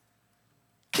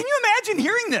 Can you imagine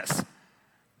hearing this?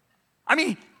 I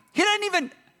mean, he didn't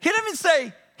even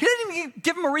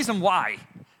give him a reason why.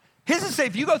 He doesn't say,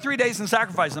 if you go 3 days and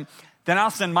sacrifice him, then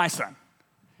I'll send my son.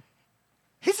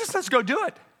 He just says, go do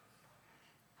it.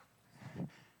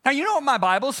 Now, you know what my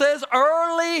Bible says?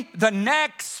 Early the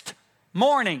next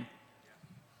morning.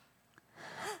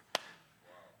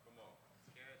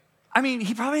 I mean,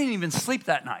 he probably didn't even sleep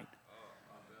that night.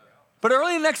 But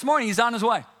early the next morning, he's on his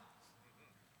way.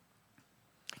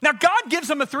 Now, God gives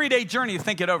him a 3-day journey to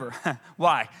think it over.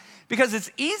 Why? Because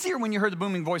it's easier when you heard the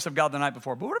booming voice of God the night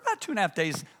before. But what about 2.5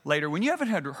 days later when you haven't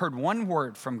heard one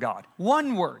word from God?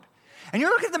 One word. And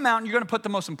you're looking at the mountain, you're going to put the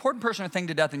most important person or thing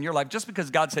to death in your life just because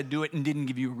God said do it and didn't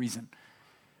give you a reason.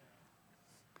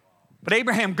 But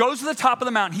Abraham goes to the top of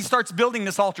the mountain. He starts building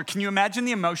this altar. Can you imagine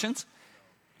the emotions?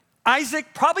 Isaac,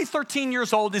 probably 13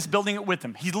 years old, is building it with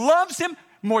him. He loves him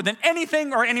more than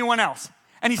anything or anyone else.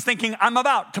 And he's thinking, I'm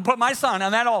about to put my son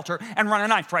on that altar and run a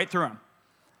knife right through him.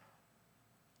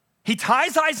 He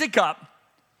ties Isaac up.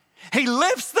 He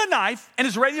lifts the knife and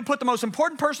is ready to put the most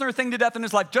important person or thing to death in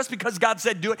his life just because God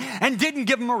said do it and didn't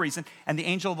give him a reason. And the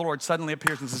angel of the Lord suddenly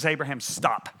appears and says, Abraham,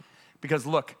 stop. Because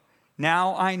look,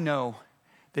 now I know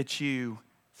that you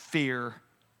fear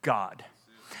God.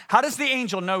 How does the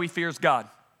angel know he fears God?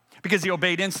 Because he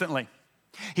obeyed instantly.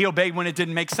 He obeyed when it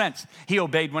didn't make sense. He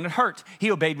obeyed when it hurt.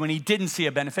 He obeyed when he didn't see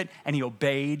a benefit, and he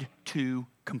obeyed to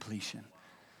completion.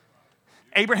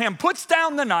 Abraham puts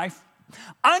down the knife,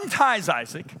 unties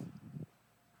Isaac,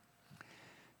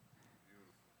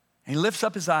 and he lifts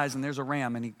up his eyes, and there's a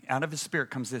ram, and out of his spirit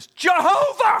comes this,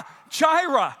 Jehovah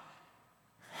Jireh.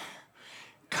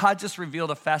 God just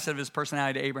revealed a facet of his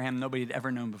personality to Abraham nobody had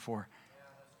ever known before,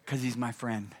 because he's my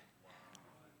friend.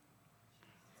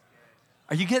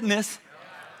 Are you getting this?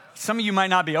 Some of you might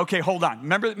not be. Okay, hold on.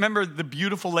 Remember the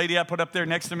beautiful lady I put up there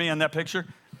next to me on that picture?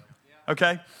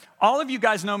 Okay? All of you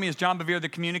guys know me as John Bevere, the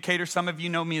communicator. Some of you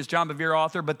know me as John Bevere,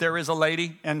 author, but there is a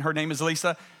lady, and her name is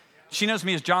Lisa. She knows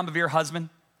me as John Bevere, husband.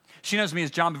 She knows me as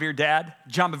John Bevere, dad,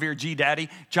 John Bevere, G-daddy,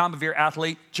 John Bevere,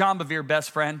 athlete, John Bevere,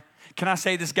 best friend. Can I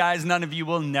say this, guys? None of you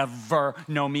will never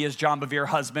know me as John Bevere,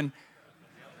 husband.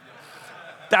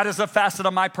 That is a facet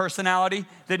of my personality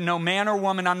that no man or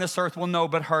woman on this earth will know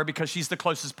but her because she's the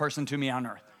closest person to me on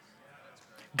earth.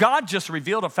 God just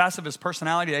revealed a facet of his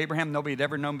personality to Abraham nobody had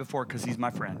ever known before because he's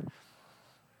my friend.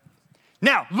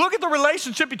 Now, look at the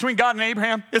relationship between God and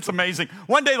Abraham. It's amazing.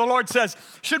 One day the Lord says,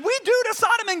 should we do to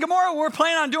Sodom and Gomorrah what we're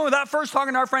planning on doing without first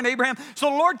talking to our friend Abraham? So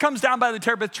the Lord comes down by the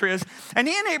terebinth trees, and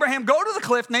he and Abraham go to the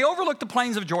cliff, and they overlook the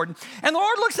plains of Jordan. And the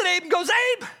Lord looks at Abe and goes,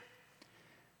 Abe,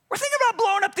 we're thinking about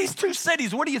blowing up these 2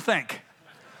 cities. What do you think?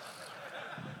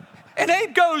 And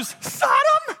Abe goes,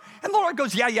 Sodom? And the Lord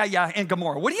goes, yeah, and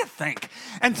Gomorrah. What do you think?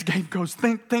 And Abe goes,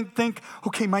 think.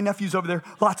 Okay, my nephew's over there,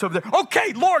 Lot's over there.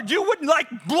 Okay, Lord, you wouldn't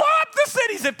blow up the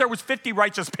cities if there was 50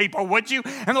 righteous people, would you?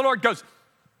 And the Lord goes,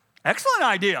 excellent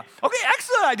idea. Okay,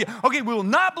 excellent idea. Okay, we will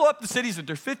not blow up the cities if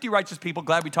there's 50 righteous people.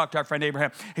 Glad we talked to our friend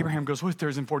Abraham. Abraham goes, what if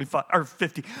there's in 45 or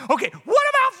 50? Okay, what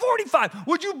about 45?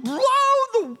 Would you blow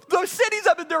the cities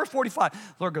up if there were 45? The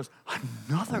Lord goes,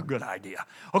 another good idea.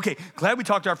 Okay, glad we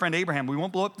talked to our friend Abraham. We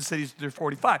won't blow up the cities if there's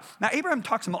 45. Now, Abraham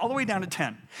talks him all the way down to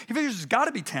 10. He figures there's got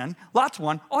to be 10. Lot's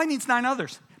one. All he needs 9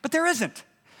 others. But there isn't.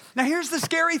 Now, here's the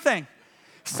scary thing.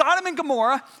 Sodom and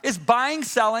Gomorrah is buying,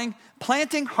 selling,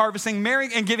 planting, harvesting,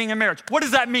 marrying, and giving in marriage. What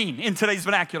does that mean in today's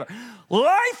vernacular?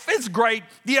 Life is great,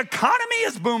 the economy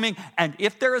is booming, and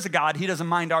if there is a God, he doesn't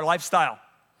mind our lifestyle.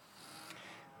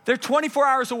 They're 24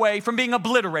 hours away from being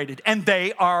obliterated, and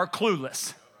they are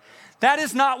clueless. That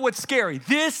is not what's scary.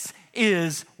 This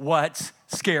is what's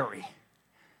scary.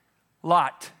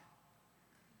 Lot,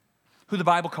 who the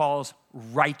Bible calls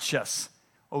righteous.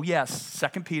 Oh yes,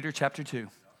 2 Peter chapter 2.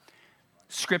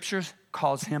 Scriptures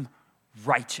calls him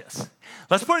righteous.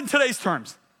 Let's put it in today's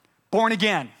terms. Born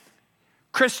again,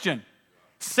 Christian,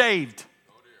 saved.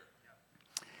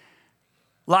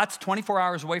 Lot's 24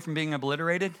 hours away from being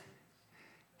obliterated.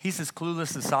 He's as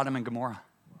clueless as Sodom and Gomorrah.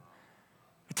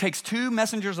 It takes 2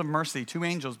 messengers of mercy, 2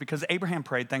 angels, because Abraham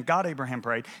prayed, thank God Abraham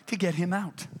prayed, to get him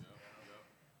out.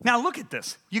 Now look at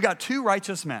this. You got 2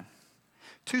 righteous men,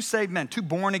 2 saved men, 2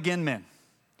 born again men.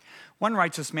 One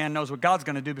righteous man knows what God's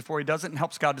going to do before he does it and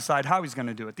helps God decide how he's going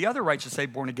to do it. The other righteous,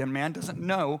 saved, born again man doesn't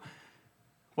know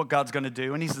what God's going to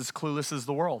do, and he's as clueless as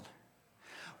the world.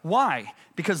 Why?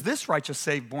 Because this righteous,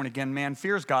 saved, born again man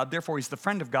fears God, therefore he's the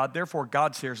friend of God, therefore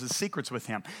God shares his secrets with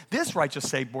him. This righteous,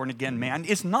 saved, born again man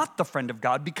is not the friend of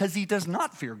God because he does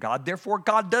not fear God, therefore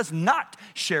God does not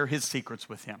share his secrets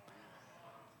with him.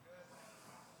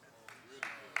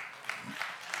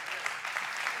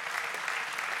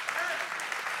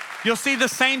 You'll see the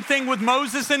same thing with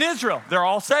Moses and Israel. They're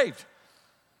all saved.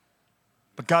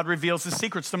 But God reveals his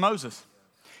secrets to Moses.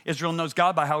 Israel knows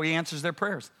God by how he answers their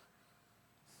prayers.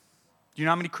 Do you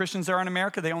know how many Christians there are in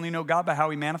America? They only know God by how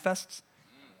he manifests.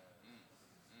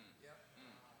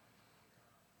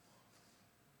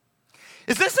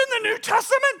 Is this in the New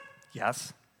Testament?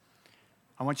 Yes.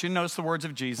 I want you to notice the words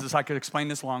of Jesus. I could explain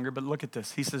this longer, but look at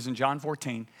this. He says in John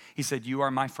 14, he said, you are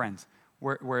my friends.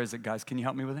 Where is it, guys? Can you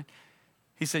help me with it?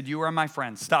 He said, you are my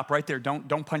friends. Stop right there.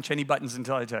 Don't punch any buttons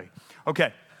until I tell you.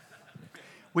 Okay.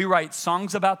 We write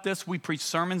songs about this. We preach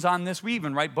sermons on this. We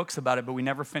even write books about it, but we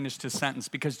never finished his sentence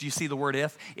because do you see the word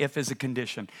if? If is a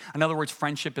condition. In other words,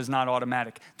 friendship is not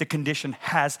automatic. The condition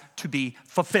has to be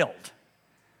fulfilled.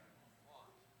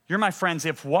 You're my friends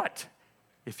if what?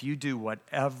 If you do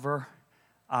whatever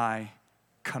I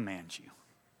command you.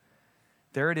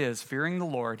 There it is, fearing the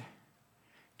Lord,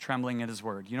 trembling at his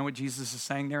word. You know what Jesus is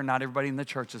saying there? Not everybody in the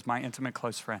church is my intimate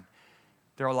close friend.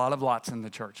 There are a lot of Lots in the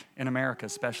church, in America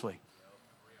especially.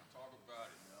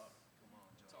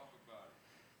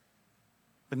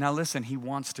 But now listen, he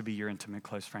wants to be your intimate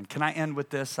close friend. Can I end with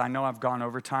this? I know I've gone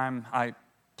over time.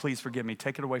 Please forgive me.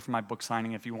 Take it away from my book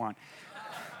signing if you want.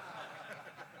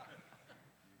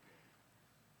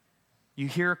 You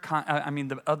hear,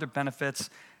 the other benefits,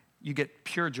 you get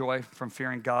pure joy from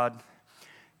fearing God.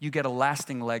 You get a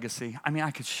lasting legacy.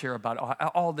 I could share about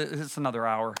all this. It's another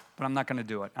hour, but I'm not going to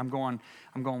do it. I'm going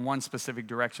one specific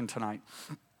direction tonight.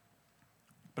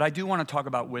 But I do want to talk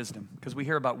about wisdom because we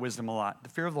hear about wisdom a lot. The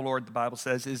fear of the Lord, the Bible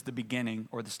says, is the beginning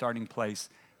or the starting place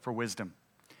for wisdom.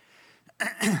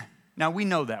 Now, we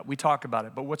know that. We talk about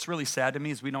it. But what's really sad to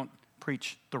me is we don't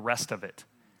preach the rest of it.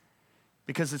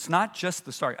 Because it's not just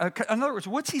the start. In other words,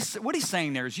 what he's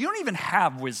saying there is you don't even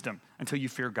have wisdom until you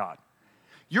fear God.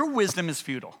 Your wisdom is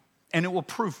futile, and it will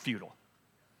prove futile.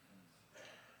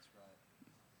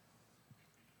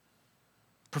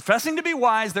 Professing to be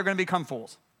wise, they're going to become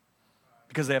fools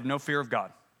because they have no fear of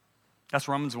God. That's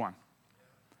Romans 1.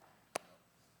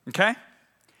 Okay?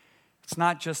 It's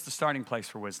not just the starting place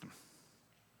for wisdom.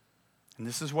 And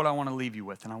this is what I want to leave you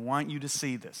with, and I want you to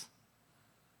see this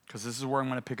because this is where I'm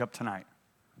going to pick up tonight.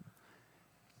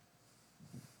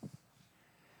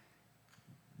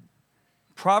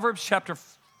 Proverbs chapter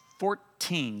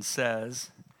 14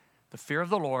 says, the fear of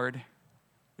the Lord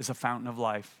is a fountain of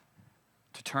life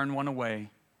to turn one away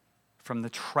from the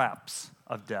traps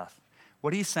of death.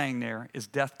 What he's saying there is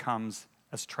death comes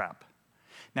as trap.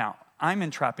 Now, I'm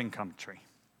in trapping country.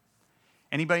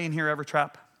 Anybody in here ever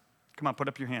trap? Come on, put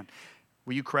up your hand.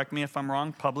 Will you correct me if I'm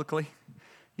wrong publicly?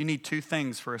 You need two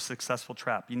things for a successful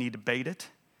trap. You need to bait it,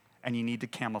 and you need to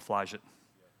camouflage it.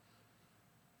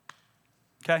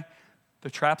 Okay? The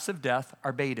traps of death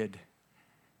are baited,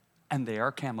 and they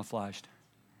are camouflaged.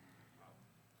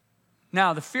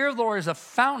 Now, the fear of the Lord is a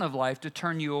fountain of life to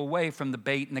turn you away from the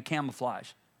bait and the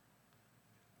camouflage.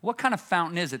 What kind of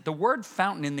fountain is it? The word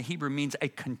fountain in the Hebrew means a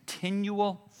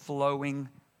continual flowing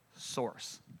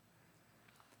source.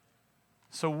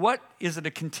 So what is it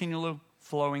a continual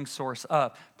flowing source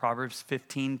of? Proverbs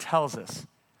 15 tells us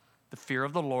the fear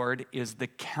of the Lord is the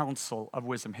counsel of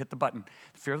wisdom. Hit the button.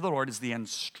 The fear of the Lord is the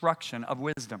instruction of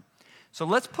wisdom. So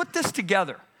let's put this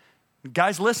together.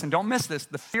 Guys, listen, don't miss this.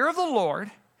 The fear of the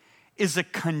Lord is a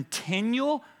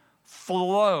continual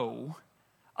flow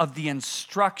of the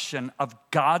instruction of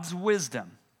God's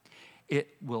wisdom.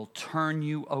 It will turn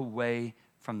you away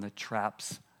from the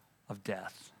traps of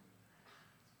death.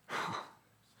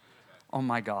 Oh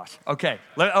my gosh. Okay.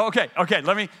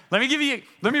 Let me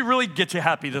really get you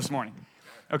happy this morning.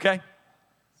 Okay?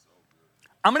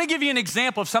 I'm going to give you an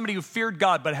example of somebody who feared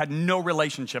God but had no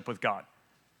relationship with God.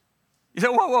 You say,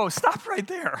 whoa, stop right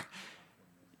there.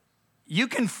 You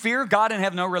can fear God and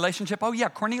have no relationship? Oh yeah,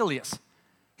 Cornelius.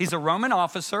 He's a Roman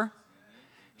officer.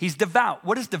 He's devout.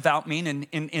 What does devout mean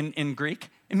in Greek?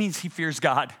 It means he fears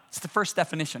God. It's the first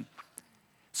definition.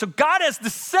 So God has to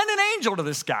send an angel to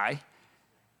this guy.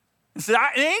 And said,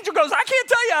 the angel goes, I can't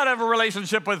tell you how to have a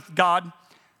relationship with God,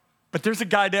 but there's a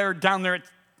guy down there at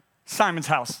Simon's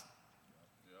house,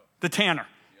 the tanner.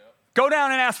 Go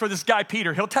down and ask for this guy,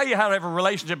 Peter. He'll tell you how to have a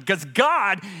relationship because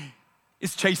God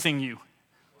is chasing you,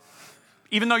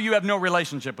 even though you have no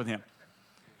relationship with him.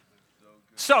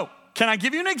 So, can I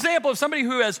give you an example of somebody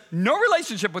who has no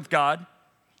relationship with God,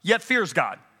 yet fears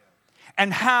God,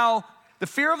 and how the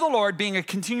fear of the Lord, being a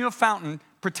continual fountain,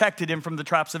 protected him from the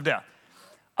traps of death?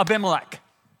 Abimelech.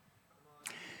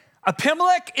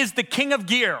 Abimelech is the king of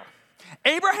Ger.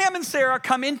 Abraham and Sarah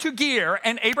come into Ger,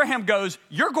 and Abraham goes,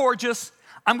 you're gorgeous.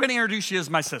 I'm going to introduce you as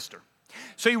my sister.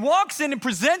 So he walks in and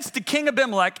presents to King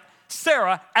Abimelech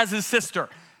Sarah as his sister.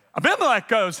 Abimelech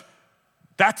goes,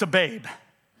 that's a babe.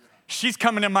 She's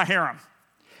coming in my harem.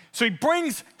 So he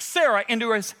brings Sarah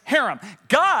into his harem.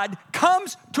 God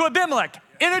comes to Abimelech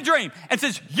in a dream and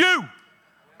says, you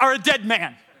are a dead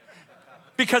man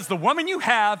because the woman you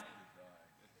have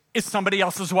is somebody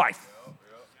else's wife.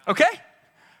 Okay?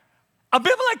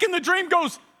 Abimelech in the dream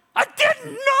goes, I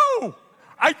didn't know.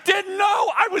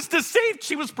 I was deceived.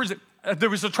 There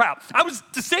was a trap. I was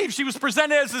deceived. She was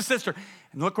presented as his sister.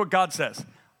 And look what God says.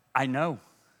 I know.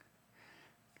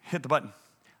 Hit the button.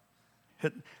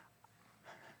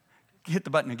 Hit the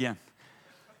button again.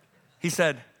 He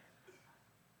said,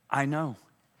 I know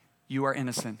you are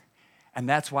innocent. And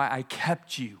that's why I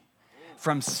kept you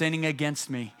from sinning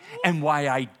against me and why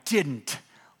I didn't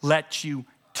let you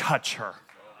touch her.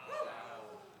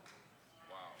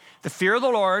 The fear of the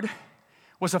Lord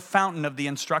was a fountain of the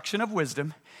instruction of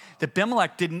wisdom that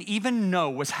Abimelech didn't even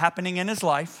know was happening in his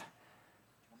life,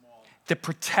 that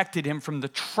protected him from the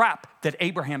trap that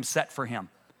Abraham set for him.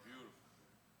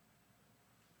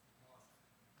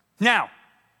 Now,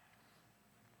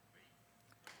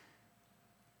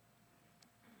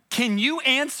 can you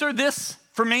answer this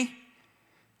for me?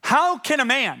 How can a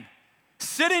man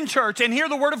sit in church and hear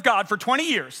the word of God for 20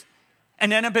 years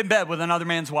and end up in bed with another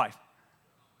man's wife?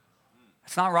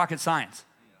 It's not rocket science.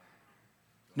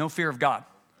 No fear of God.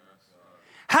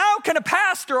 How can a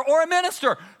pastor or a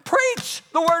minister preach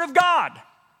the word of God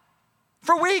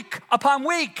for week upon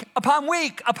week upon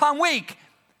week upon week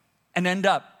and end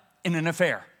up in an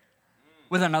affair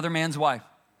with another man's wife?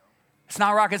 It's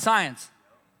not rocket science.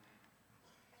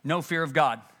 No fear of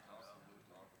God.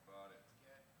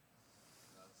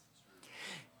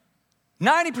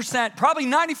 90%, probably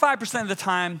 95% of the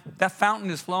time that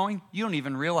fountain is flowing, you don't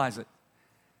even realize it.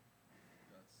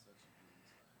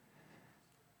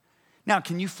 Now,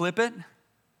 can you flip it?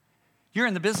 You're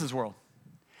in the business world.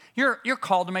 You're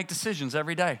called to make decisions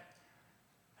every day.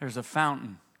 There's a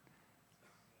fountain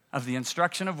of the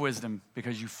instruction of wisdom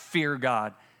because you fear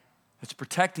God. It's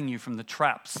protecting you from the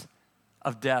traps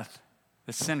of death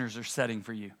that sinners are setting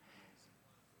for you,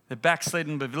 that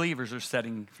backslidden believers are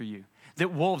setting for you,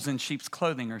 that wolves in sheep's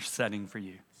clothing are setting for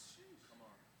you.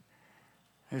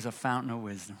 There's a fountain of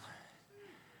wisdom.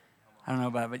 I don't know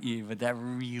about you, but that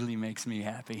really makes me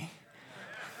happy.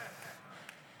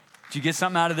 Did you get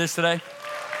something out of this today?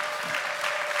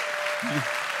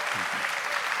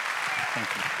 Thank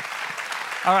you.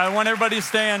 All right, I want everybody to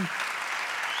stand.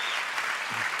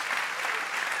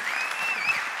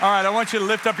 All right, I want you to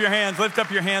lift up your hands. Lift up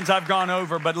your hands. I've gone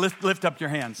over, but lift up your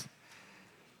hands.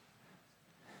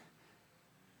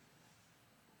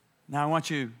 Now I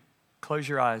want you to close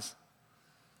your eyes.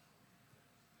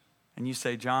 And you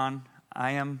say, John,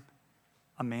 I am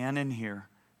a man in here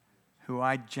who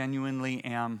I genuinely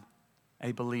am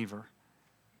a believer,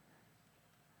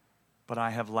 but I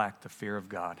have lacked the fear of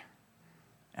God.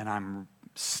 And I'm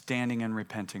standing and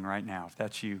repenting right now. If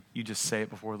that's you, you just say it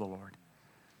before the Lord.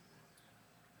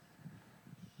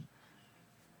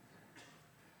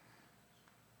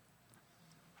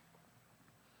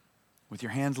 With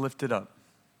your hands lifted up.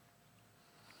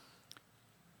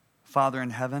 Father in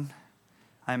heaven,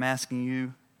 I'm asking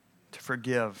you to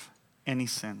forgive any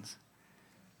sins.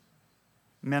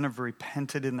 Men have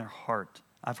repented in their heart.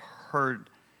 I've heard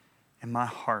in my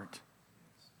heart.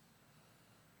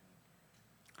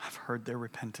 I've heard their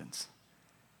repentance,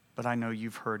 but I know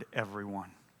you've heard everyone.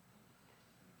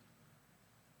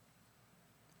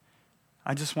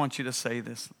 I just want you to say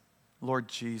this, Lord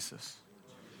Jesus,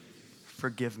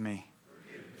 forgive me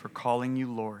for calling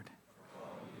you Lord,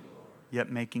 yet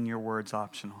making your words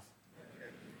optional.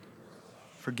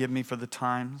 Forgive me for the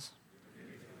times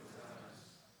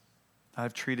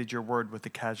I've treated your word with a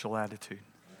casual attitude.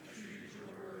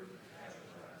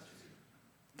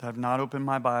 That I've not opened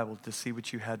my Bible to see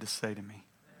what you had to say to me.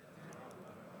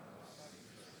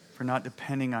 For not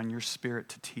depending on your Spirit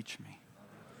to teach me.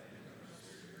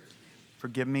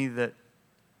 Forgive me that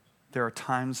there are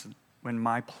times when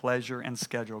my pleasure and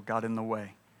schedule got in the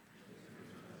way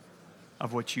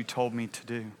of what you told me to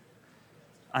do.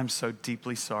 I'm so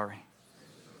deeply sorry,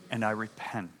 and I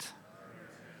repent.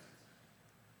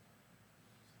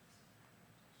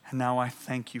 And now I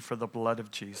thank you for the blood of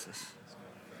Jesus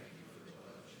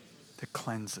that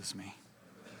cleanses me.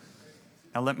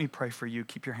 Now let me pray for you.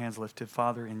 Keep your hands lifted.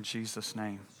 Father, in Jesus'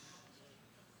 name,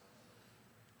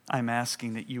 I'm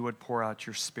asking that you would pour out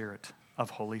your spirit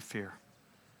of holy fear.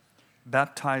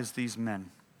 Baptize these men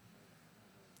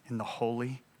in the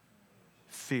holy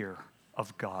fear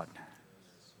of God.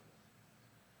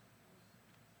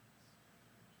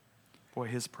 Boy,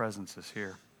 his presence is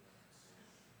here.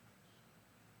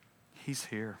 He's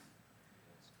here.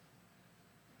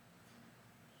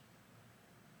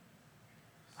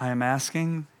 I am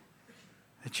asking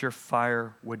that your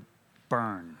fire would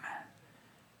burn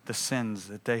the sins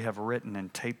that they have written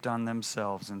and taped on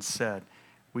themselves and said,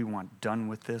 we want done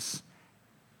with this.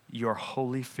 Your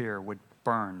holy fear would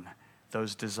burn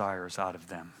those desires out of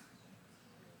them.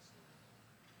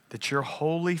 That your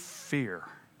holy fear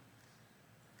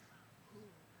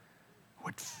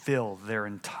would fill their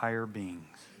entire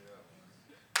beings.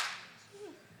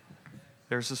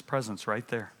 There's his presence right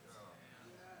there.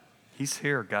 He's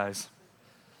here, guys.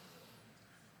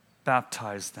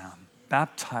 Baptize them.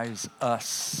 Baptize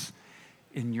us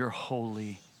in your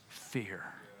holy fear.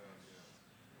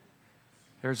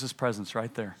 There's his presence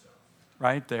right there.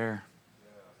 Right there.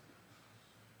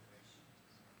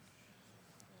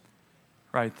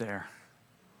 Right there.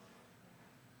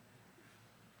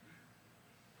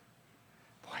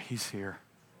 Boy, he's here.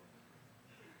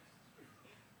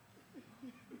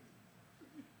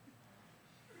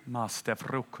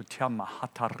 Mastefrukutjama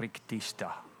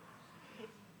hatariktista.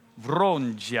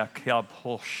 Vronja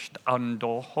kjabhost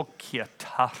ando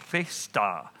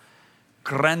hokjetarista.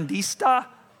 Grandista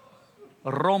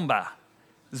romba.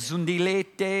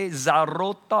 Zundilete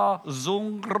zarota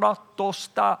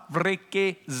zungratosta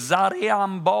vreke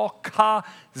zariamboka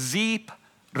zip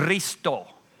risto.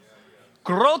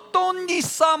 Crotondi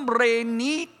sambre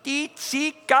niti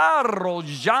cicaro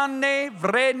jane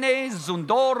vrene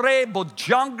zundore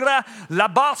bojangra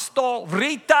labasto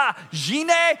vrita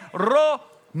jine ro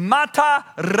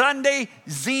mata rande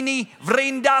zini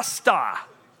vrindasta.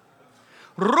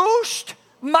 Rusht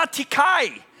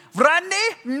matikai.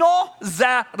 Vrane no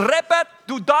za repet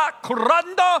duda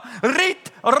kurando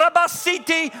rit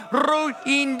rabasiti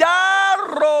ruinda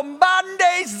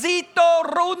rombande zito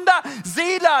runda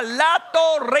zila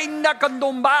lato renda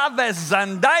condombave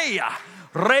zandaya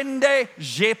rende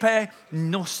jepe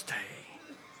noste.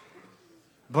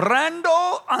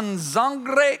 Brando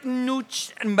anzangre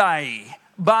nuchmai.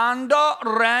 Bando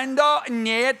rando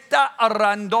nieta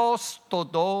randos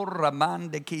todo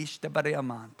ramande kiste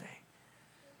bariamante.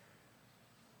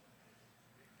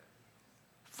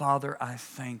 Father, I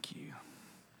thank you.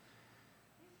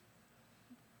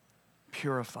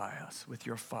 Purify us with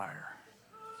your fire.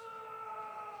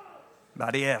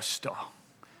 Bariesto.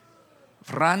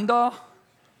 Vrando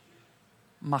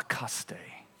makaste.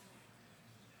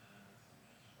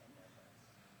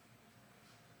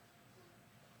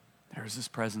 There's His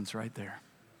presence right there.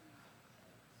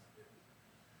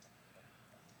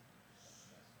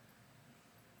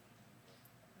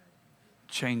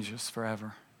 Change us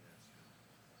forever.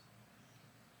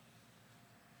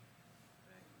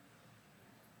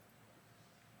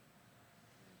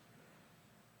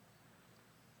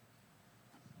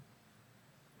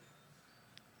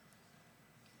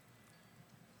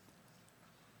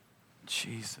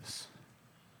 Jesus.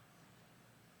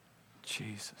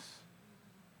 Jesus.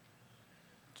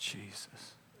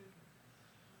 Jesus.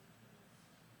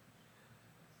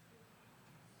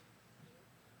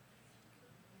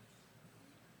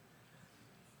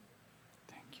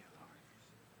 Thank you, Lord.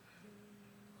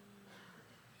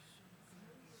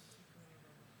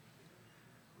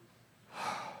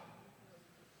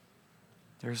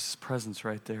 There's His presence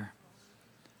right there.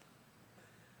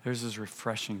 There's His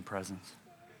refreshing presence.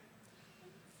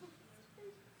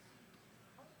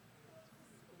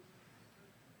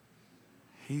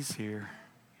 He's here.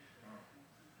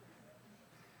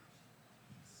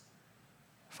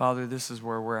 Father, this is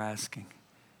where we're asking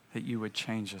that you would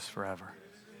change us forever.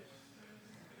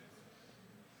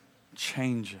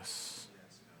 Change us.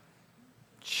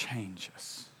 Change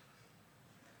us.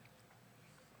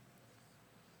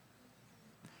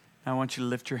 I want you to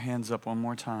lift your hands up one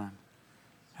more time,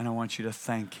 and I want you to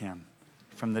thank Him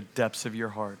from the depths of your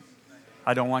heart.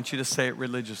 I don't want you to say it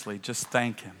religiously. Just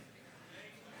thank Him.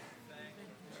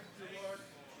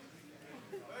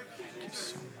 Thank you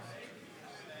so much.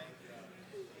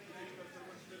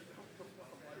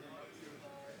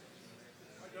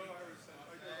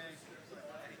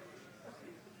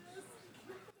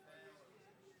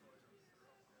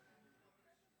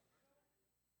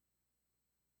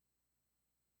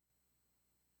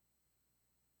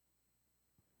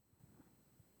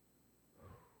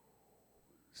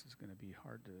 This is going to be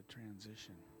hard to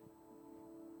transition.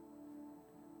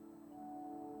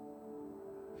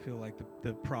 I feel like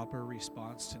the proper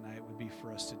response tonight would be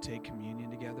for us to take communion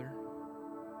together.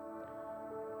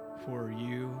 For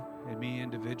you and me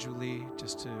individually,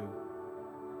 just to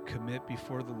commit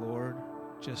before the Lord,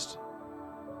 just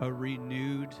a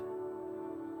renewed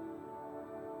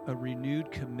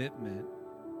commitment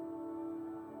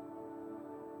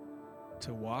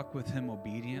to walk with Him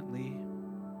obediently.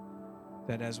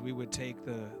 That as we would take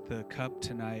the cup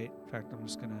tonight, in fact, I'm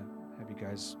just going to have you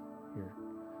guys here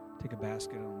take a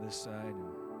basket on this side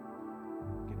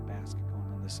and get a basket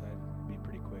going on this side. It'll be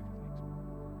pretty quick.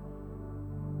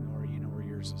 Nora, you know where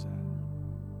yours is at.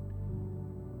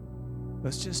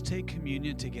 Let's just take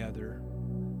communion together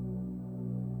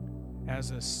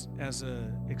as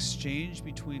a exchange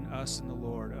between us and the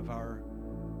Lord of our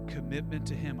commitment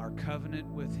to Him, our covenant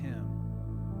with Him.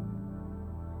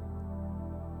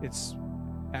 It's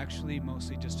actually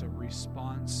mostly just a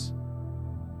response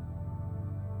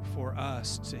for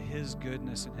us to His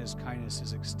goodness and His kindness,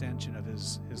 His extension of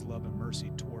His love and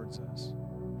mercy towards us.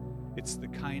 It's the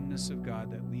kindness of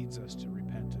God that leads us to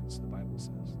repentance, the Bible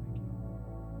says. Thank you.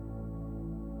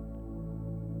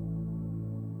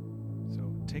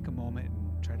 So take a moment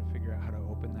and try to figure out how to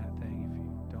open that thing if you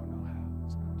don't know how.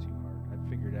 It's not too hard. I've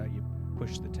figured out you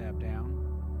push the tab down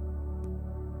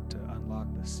to unlock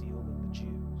the seal of the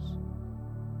Jews.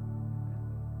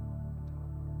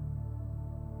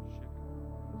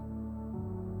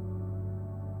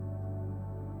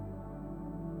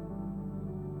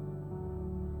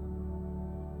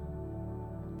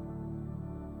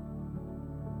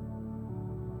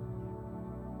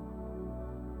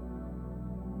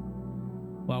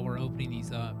 While we're opening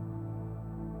these up,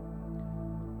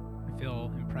 I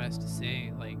feel impressed to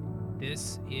say,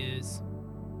 this is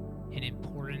an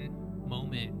important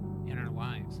moment in our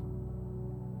lives.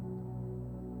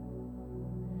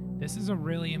 This is a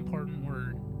really important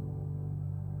word.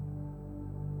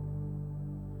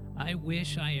 I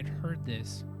wish I had heard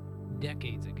this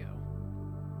decades ago.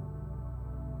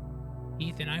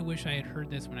 Ethan, I wish I had heard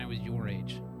this when I was your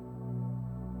age.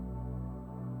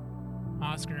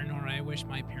 Oscar and Nora, I wish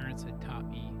my parents had taught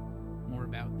me more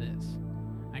about this.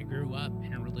 I grew up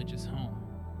in a religious home.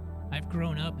 I've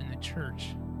grown up in the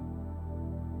church.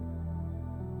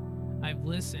 I've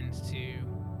listened to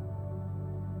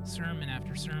sermon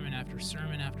after sermon after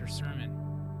sermon after sermon.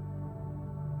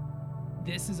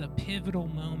 This is a pivotal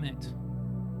moment.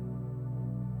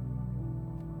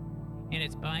 And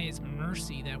it's by His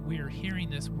mercy that we are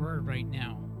hearing this word right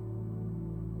now.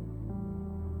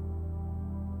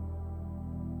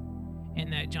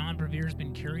 And that John Bevere has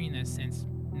been carrying this since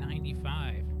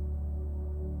 95.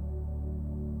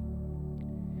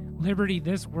 Liberty,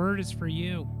 this word is for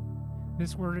you.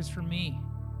 This word is for me.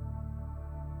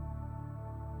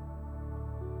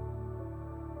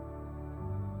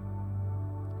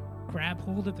 Grab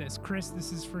hold of this. Chris,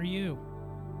 this is for you.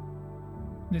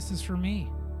 This is for me.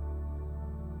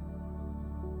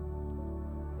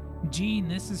 Gene,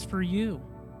 this is for you.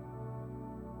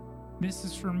 This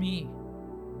is for me.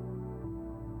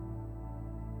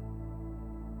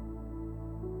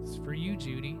 This is for you,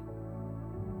 Judy.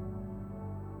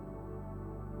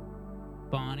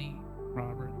 Bonnie,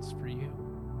 Robert, it's for you.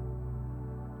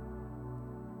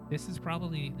 This is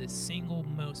probably the single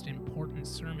most important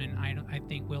sermon I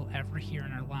think we'll ever hear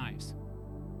in our lives.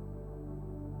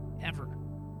 Ever.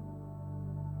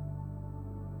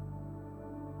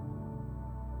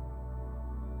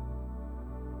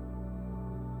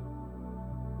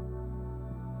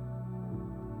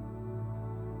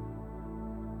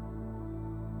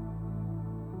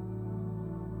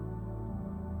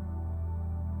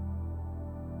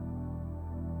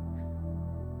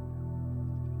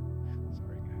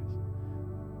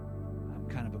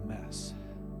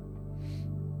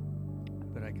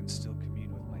 But I can still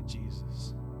commune with my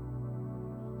Jesus.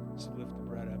 So lift the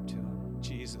bread up to him.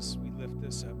 Jesus, we lift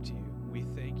this up to you. We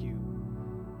thank you.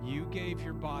 You gave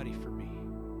your body for me.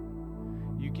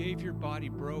 You gave your body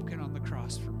broken on the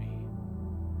cross for me.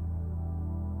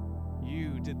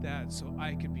 You did that so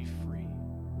I could be free,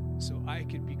 so I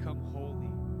could become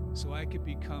holy, so I could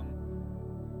become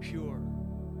pure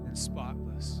and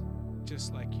spotless,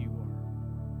 just like you are.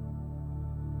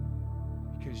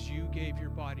 Because you gave your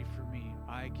body for me,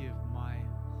 I give my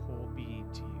whole being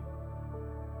to you.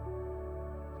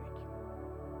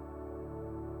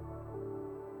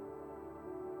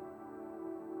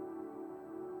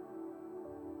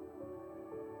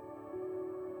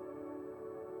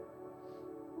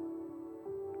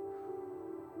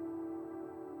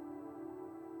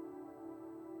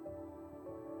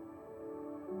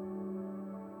 Thank you.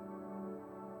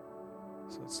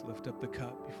 So let's lift up the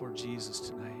cup before Jesus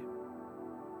tonight.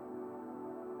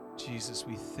 Jesus,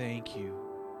 we thank you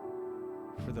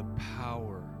for the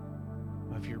power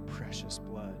of your precious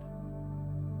blood.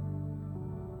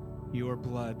 Your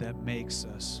blood that makes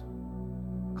us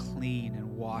clean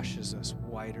and washes us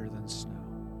whiter than snow.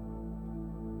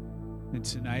 And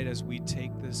tonight, as we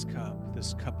take this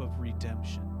cup of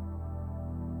redemption,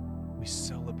 we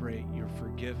celebrate your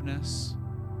forgiveness.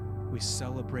 We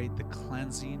celebrate the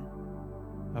cleansing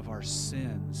of our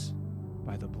sins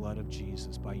by the blood of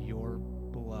Jesus, by your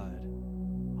blood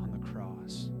on the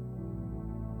cross.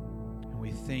 And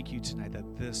we thank you tonight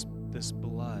that this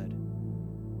blood,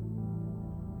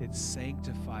 it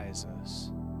sanctifies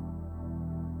us.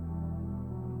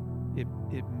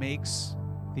 It makes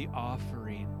the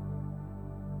offering,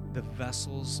 the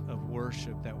vessels of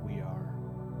worship that we are,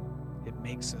 it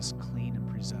makes us clean and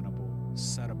presentable,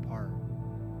 set apart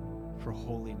for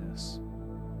holiness.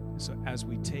 So as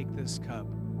we take this cup,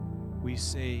 we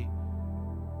say,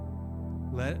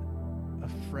 let a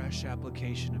fresh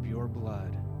application of your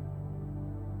blood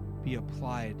be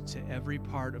applied to every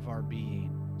part of our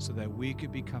being so that we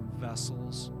could become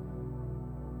vessels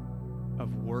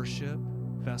of worship,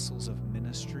 vessels of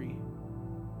ministry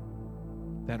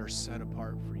that are set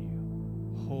apart for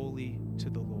you, holy to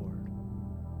the Lord.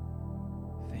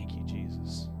 Thank you,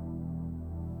 Jesus.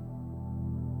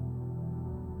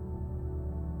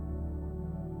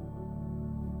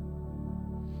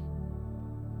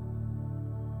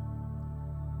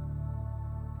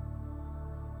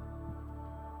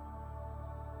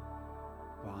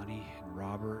 Bonnie and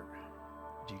Robert,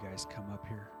 do you guys come up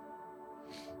here?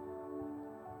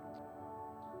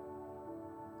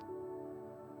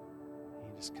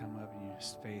 You just come up and you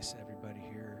just face everybody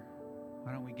here.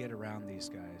 Why don't we get around these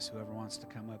guys? Whoever wants to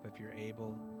come up, if you're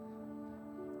able.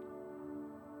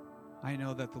 I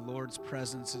know that the Lord's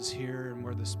presence is here, and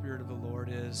where the Spirit of the Lord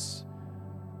is,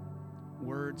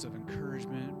 words of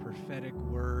encouragement, prophetic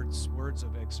words, words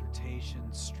of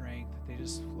exhortation, strength, they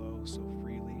just flow so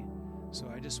freely. So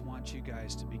I just want you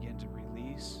guys to begin to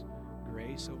release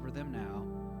grace over them now.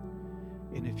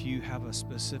 And if you have a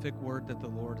specific word that the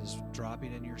Lord is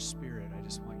dropping in your spirit, I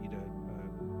just want you to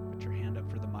put your hand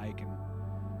up for the mic, and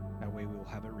that way we will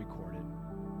have it recorded.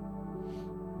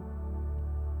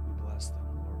 We bless them,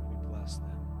 Lord. We bless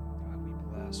them. God, we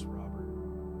bless Robert.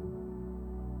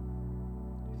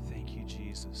 Thank you,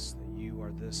 Jesus, that you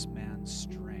are this man's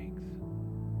strength.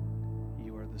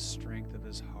 You are the strength of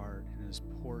his heart and his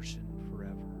portion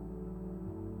forever.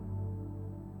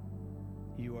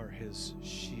 You are his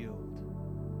shield.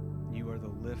 You are the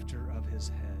lifter of his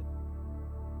head,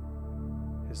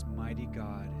 his mighty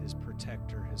God, his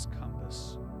protector, his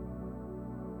compass.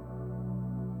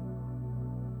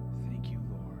 Thank you,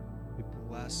 Lord. We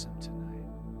bless him tonight.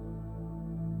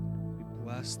 We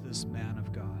bless this man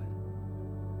of God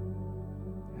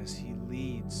as he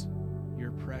leads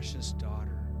your precious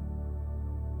daughter,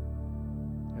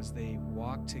 as they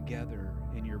walk together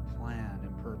in your plan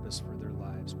and purpose for their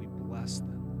lives. We bless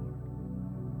them, Lord.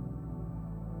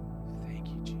 Thank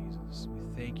you, Jesus. We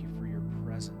thank you for your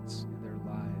presence in their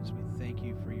lives. We thank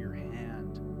you for your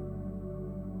hand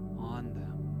on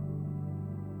them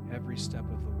every step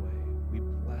of the way. We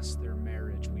bless their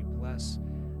marriage. We bless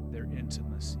their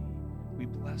intimacy. We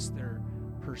bless their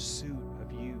pursuit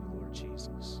of you, Lord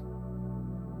Jesus.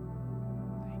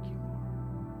 Thank you,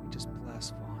 Lord. We just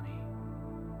bless Vonnie.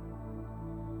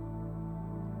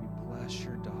 We bless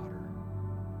your daughter,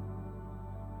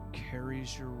 who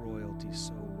carries your royalty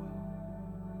so well.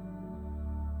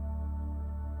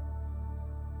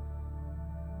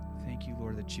 Thank you,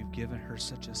 Lord, that you've given her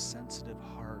such a sensitive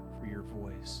heart for your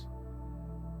voice.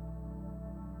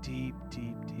 Deep,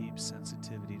 deep, deep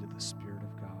sensitivity to the Spirit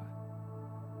of God.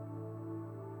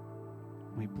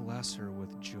 We bless her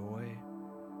with joy,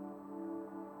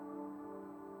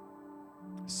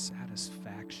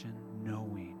 satisfaction,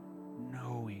 knowing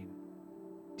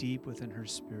deep within her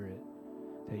spirit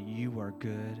that you are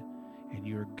good and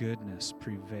your goodness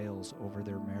prevails over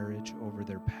their marriage, over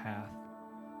their path,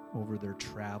 over their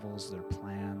travels, their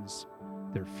plans,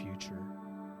 their future.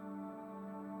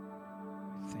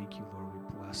 Thank you, Lord. We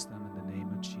bless them in the name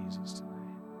of Jesus tonight.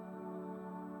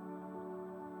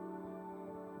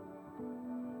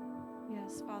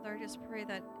 Yes, Father, I just pray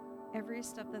that every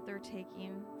step that they're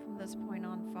taking from this point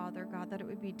on, Father God, that it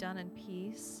would be done in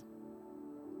peace.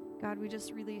 God, we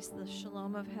just release the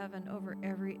shalom of heaven over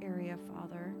every area,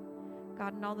 Father.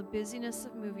 God, in all the busyness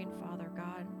of moving, Father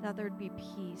God, that there'd be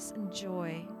peace and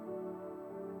joy.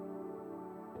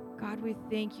 God, we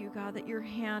thank you, God, that your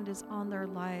hand is on their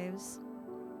lives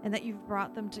and that you've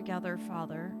brought them together,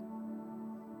 Father.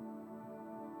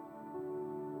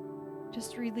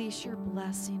 Just release your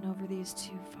blessing over these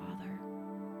two, Father.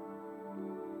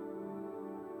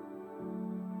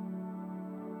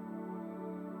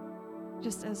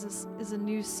 Just as this is a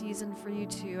new season for you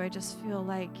too, I just feel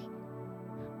like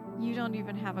you don't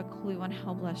even have a clue on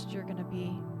how blessed you're going to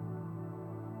be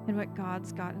and what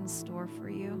God's got in store for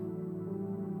you.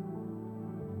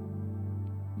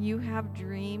 You have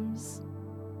dreams,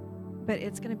 but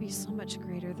it's going to be so much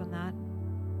greater than that.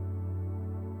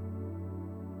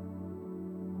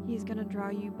 He's going to draw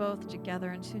you both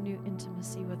together into new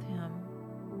intimacy with him.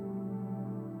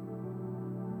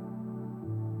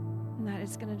 And that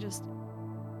it's going to just,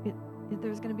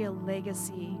 there's going to be a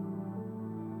legacy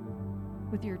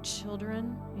with your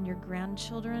children and your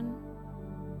grandchildren.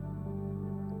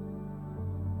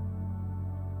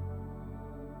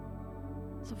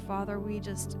 So, Father, we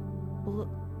just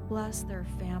bless their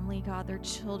family, God, their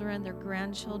children, their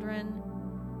grandchildren.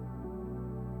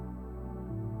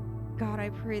 God, I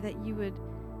pray that you would,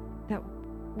 that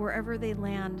wherever they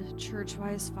land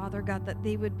church-wise, Father God, that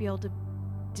they would be able to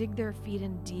dig their feet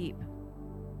in deep.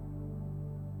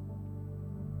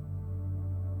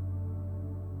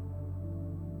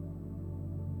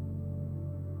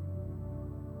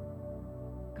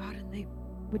 God, and they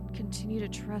would continue to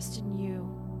trust in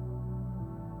you.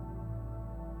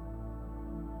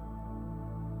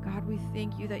 God, we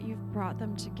thank you that you've brought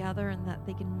them together and that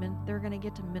they're going to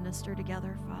get to minister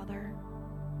together, Father.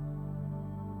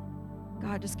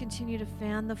 God, just continue to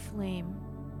fan the flame.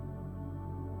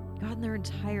 God, and their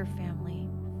entire family,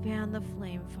 fan the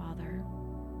flame, Father.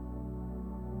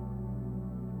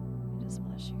 We just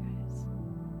bless you guys.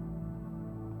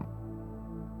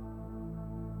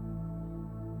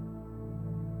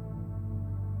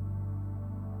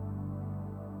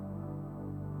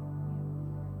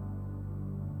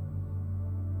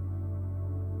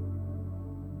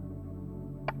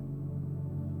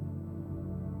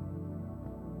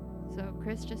 So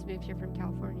Chris just moved here from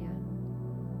California.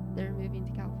 They're moving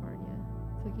to California.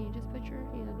 So can you just put your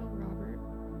hand on Robert?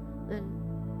 Then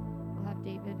I'll have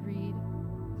David read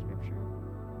scripture.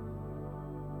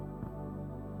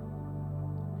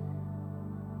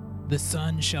 The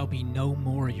sun shall be no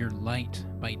more your light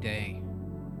by day,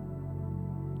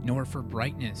 nor for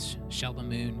brightness shall the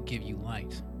moon give you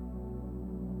light.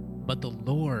 But the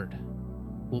Lord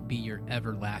will be your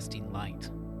everlasting light,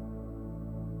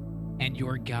 and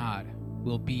your God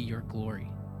will be your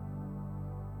glory.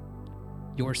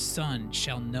 Your sun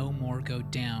shall no more go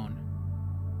down,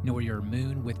 nor your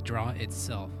moon withdraw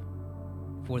itself,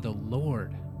 for the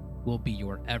Lord will be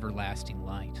your everlasting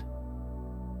light,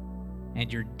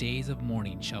 and your days of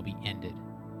mourning shall be ended.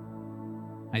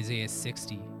 Isaiah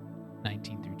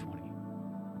 60:19 through 20.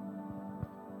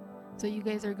 So you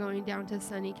guys are going down to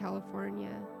sunny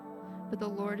California, but the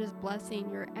Lord is blessing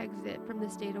your exit from the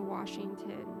state of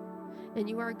Washington. And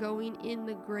you are going in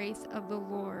the grace of the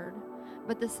Lord.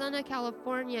 But the sun of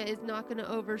California is not going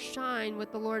to overshine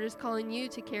what the Lord is calling you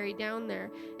to carry down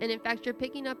there. And in fact, you're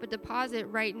picking up a deposit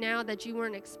right now that you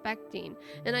weren't expecting.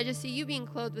 And I just see you being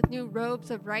clothed with new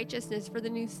robes of righteousness for the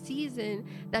new season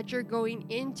that you're going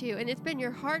into. And it's been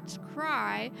your heart's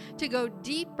cry to go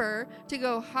deeper, to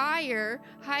go higher,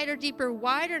 deeper,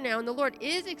 wider now. And the Lord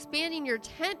is expanding your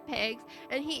tent pegs,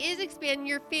 and He is expanding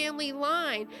your family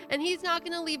line. And He's not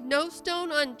going to leave no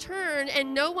stone unturned,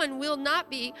 and no one will not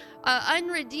be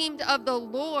unredeemed of the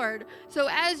Lord. So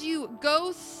as you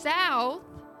go south,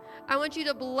 I want you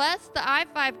to bless the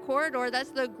I-5 corridor.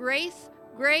 That's the grace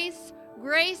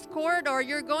corridor.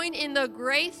 You're going in the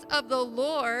grace of the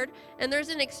Lord. And there's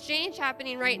an exchange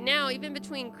happening right now, even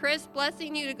between Chris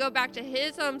blessing you to go back to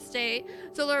his home state.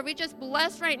 So Lord, we just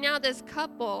bless right now this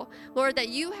couple, Lord, that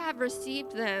you have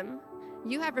received them.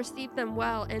 You have received them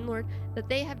well. And Lord, that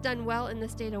they have done well in the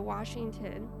state of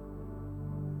Washington.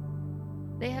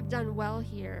 They have done well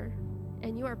here,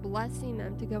 and you are blessing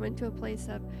them to go into a place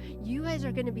of, you guys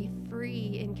are going to be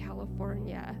free in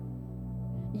California.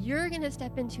 You're going to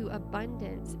step into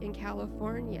abundance in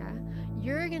California.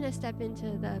 You're going to step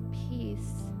into the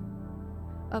peace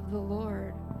of the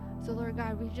Lord. So Lord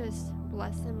God, we just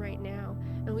bless them right now,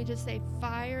 and we just say,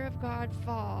 fire of God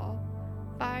fall,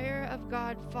 fire of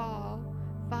God fall,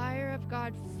 fire of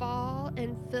God fall,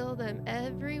 and fill them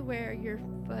everywhere your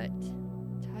foot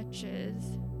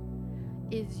touches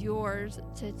is yours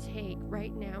to take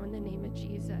right now in the name of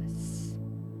Jesus.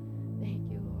 Thank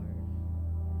you, Lord.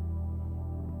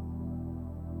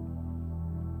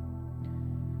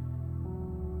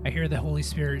 I hear the Holy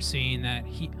Spirit saying that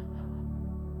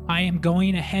I am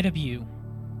going ahead of you.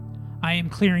 I am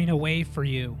clearing a way for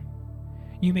you.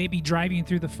 You may be driving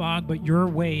through the fog, but your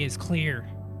way is clear.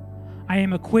 I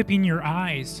am equipping your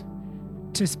eyes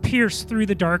to pierce through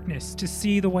the darkness, to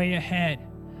see the way ahead.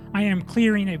 I am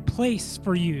clearing a place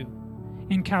for you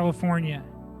in California.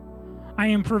 I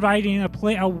am providing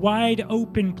a wide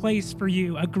open place for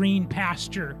you, a green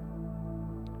pasture,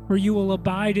 where you will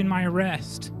abide in my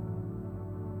rest.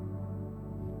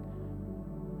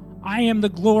 I am the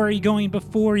glory going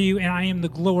before you, and I am the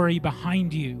glory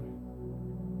behind you.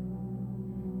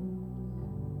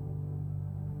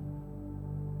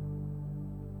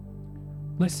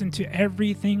 Listen to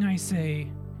everything I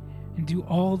say and do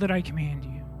all that I command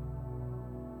you.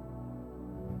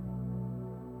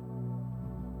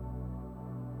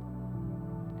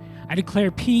 I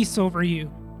declare peace over you.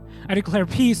 I declare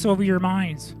peace over your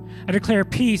minds. I declare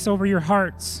peace over your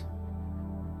hearts.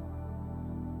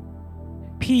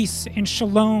 Peace and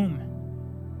shalom.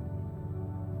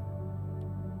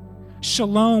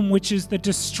 Shalom, which is the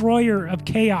destroyer of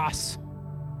chaos.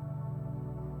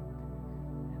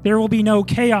 There will be no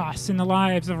chaos in the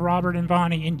lives of Robert and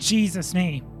Vonnie in Jesus'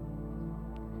 name.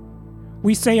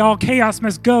 We say all chaos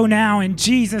must go now in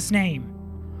Jesus' name.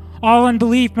 All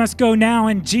unbelief must go now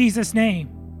in Jesus' name.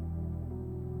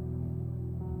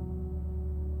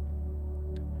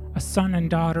 A son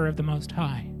and daughter of the Most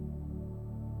High,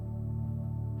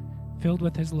 filled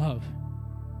with His love.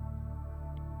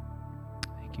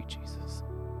 Thank you, Jesus.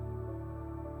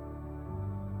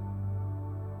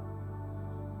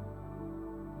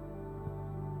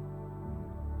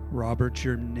 Robert,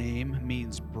 your name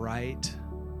means bright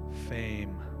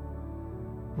fame.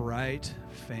 Bright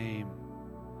fame.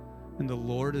 And the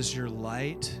Lord is your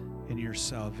light and your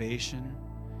salvation,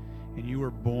 and you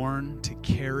were born to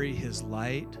carry His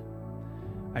light.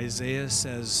 Isaiah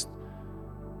says,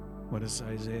 what does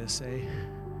Isaiah say?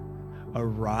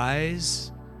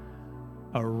 Arise,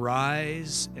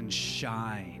 arise and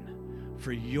shine,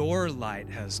 for your light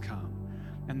has come,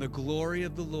 and the glory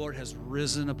of the Lord has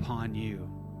risen upon you.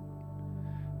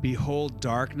 Behold,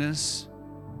 darkness,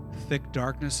 thick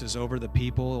darkness is over the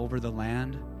people, over the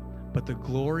land, but the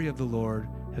glory of the Lord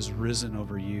has risen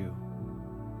over you.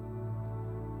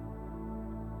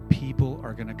 People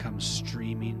are going to come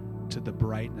streaming to the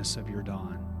brightness of your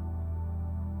dawn.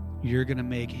 You're going to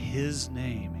make His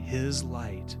name, His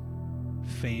light,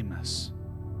 famous.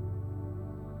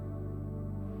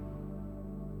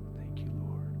 Thank you,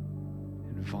 Lord.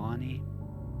 And Vonnie,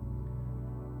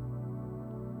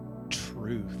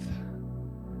 truth.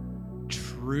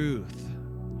 Truth.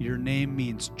 Your name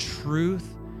means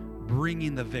truth,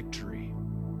 bringing the victory.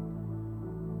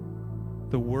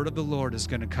 The word of the Lord is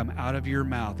going to come out of your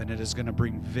mouth, and it is going to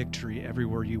bring victory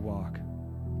everywhere you walk.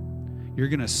 You're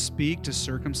going to speak to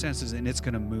circumstances, and it's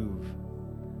going to move.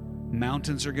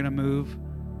 Mountains are going to move.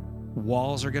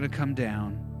 Walls are going to come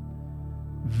down.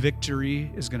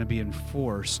 Victory is going to be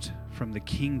enforced from the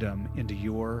kingdom into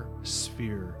your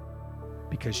sphere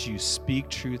because you speak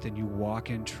truth and you walk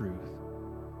in truth.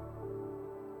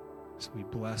 So we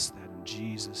bless that in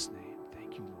Jesus' name.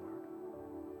 Thank you, Lord.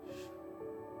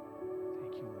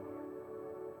 Thank you, Lord.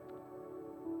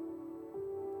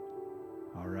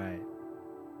 All right.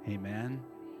 Amen.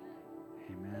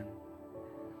 Amen.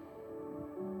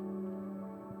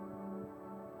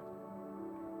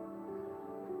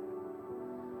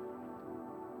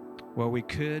 Well, we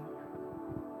could.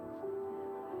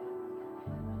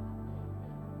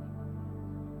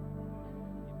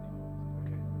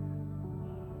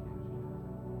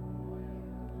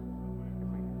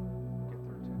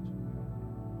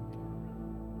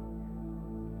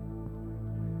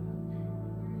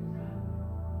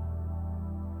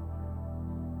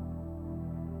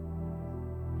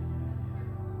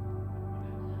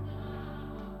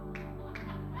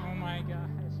 Oh my gosh.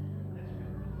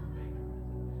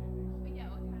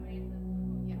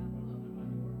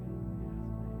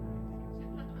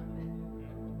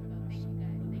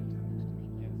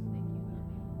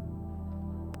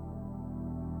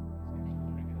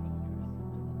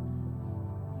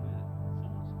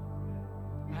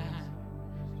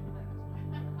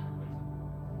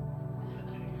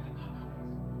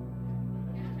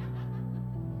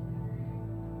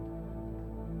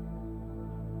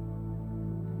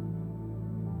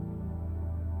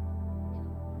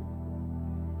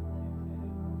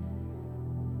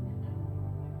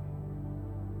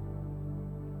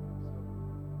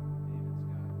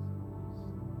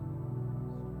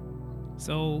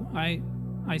 So I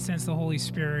sense the Holy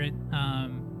Spirit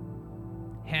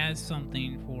has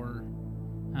something for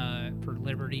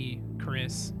Liberty,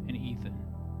 Chris, and Ethan.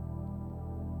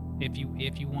 If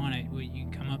you want it, you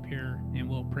can come up here and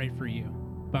we'll pray for you.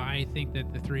 But I think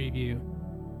that the three of you,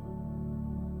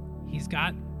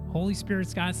 Holy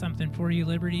Spirit's got something for you,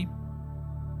 Liberty.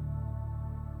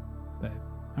 But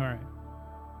all right,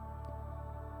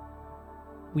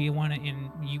 we want to,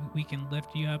 and we can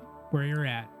lift you up where you're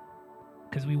at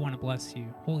because we want to bless you.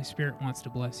 Holy Spirit wants to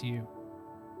bless you.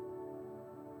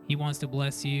 He wants to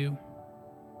bless you,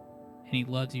 and he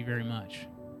loves you very much.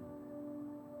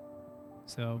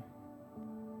 So,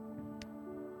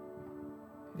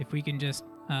 if we can just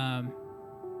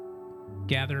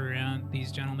gather around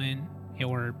these gentlemen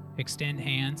or extend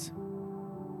hands.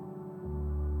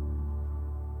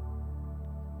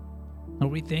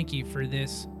 Lord, we thank you for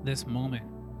this moment.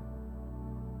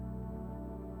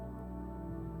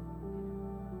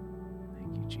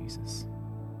 Thank you, Jesus.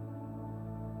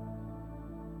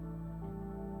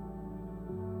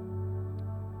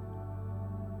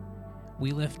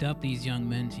 We lift up these young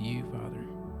men to you, Father.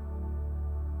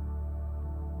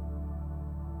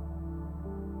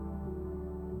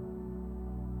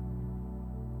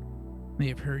 They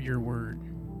have heard your word.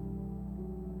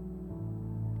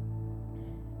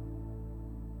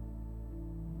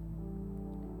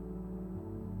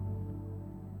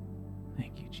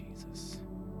 Thank you, Jesus.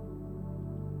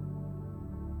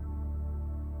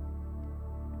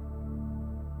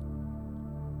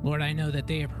 Lord, I know that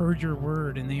they have heard your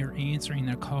word and they are answering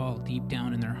their call deep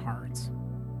down in their hearts.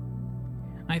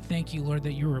 I thank you, Lord,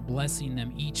 that you are blessing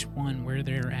them, each one where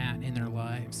they're at in their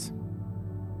lives.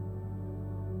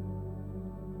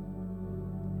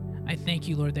 I thank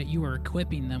you, Lord, that you are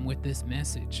equipping them with this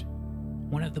message,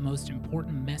 one of the most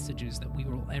important messages that we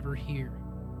will ever hear,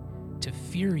 to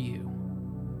fear you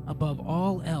above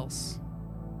all else,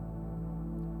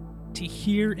 to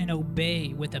hear and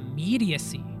obey with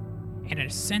immediacy and a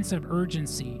sense of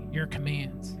urgency your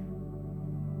commands.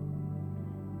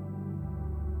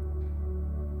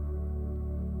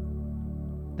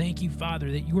 Thank you,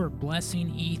 Father, that you are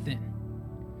blessing Ethan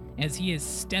as he is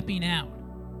stepping out.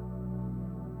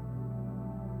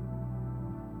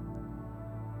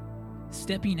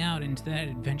 Stepping out into that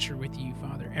adventure with you,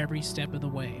 Father, every step of the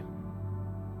way.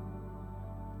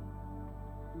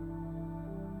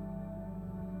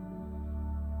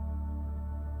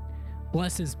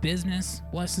 Bless his business,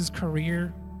 bless his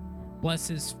career, bless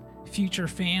his future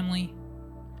family,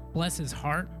 bless his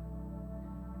heart.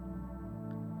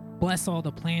 Bless all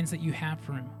the plans that you have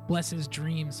for him. Bless his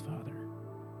dreams, Father.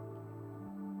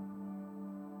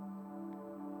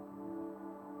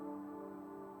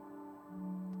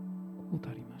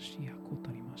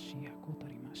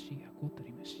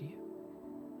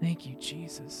 Thank you,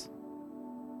 Jesus.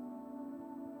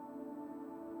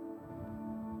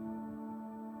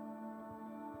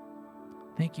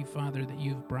 Thank you, Father, that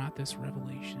you've brought this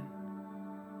revelation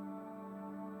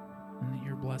and that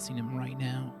you're blessing him right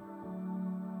now.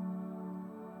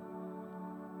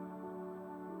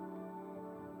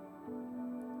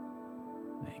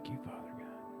 Thank you, Father God.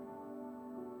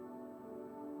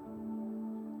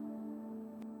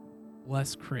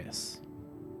 Bless Chris.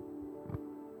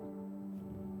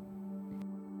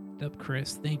 lift up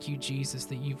Chris. Thank you, Jesus,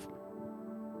 that you've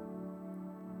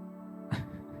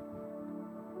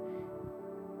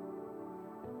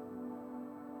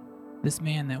this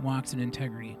man that walks in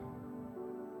integrity.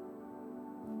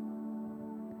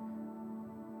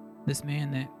 This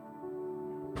man that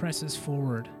presses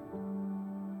forward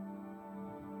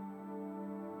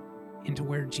into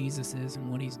where Jesus is and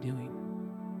what he's doing.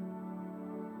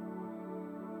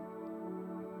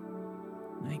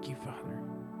 Thank you, Father.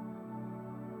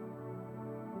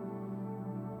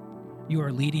 You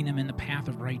are leading him in the path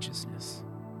of righteousness.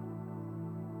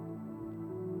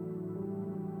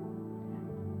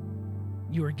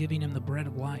 You are giving him the bread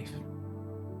of life,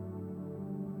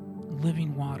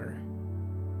 living water.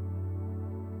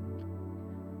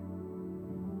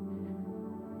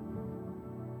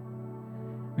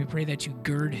 We pray that you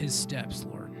gird his steps,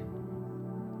 Lord.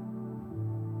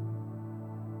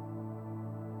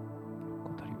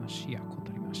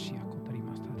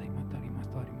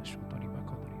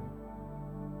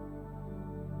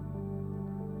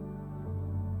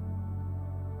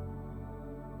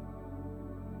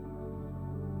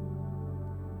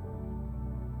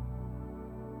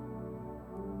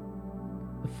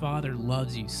 The Father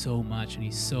loves you so much, and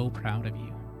he's so proud of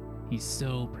you. He's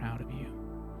so proud of you.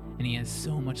 And he has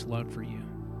so much love for you.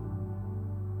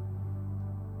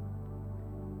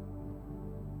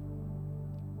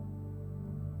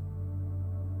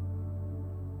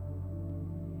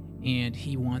 And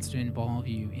he wants to involve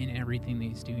you in everything that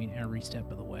he's doing every step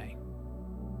of the way.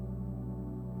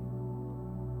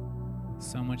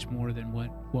 So much more than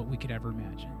what we could ever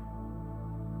imagine.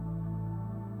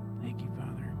 Thank you, Father.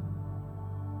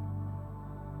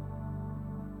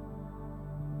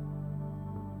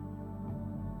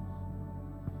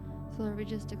 So Lord, we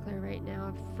just declare right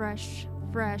now a fresh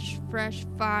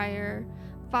fire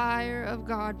of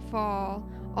God fall,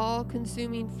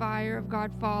 all-consuming fire of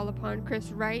God fall upon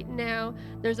Chris right now.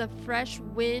 There's a fresh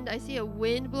wind. I see a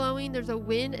wind blowing. There's a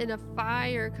wind and a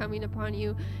fire coming upon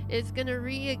you. It's going to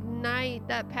reignite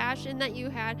that passion that you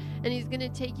had, and he's going to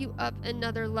take you up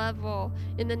another level.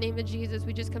 In the name of Jesus,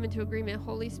 we just come into agreement.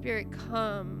 Holy Spirit,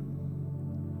 come.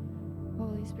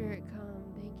 Holy Spirit, come.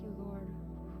 Thank you, Lord.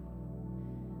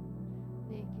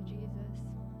 Thank you, Jesus.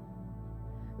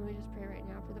 And we just pray right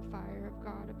now for the fire of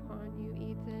God upon you,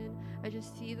 Ethan. I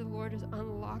just see the Lord is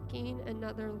unlocking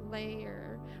another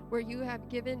layer where you have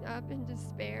given up in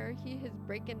despair. He is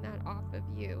breaking that off of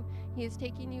you. He is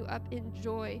taking you up in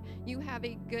joy. You have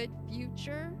a good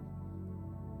future.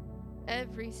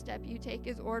 Every step you take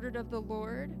is ordered of the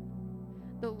Lord.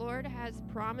 The Lord has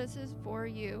promises for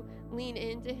you. Lean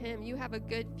into him. You have a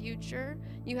good future.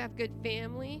 You have good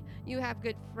family. You have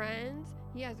good friends.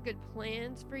 He has good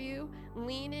plans for you.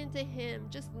 Lean into him.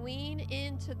 Just lean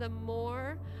into the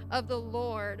more of the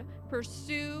Lord.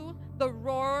 Pursue the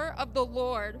roar of the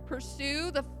Lord.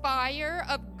 Pursue the fire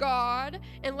of God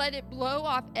and let it blow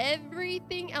off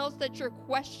everything else that you're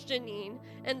questioning.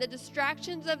 And the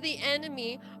distractions of the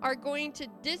enemy are going to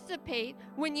dissipate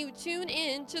when you tune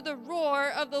in to the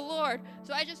roar of the Lord.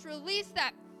 So I just release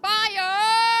that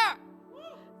fire!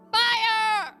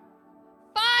 Fire!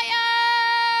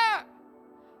 Fire!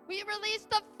 We release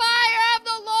the fire of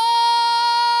the Lord!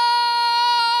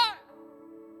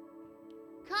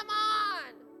 Come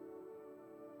on!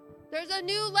 There's a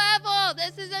new level.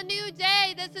 This is a new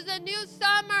day. This is a new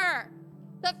summer.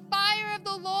 The fire of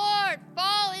the Lord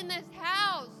fall in this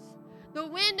house. The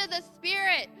wind of the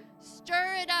Spirit,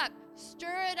 stir it up,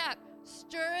 stir it up,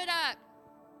 stir it up.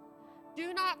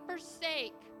 Do not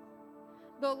forsake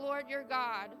the Lord your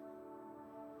God.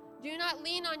 Do not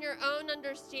lean on your own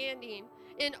understanding.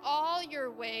 In all your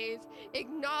ways,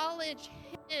 acknowledge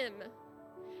him,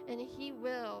 and he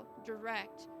will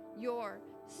direct your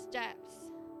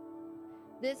steps.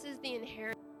 This is the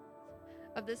inheritance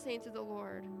of the saints of the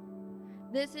Lord.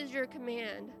 This is your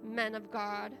command, men of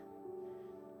God.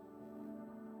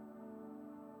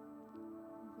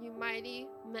 You mighty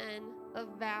men of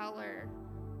valor.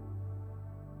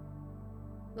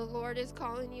 The Lord is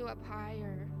calling you up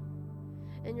higher,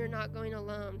 and you're not going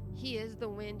alone. He is the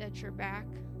wind at your back.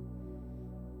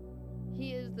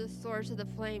 He is the source of the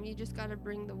flame. You just got to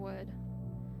bring the wood.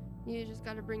 You just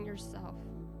got to bring yourself.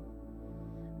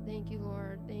 Thank you,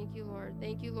 Lord. Thank you, Lord.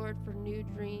 Thank you, Lord, for new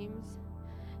dreams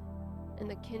and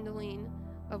the kindling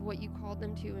of what you called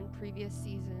them to in previous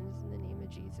seasons, in the name of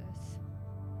Jesus.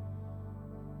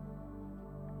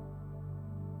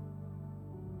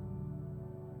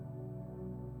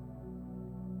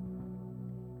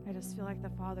 I just feel like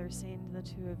the Father is saying to the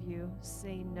two of you,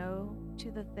 say no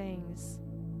to the things,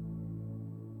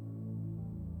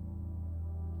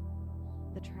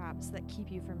 the traps that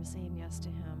keep you from saying yes to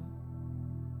him.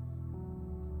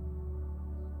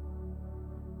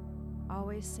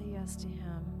 Always say yes to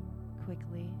Him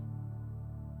quickly.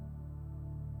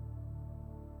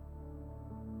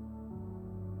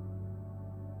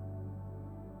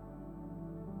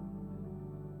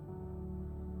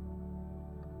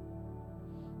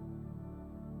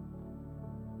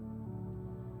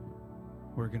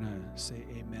 We're going to say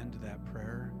amen to that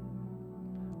prayer.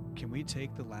 Can we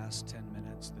take the last 10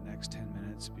 minutes, the next 10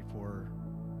 minutes before,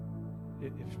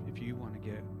 if you want to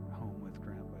get home with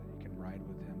Grandpa, you can ride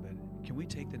with him, but can we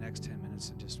take the next 10 minutes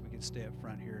and we can stay up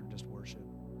front here and just worship?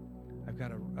 I've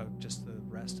got just the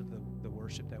rest of the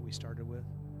worship that we started with.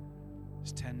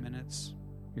 It's 10 minutes.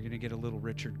 You're going to get a little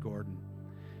Richard Gordon.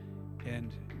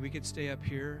 And we could stay up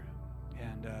here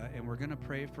and we're going to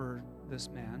pray for this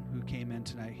man who came in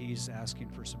tonight. He's asking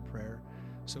for some prayer.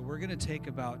 So we're going to take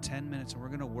about 10 minutes and we're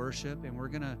going to worship, and we're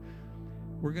going to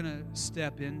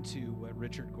step into what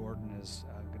Richard Gordon is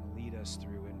going to lead us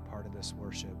through in part of this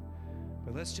worship.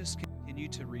 But let's just continue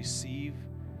to receive.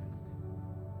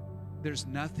 There's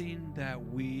nothing that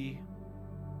we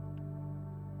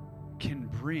can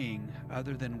bring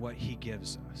other than what he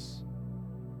gives us.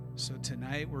 So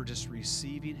tonight we're just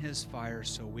receiving his fire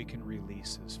so we can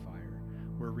release his fire.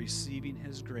 We're receiving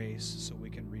his grace so we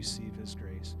can receive his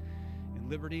grace. In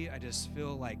Liberty, I just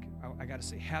feel like I got to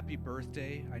say happy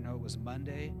birthday. I know it was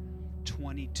Monday,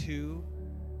 22,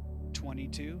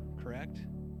 correct?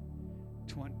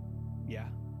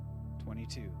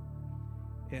 22.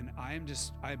 And I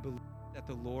believe that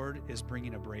the Lord is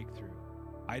bringing a breakthrough.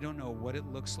 I don't know what it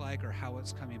looks like or how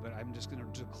it's coming, but I'm just going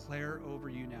to declare over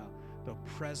you now, the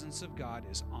presence of God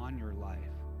is on your life,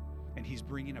 and he's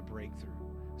bringing a breakthrough.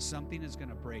 Something is going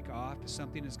to break off.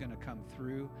 Something is going to come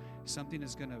through. Something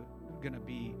is going to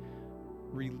be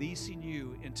releasing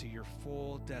you into your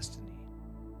full destiny.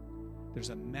 There's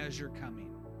a measure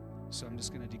coming. So I'm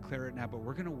just going to declare it now, but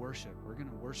we're going to worship. We're going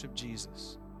to worship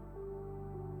Jesus.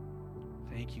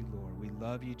 Thank you, Lord. We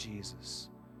love you, Jesus.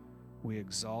 We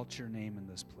exalt your name in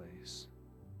this place.